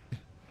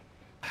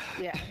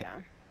 Yeah.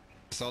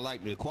 So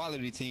like the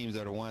quality teams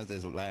are the ones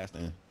that's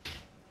lasting.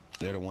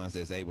 They're the ones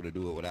that's able to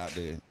do it without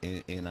the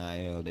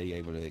NIL. They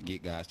able to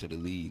get guys to the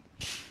league.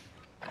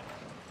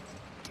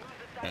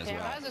 That's Yeah,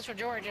 right. I was for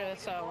Georgia,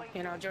 so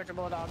Georgia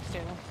Bulldogs too.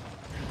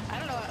 I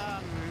don't know.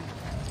 I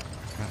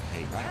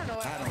don't know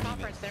what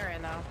conference they're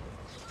in though.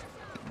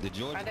 The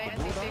Georgia Are they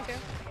the Bulldogs? SEC too?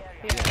 Yeah,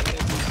 Yeah. they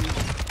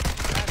SEC.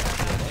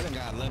 They done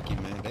got lucky,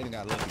 man. They done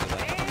got lucky the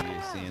last 2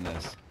 years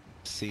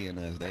seeing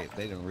us.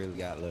 They done really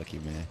got lucky,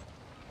 man.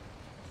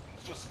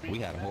 We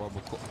had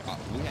horrible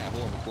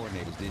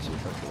coordinators this year.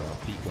 First of all,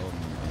 Pete Golden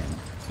and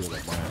Bill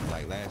O'Brien.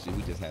 Like last year,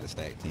 we just had a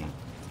stacked team.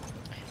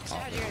 So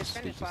how'd you guys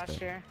finish last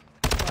year?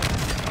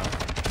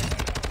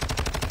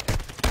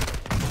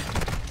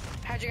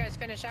 How'd you guys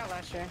finish out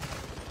last year?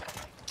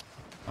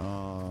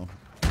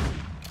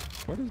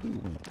 Where does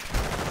dude went?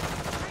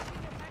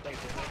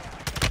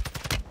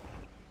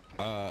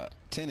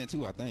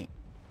 10-2, I think.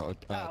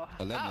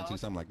 11-2,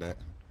 something like that.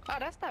 Oh,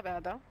 that's not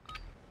bad though.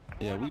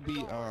 Yeah, we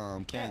beat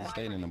Kansas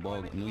State in the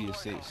bowl, New Year's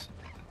 6.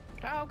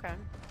 Oh, okay.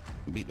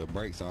 Beat the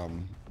brakes off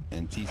them,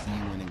 and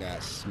TCU went and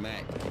got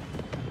smacked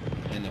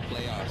in the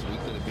playoffs. We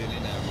could have been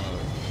in that mode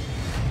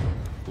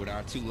with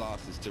our 2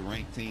 losses to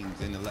ranked teams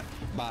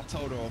by a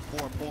total of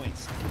 4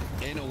 points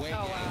in away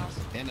games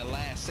in the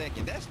last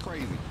second. That's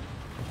crazy.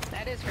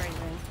 That is crazy.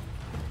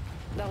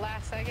 The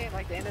last second,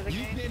 like the end of the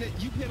game.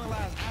 You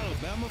penalized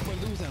Alabama for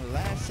losing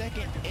last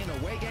second in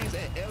away games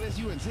at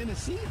LSU and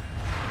Tennessee?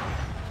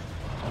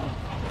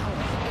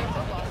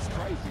 That's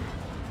crazy.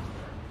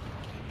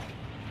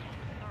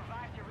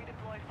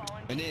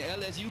 And then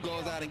LSU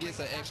goes out and gets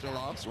an extra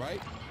loss,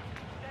 right?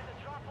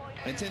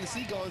 And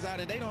Tennessee goes out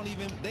and they don't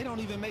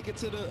even make it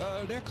to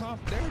the their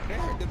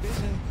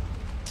division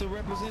to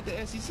represent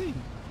the SEC,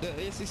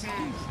 the SEC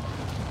East.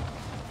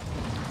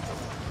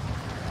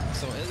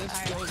 So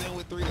LSU goes in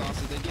with 3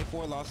 losses. They get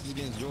 4 losses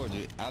against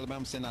Georgia.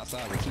 Alabama sent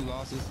outside with 2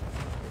 losses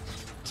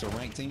to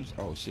ranked teams.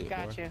 Oh shit,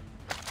 Got boy. you.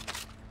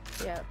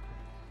 Yep.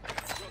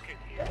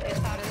 It's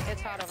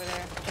hot over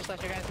there. Just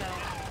let you guys know.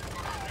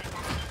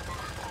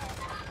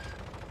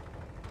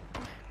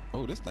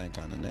 Oh, this thing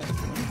kind of nasty.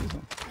 Let me do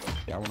something.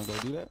 Y'all want to go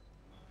do that?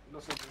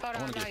 Hold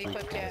on, no, you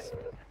clicked yet.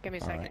 Give me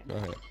a All second. right, go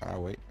ahead.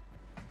 I'll wait.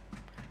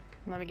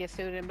 Let me get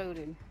suited and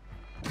booted.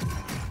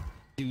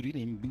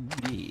 Duty and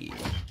booty.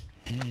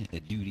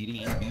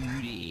 Duty and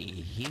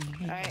booty.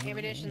 Alright,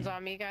 ammunition's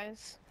on me,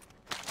 guys.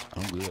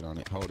 I'm good on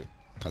it. Hold it.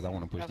 Cause I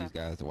want to push Okay. these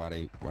guys to why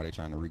they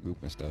trying to regroup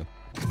and stuff.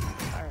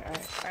 All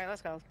right,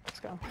 let's go. Let's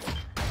go.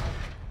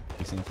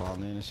 You see them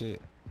falling in and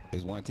shit.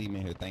 There's one team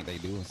in here think they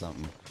doing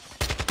something,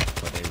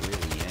 but they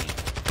really ain't.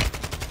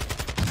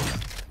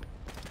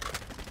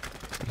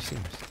 Are you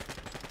serious?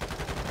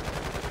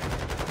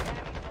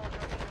 Enemy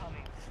soldier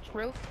incoming.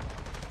 Roof.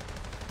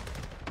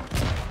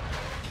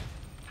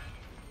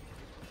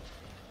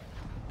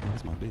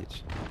 That's my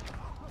bitch.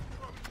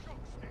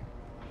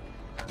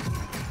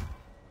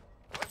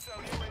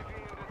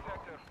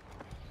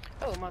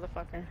 Oh,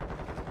 motherfucker.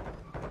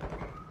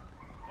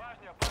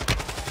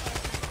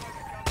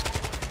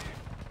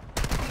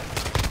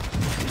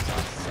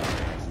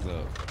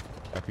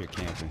 Up here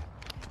camping.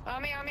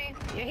 On me.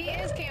 Yeah, he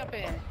is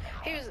camping.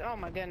 He was. Oh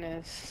my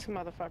goodness,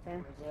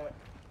 motherfucker.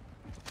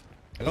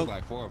 It looks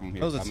like 4 of them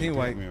here. Those are team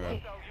white.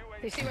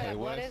 You see where that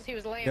blood was? is? He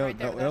was laying Yo, right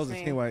there. that was a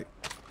team white.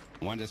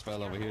 One just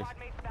fell over here. Squad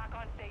mates back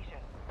on station.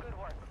 Good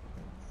work.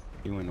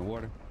 He went in the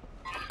water.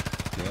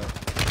 Yep.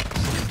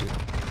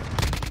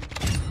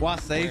 Boy, I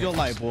saved your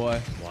life,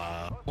 boy.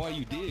 Wow. Boy,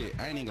 you did.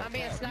 I ain't even gonna I'm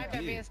being cap. sniped. You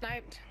I'm being did.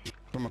 sniped.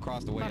 From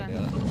across the way Hold to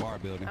on. the bar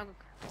building.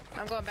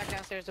 I'm going back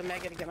downstairs to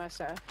Mega to get my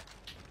stuff.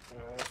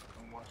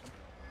 I'm watching.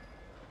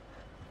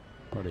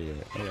 Where they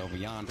at? They over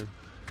yonder.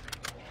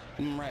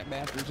 Them rat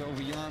bastards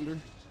over yonder.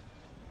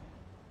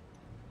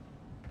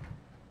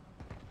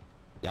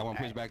 Y'all wanna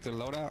push back to the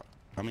loadout?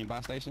 I mean, buy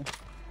station?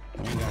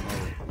 We ain't got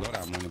no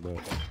loadout money,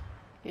 but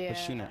Yeah.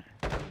 let's shoot at.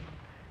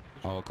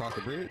 Oh, across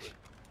the bridge?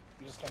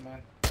 You just come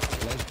in.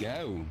 Let's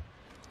go.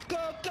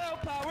 Go, go,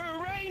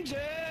 Power Rangers!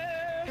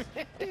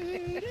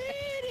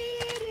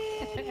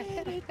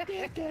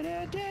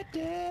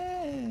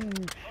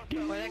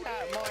 Where they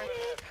got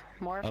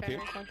more Up here?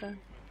 or something?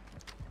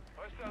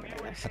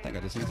 I think I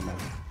just seen somebody.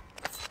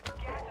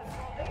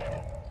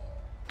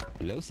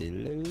 Hello,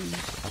 hello. I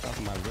thought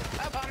somebody was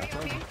up Up on me,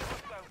 on me.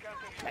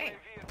 Hey,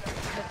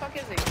 the fuck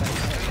is he?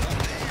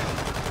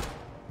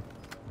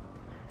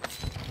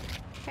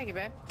 Thank you,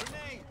 babe.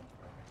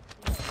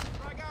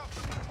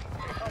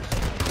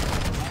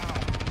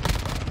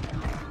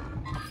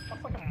 My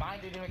fucking mine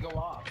didn't even go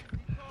off.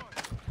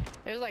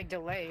 It was like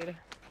delayed.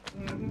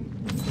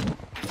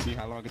 See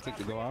how long it took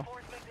to go off?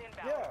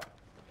 Yeah.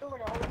 Feels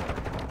like a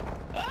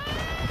whole.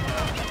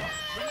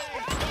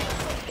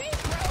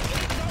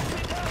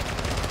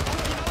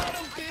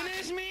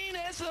 Finish me,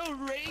 that's so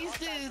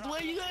racist. Why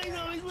you guys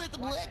always let the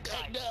black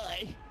guy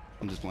die?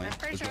 I'm just playing. I'm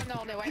pretty sure I'm the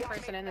only white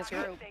person in this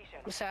group.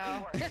 So.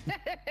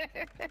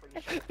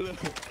 Wait,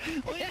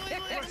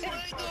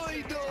 black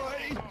guy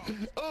die?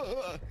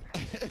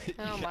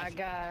 Oh my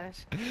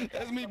gosh.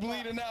 That's me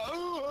bleeding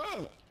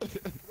out.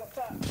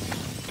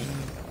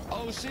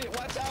 Oh shit,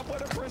 watch out for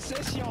the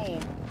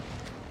procession.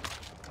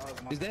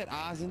 Is that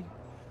Ozen?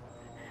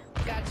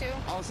 Got you.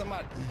 Oh,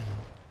 somebody.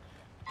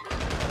 Watch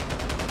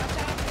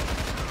out.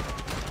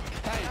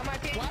 Hey, On my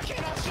ping. why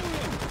can't I shoot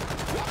him?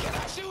 Why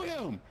can't I shoot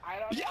him?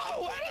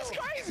 Yo, that is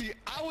crazy.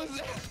 I was.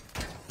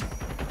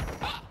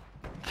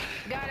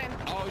 Got him.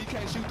 Oh, you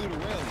can't shoot through the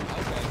railing.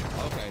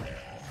 Okay.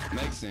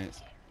 Makes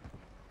sense.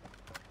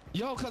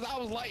 Yo, cause I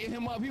was lighting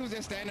him up. He was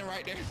just standing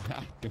right there.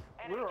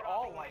 We were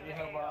all lighting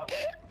him up.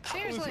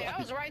 Seriously, I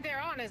was right there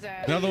on his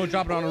ass. Another one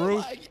dropping on the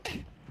roof.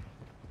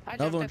 I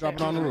Another one jumped up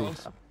dropping on the there.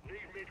 roof.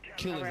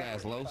 Kill his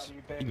ass, Los.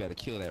 You better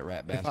kill that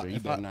rat bastard. You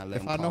better not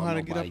let him If I know call how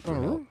to get nobody up on for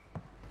the help. roof.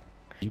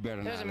 You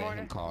better There's not a let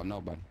mortar. him call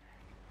nobody.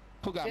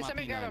 Who got Did my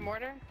somebody grab a P90?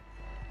 mortar?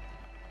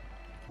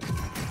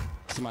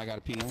 Somebody got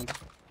a P90?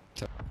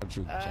 Tell the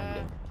truth. Show me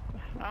that.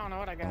 I don't know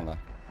what I Don't got. lie.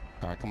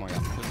 All right, come on, y'all.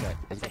 Push back.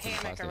 Let's It's a go to the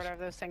hammock or station.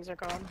 whatever those things are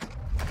called.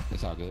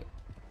 It's all good.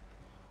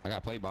 I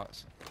got play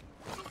box.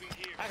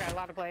 I got a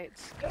lot of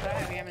plates. I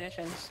have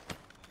ammunitions.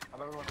 I thought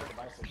we were going to the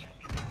bicycle.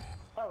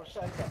 Oh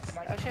shit, I got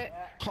sniped. Oh shit.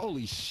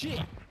 Holy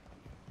shit.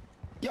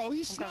 Yo, he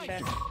I'm sniped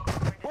coming him.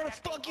 Where the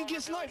fuck you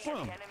get sniped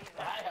from?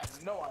 I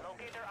have no idea.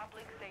 Locate their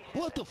uplink station.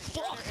 What the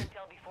fuck?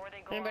 Intel before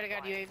they go Anybody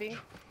got offline. UAV?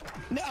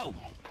 No.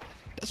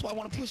 That's why I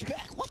want to push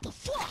back. What the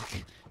fuck?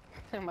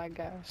 Oh my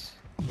gosh.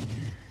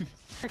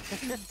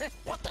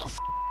 What the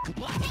fuck,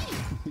 Bobby?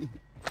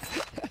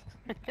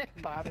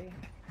 Bobby.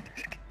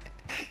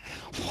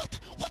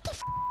 What the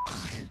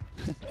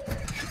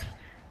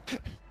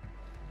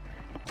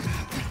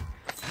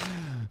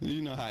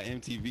You know how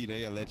MTV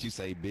they'll let you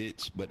say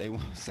bitch, but they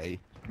won't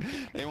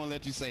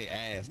let you say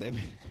ass. They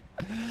be,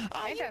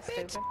 oh, Ain't you that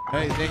bitch. stupid?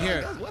 Hey, they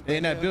here. What They the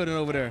in that hell? building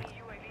over there.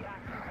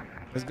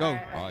 Let's go.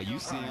 Oh, you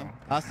see him?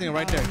 I see him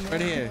right there,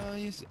 right here. Oh,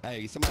 you see-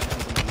 Hey, somebody tell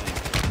me something.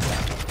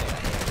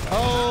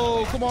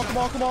 Oh, come on.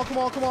 Hola.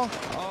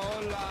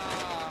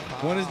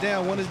 One is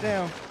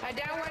down. I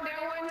down one.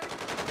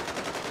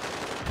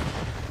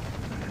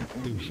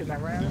 Shit, I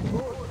ran into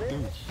it,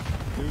 bitch.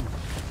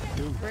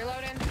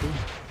 Reloading.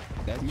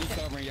 That's me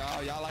covering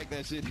y'all. Y'all like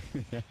that shit?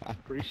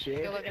 Appreciate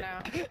Good it. looking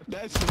out.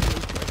 That shit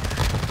is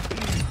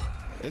crazy.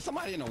 Is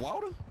somebody in the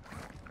water?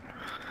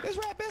 Is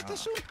Rat Bastard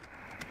shooting?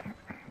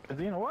 Is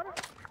he in the water?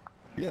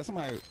 Yeah,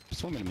 somebody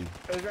swimming to me.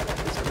 Is that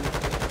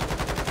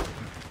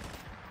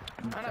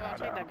I don't know if I'll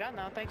take that gun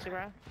though. Thanks,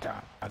 bro.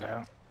 I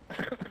don't.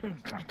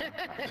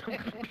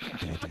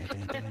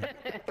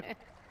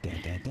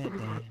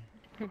 I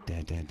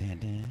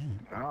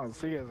don't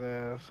see his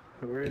ass.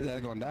 Where His is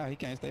ass gonna die. He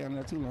can't stay on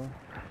there too long.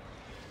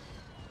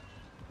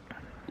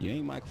 You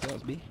ain't Michael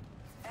Phelps, B.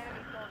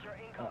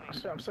 I'm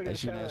still They getting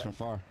shooting us shot from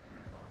far.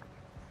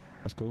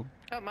 That's cool.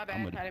 Oh, my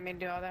bad. I didn't mean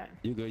to do all that.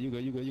 You good, you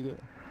good, you good, you good.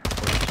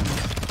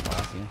 Oh,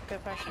 I see him.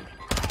 Good question.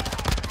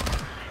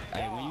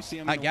 Hey, when you see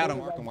him, I got him.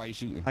 Mark him while you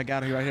shooting. I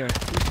got him right here.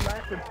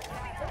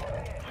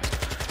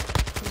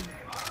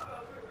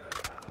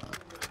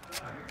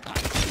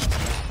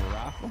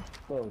 Rifle.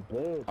 Oh,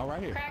 dude. Oh,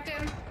 right here. Cracked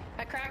him.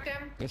 I cracked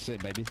him. That's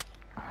it, baby.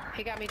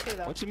 He got me too,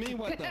 though. What you mean,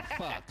 what the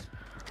fuck?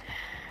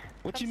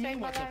 What Come you save mean,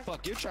 my what the life.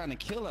 fuck? You're trying to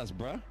kill us,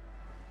 bruh.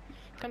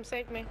 Come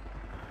save me.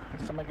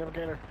 Somebody go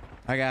get her.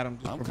 I got him.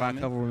 Just I'm provide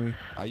coming. cover with me.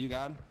 Oh, you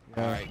got him?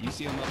 Yeah. All right, you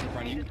see him up in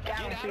front of you. Get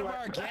out of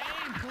our game,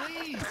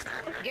 please.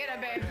 Get him,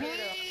 baby.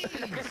 Please.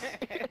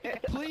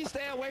 Please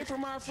stay away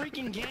from our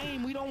freaking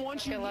game. We don't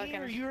want you Good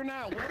here. looking. You're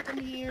not welcome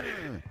here.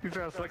 You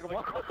trying to suck him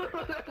off?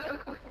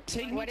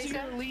 Take me What'd to he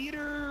your say?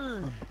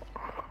 leader.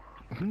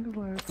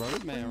 Bro,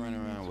 this man running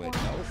around with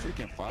no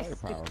freaking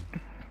firepower.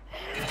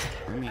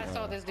 I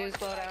saw this dude's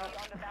float out.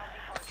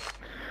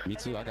 Me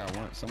too. I got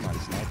one. Somebody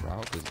sniper. I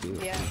hope it's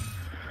good. Yeah.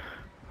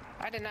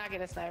 I did not get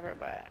a sniper,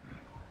 but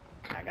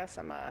I got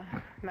some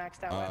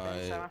maxed out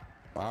weapons, so.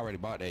 I already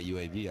bought that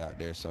UAV out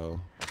there, so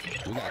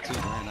we got 2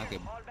 grand. I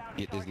could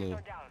get this little.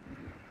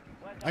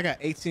 I got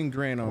 18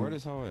 grand on Where it.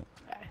 this hoe at?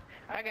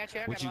 I got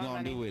you. I What got you my gonna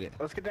money. do with it?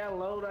 Let's get that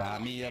load Buy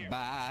out. me a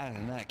bike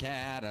and a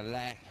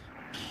Cadillac.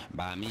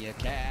 Buy me a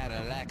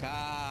Cadillac.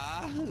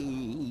 Ah,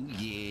 ooh,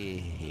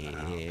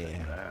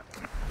 yeah.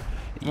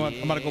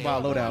 I'm about to go buy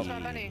a Where's my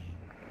loadout. money?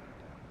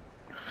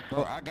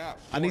 Bro, I got.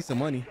 I need some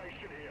money.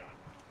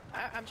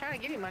 I'm trying to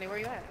give you money. Where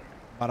you at?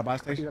 By the buy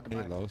station.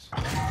 Hey, Los.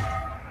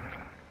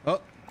 Oh,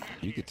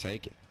 You could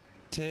take it.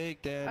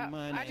 Take that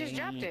money. I just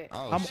dropped it.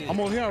 Oh, I'm shit.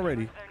 over here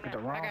already. Get the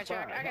I wrong got you.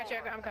 side. I got you.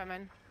 I'm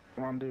coming.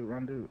 Run, dude.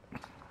 Run, dude.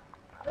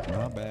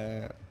 My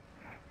bad.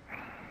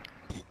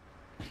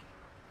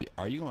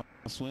 Are you gonna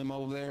swim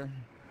over there?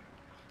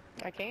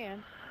 I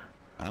can.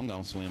 I'm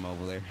gonna swim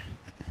over there.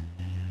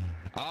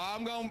 Oh,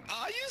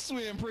 you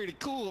swim pretty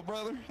cool,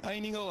 brother. I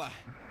ain't even gonna lie.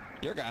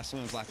 Your guy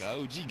swims like an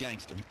OG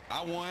gangster.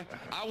 I won.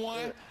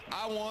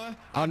 I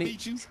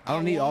beat you. I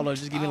don't need won. all of it.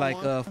 Just give me I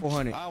like won.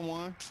 400. I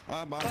won.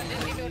 I bought But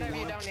just you. give me whatever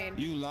you won. don't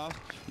need. You lost.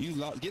 You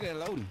lost. Get that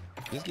loading.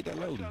 Just get that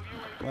loading.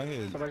 Right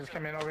here. Somebody just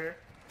came in over here.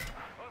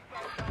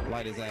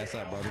 Light his ass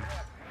up, brother.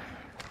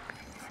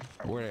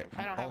 Where that?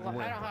 I don't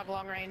have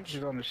long range.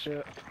 She's on the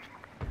shit.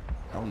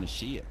 On the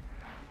shit.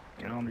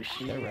 Get on the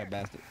shit. That rat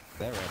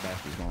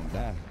bastard's gonna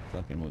die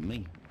fucking with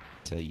me.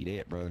 Tell you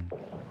that, brother.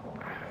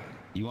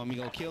 You want me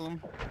to go kill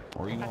him,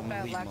 or you want me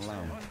to leave him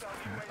alone?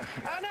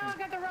 Oh no, I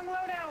got the wrong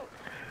loadout.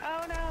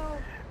 Oh no.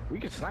 We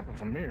can snipe him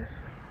from here.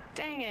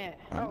 Dang it.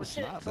 I'm Oh, gonna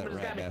shit, snipe that somebody's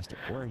rat got me. bastard.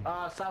 Where?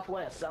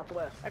 Southwest.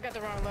 I got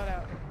the wrong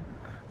loadout.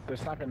 They're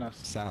sniping us.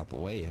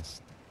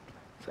 Southwest.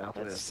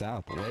 Southwest.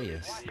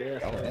 Southwest. Yeah.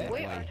 Oh, that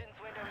Wait. way.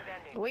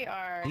 We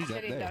are He's up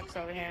city there. ducks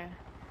over here.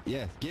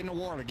 Yeah, get in the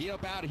water. Get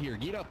up out of here.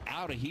 Get up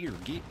out of here.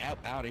 Get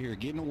out of here.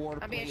 Get in the water.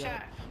 I'm being play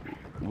up. shot.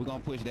 We're gonna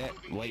push that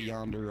way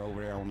yonder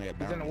over there on that He's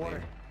boundary. in the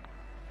water.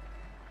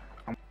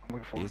 I'm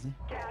looking for There. him. Is he?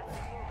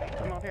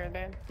 I'm over here,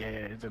 babe.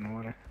 Yeah, he's in the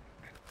water.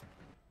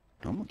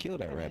 I'm gonna kill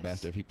that rat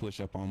bastard if he push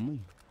up on me.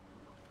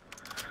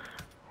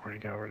 Where'd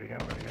he go? Where'd he go?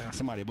 Where'd he go?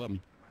 Somebody above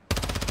me.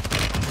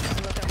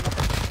 I'm looking.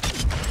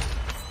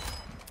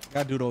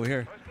 Got a dude over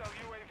here.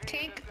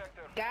 Tink.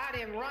 Got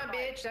him. Run,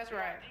 bitch. That's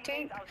right.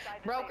 Tink.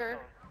 Broker.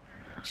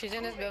 She's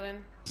in this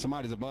building.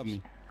 Somebody's above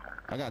me.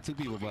 I got 2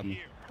 people above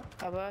me.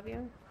 Above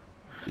you.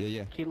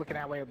 Yeah. Keep looking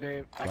that way,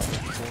 babe. Right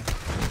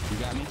before.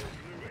 You got me?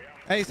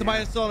 Hey,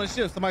 somebody's still on the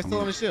ship. Somebody's still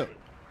on the ship.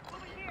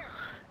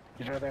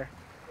 He's right there.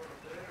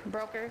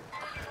 Broker.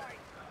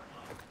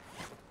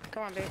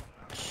 Come on, babe.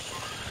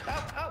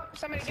 Oh,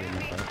 somebody got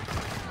me.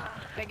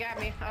 They got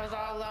me. I was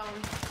all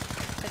alone.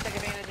 They took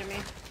advantage of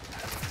me.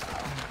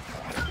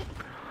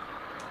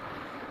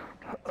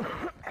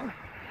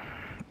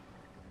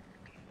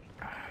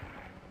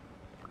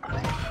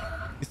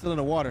 He's still in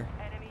the water.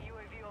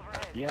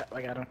 Yeah,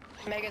 I got him.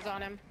 Mega's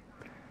on him.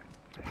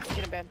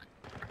 Get in bed.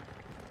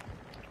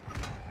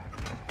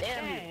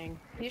 Dang.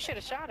 You should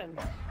have shot him.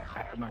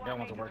 My gun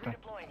wasn't working.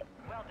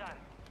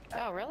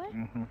 Oh, really?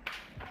 Mm-hmm.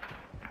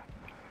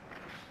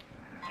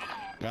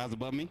 Guys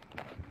above me?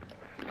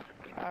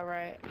 All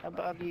right.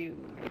 Above you.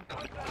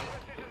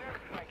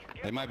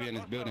 They might be in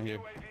this building here.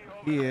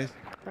 He is.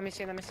 Let me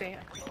see. Babe,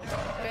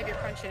 you're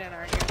punching in,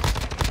 aren't you?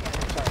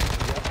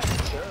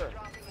 Sure.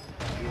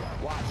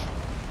 Watch.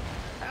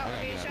 Oh, I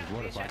gotta being get out of shot. this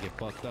water Being before I shot. get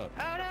fucked up.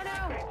 Oh,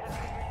 no.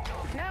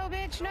 No,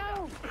 bitch,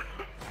 no.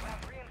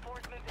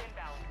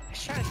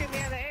 He's trying to shoot me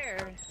out of the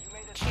air.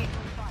 Cheat.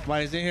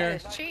 Somebody's in That here.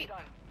 is cheat.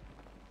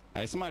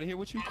 Hey, somebody here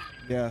with you?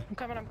 Yeah. I'm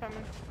coming.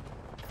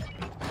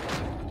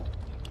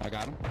 I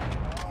got him.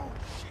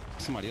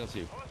 Somebody else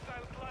here.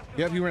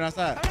 Yep, he ran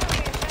outside.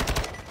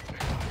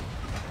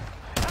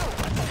 Oh, no,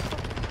 I'm being shot.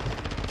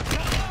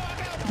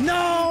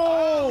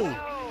 No! Oh.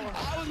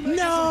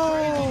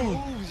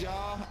 No! Moves,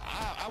 y'all.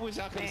 I wish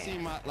I could have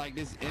seen my like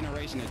this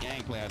iteration of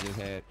gameplay I just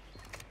had.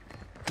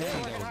 We were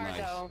Dang, working that was hard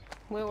nice. though.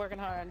 We were working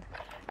hard.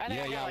 I think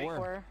Yeah, I got y'all like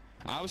were.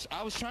 4.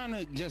 I was trying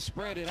to just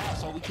spread it out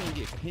so we couldn't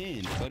get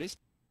pinned, but it's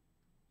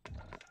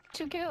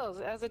 2 kills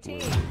as a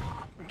team.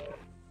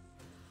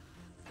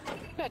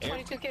 We got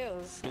 22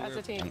 kills as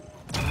a team.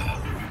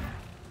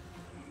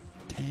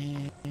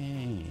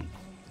 Dang.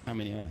 How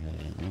many I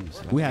had? Let me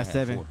see. We I had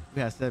 7. 4.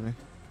 We had 7.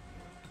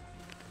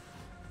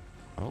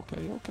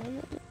 Okay.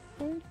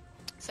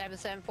 7,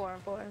 7, 4,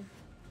 and 4.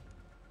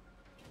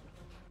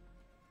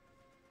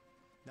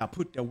 Now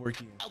put that work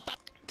in.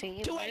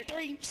 Team.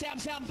 283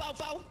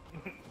 7744.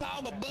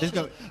 Power This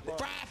butter, go-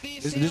 fried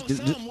fish,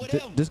 something,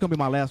 whatever. This gonna be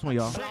my last one,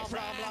 y'all. Blah, blah,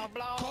 blah,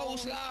 blah.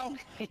 Coleslaw,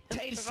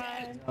 tater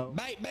salad,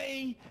 baked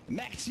bean,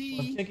 mac and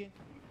cheese, Chicken.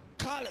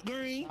 collard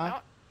green, I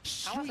want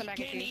some sweet mac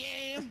and candy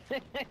yam.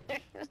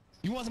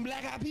 You want some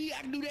black eyed pea?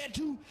 I can do that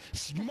too.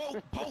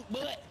 Smoked pork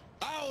butt,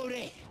 all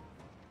that.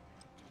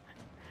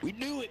 We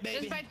do it,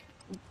 baby.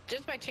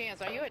 Just by chance,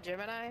 are you a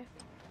Gemini?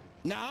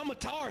 Nah, I'm a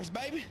Taurus,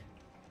 baby.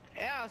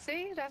 Yeah,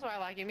 see? That's why I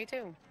like you. Me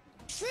too.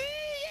 See?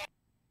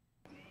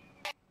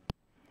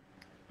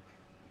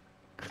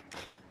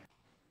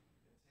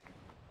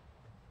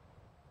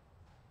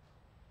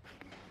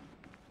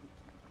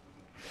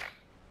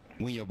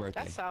 When your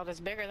birthday? That solid is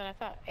bigger than I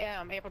thought.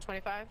 Yeah, April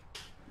 25.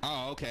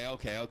 Oh,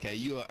 okay.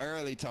 You an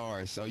early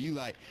Taurus, so you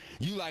like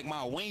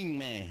my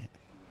wingman.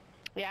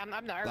 Yeah,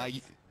 I'm the Earth. Like,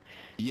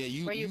 yeah,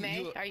 you. Were you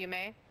May? Are you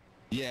May?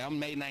 Yeah, I'm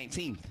May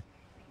 19th.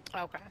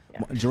 Okay.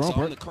 Yeah. Jerome,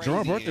 So I'm the crazy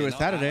Jerome birthday end. was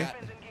Saturday.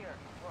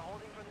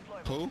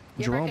 Who? Your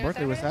Jerome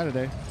birthday was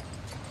Saturday? Saturday.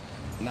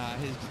 Nah,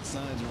 his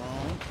son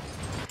Jerome.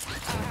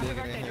 Happy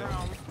Bigger birthday, than him.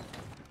 Jerome.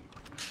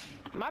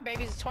 My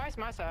baby's twice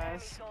my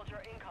size.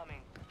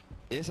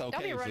 It's be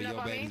okay for running up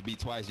your on me. babies to be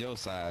twice your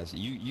size.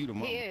 You the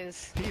mom. He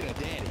is. He the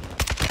daddy.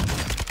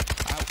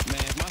 Man,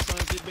 if my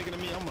sons get bigger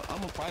than me, I'm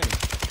a fighter.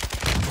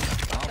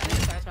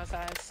 He's twice my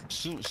size.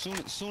 Soon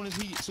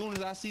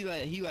as I see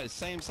that he like the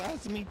same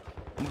size to me,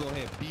 I'm gonna go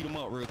ahead and beat him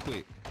up real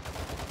quick.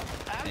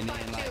 I'm And then,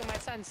 5'2". like- My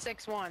son's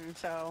 6'1",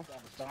 so.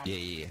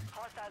 Yeah.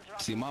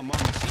 See, my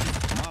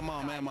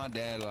mom and my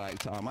dad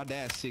like my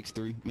dad's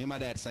 6'3". Me and my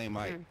dad the same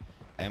height,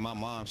 and my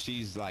mom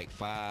she's like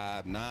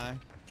 5'9",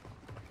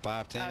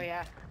 5'10". Oh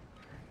yeah.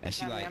 And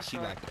she Yeah, like I'm she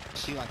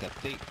short. like a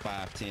thick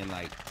 5'10",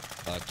 like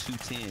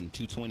 210,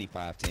 220,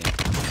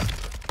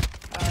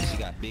 5'10". She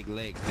got big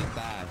legs, big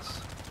thighs,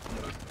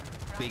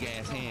 big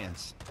ass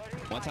hands.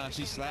 One time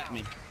she slapped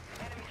me.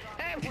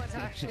 Hey, one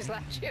time she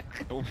slapped you.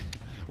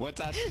 One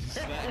time she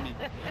slapped me,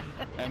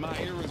 and my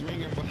ear was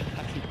ringing for like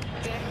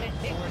 4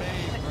 days, bro.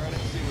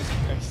 That shit was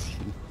crazy.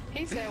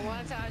 He said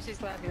one time she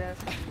slapped you.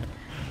 That's.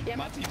 Yeah,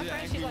 my teacher friend,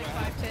 asked she's me like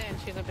what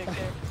 5'10". She's a big chick.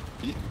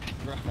 Yeah,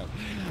 bro.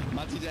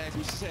 My teacher asked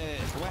me, she said,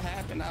 "What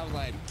happened?" I was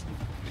like,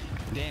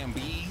 "Damn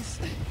bees."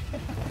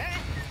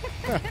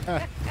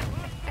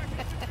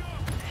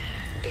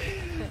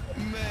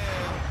 Man,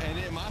 and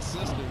then my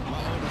sister,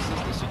 my older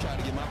sister, she tried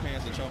to get my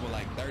parents in trouble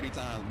like 30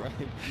 times, bro.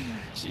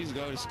 She used to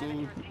go to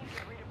school,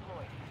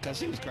 cause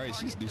she was crazy.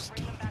 She used to do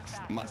stupid.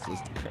 My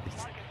sister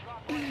crazy.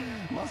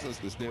 My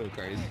sister's still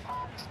crazy.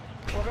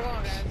 Where we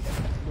going, guys?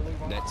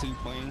 That 2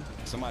 clean,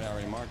 somebody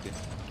already marked it.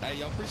 Hey,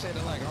 yo, appreciate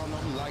the like. I don't know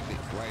who liked it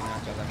right now,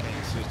 cause I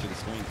can't switch to the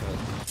screen,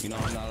 cause you know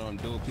I'm not on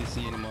dual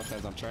PC anymore,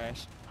 cause I'm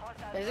trash.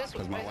 Is this?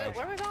 Cause my wife-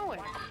 Where we going?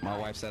 My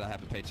wife said I have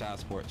to pay child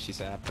support. She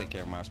said I have to take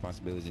care of my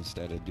responsibilities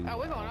instead of do Oh,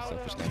 we're going all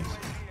selfish over. things.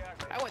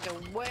 I went the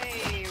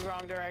way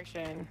wrong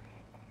direction.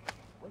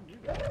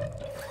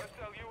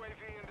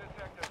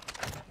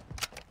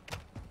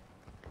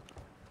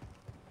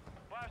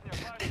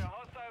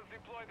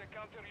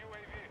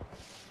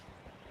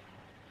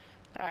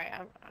 All right,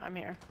 I'm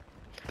here.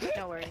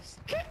 No worries.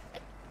 All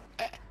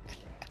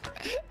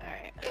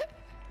right.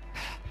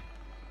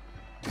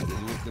 I just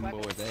whipped them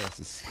boys'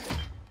 asses.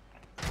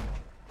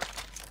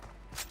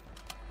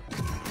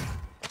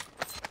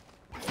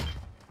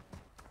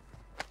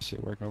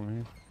 Shit work over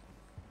here.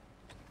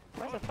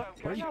 Where the fuck?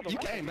 Where Where's all the you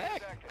weapons? came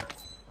back?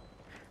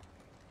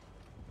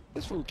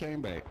 This fool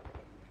came back.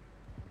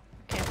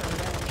 Can't put it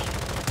down.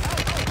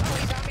 Oh,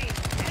 he got me.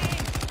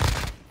 Dang.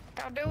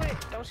 Don't do it.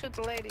 Don't shoot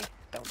the lady.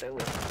 Don't do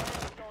it.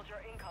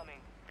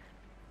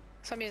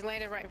 Somebody's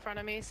landed right in front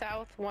of me,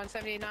 south,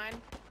 179.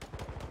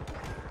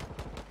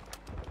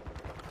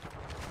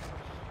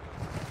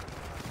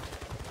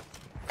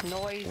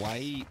 Noise.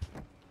 White.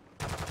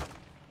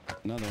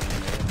 Another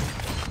one there.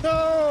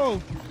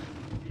 No!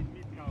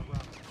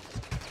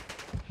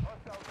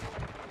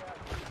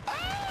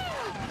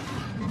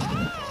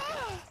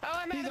 Oh,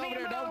 I'm He's out of over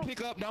there. ammo. Don't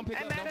pick up. Don't pick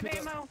I'm up. out Don't of pick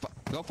ammo. up.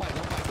 Go fight.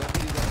 Go fight. Go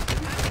please go. I'm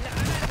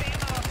out of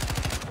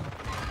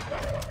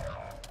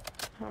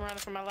ammo. I'm running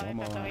for my life. Come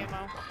That's no on.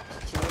 ammo.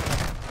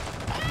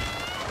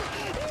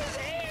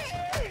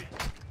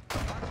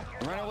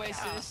 Run away,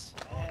 sis.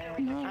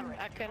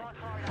 I couldn't. All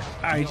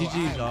right,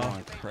 GG's, y'all.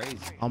 Going crazy.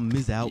 I'm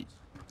miss out.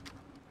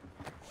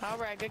 All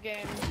right, good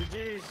game.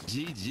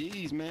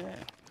 GG's, man.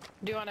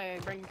 Do you want to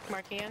bring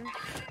Mark in?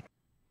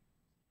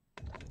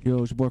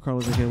 Yo, it's your boy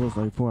Carlos aka Lewis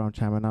 34. I'm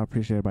chiming out.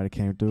 Appreciate everybody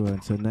came through.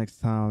 Until next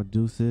time,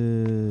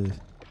 deuces.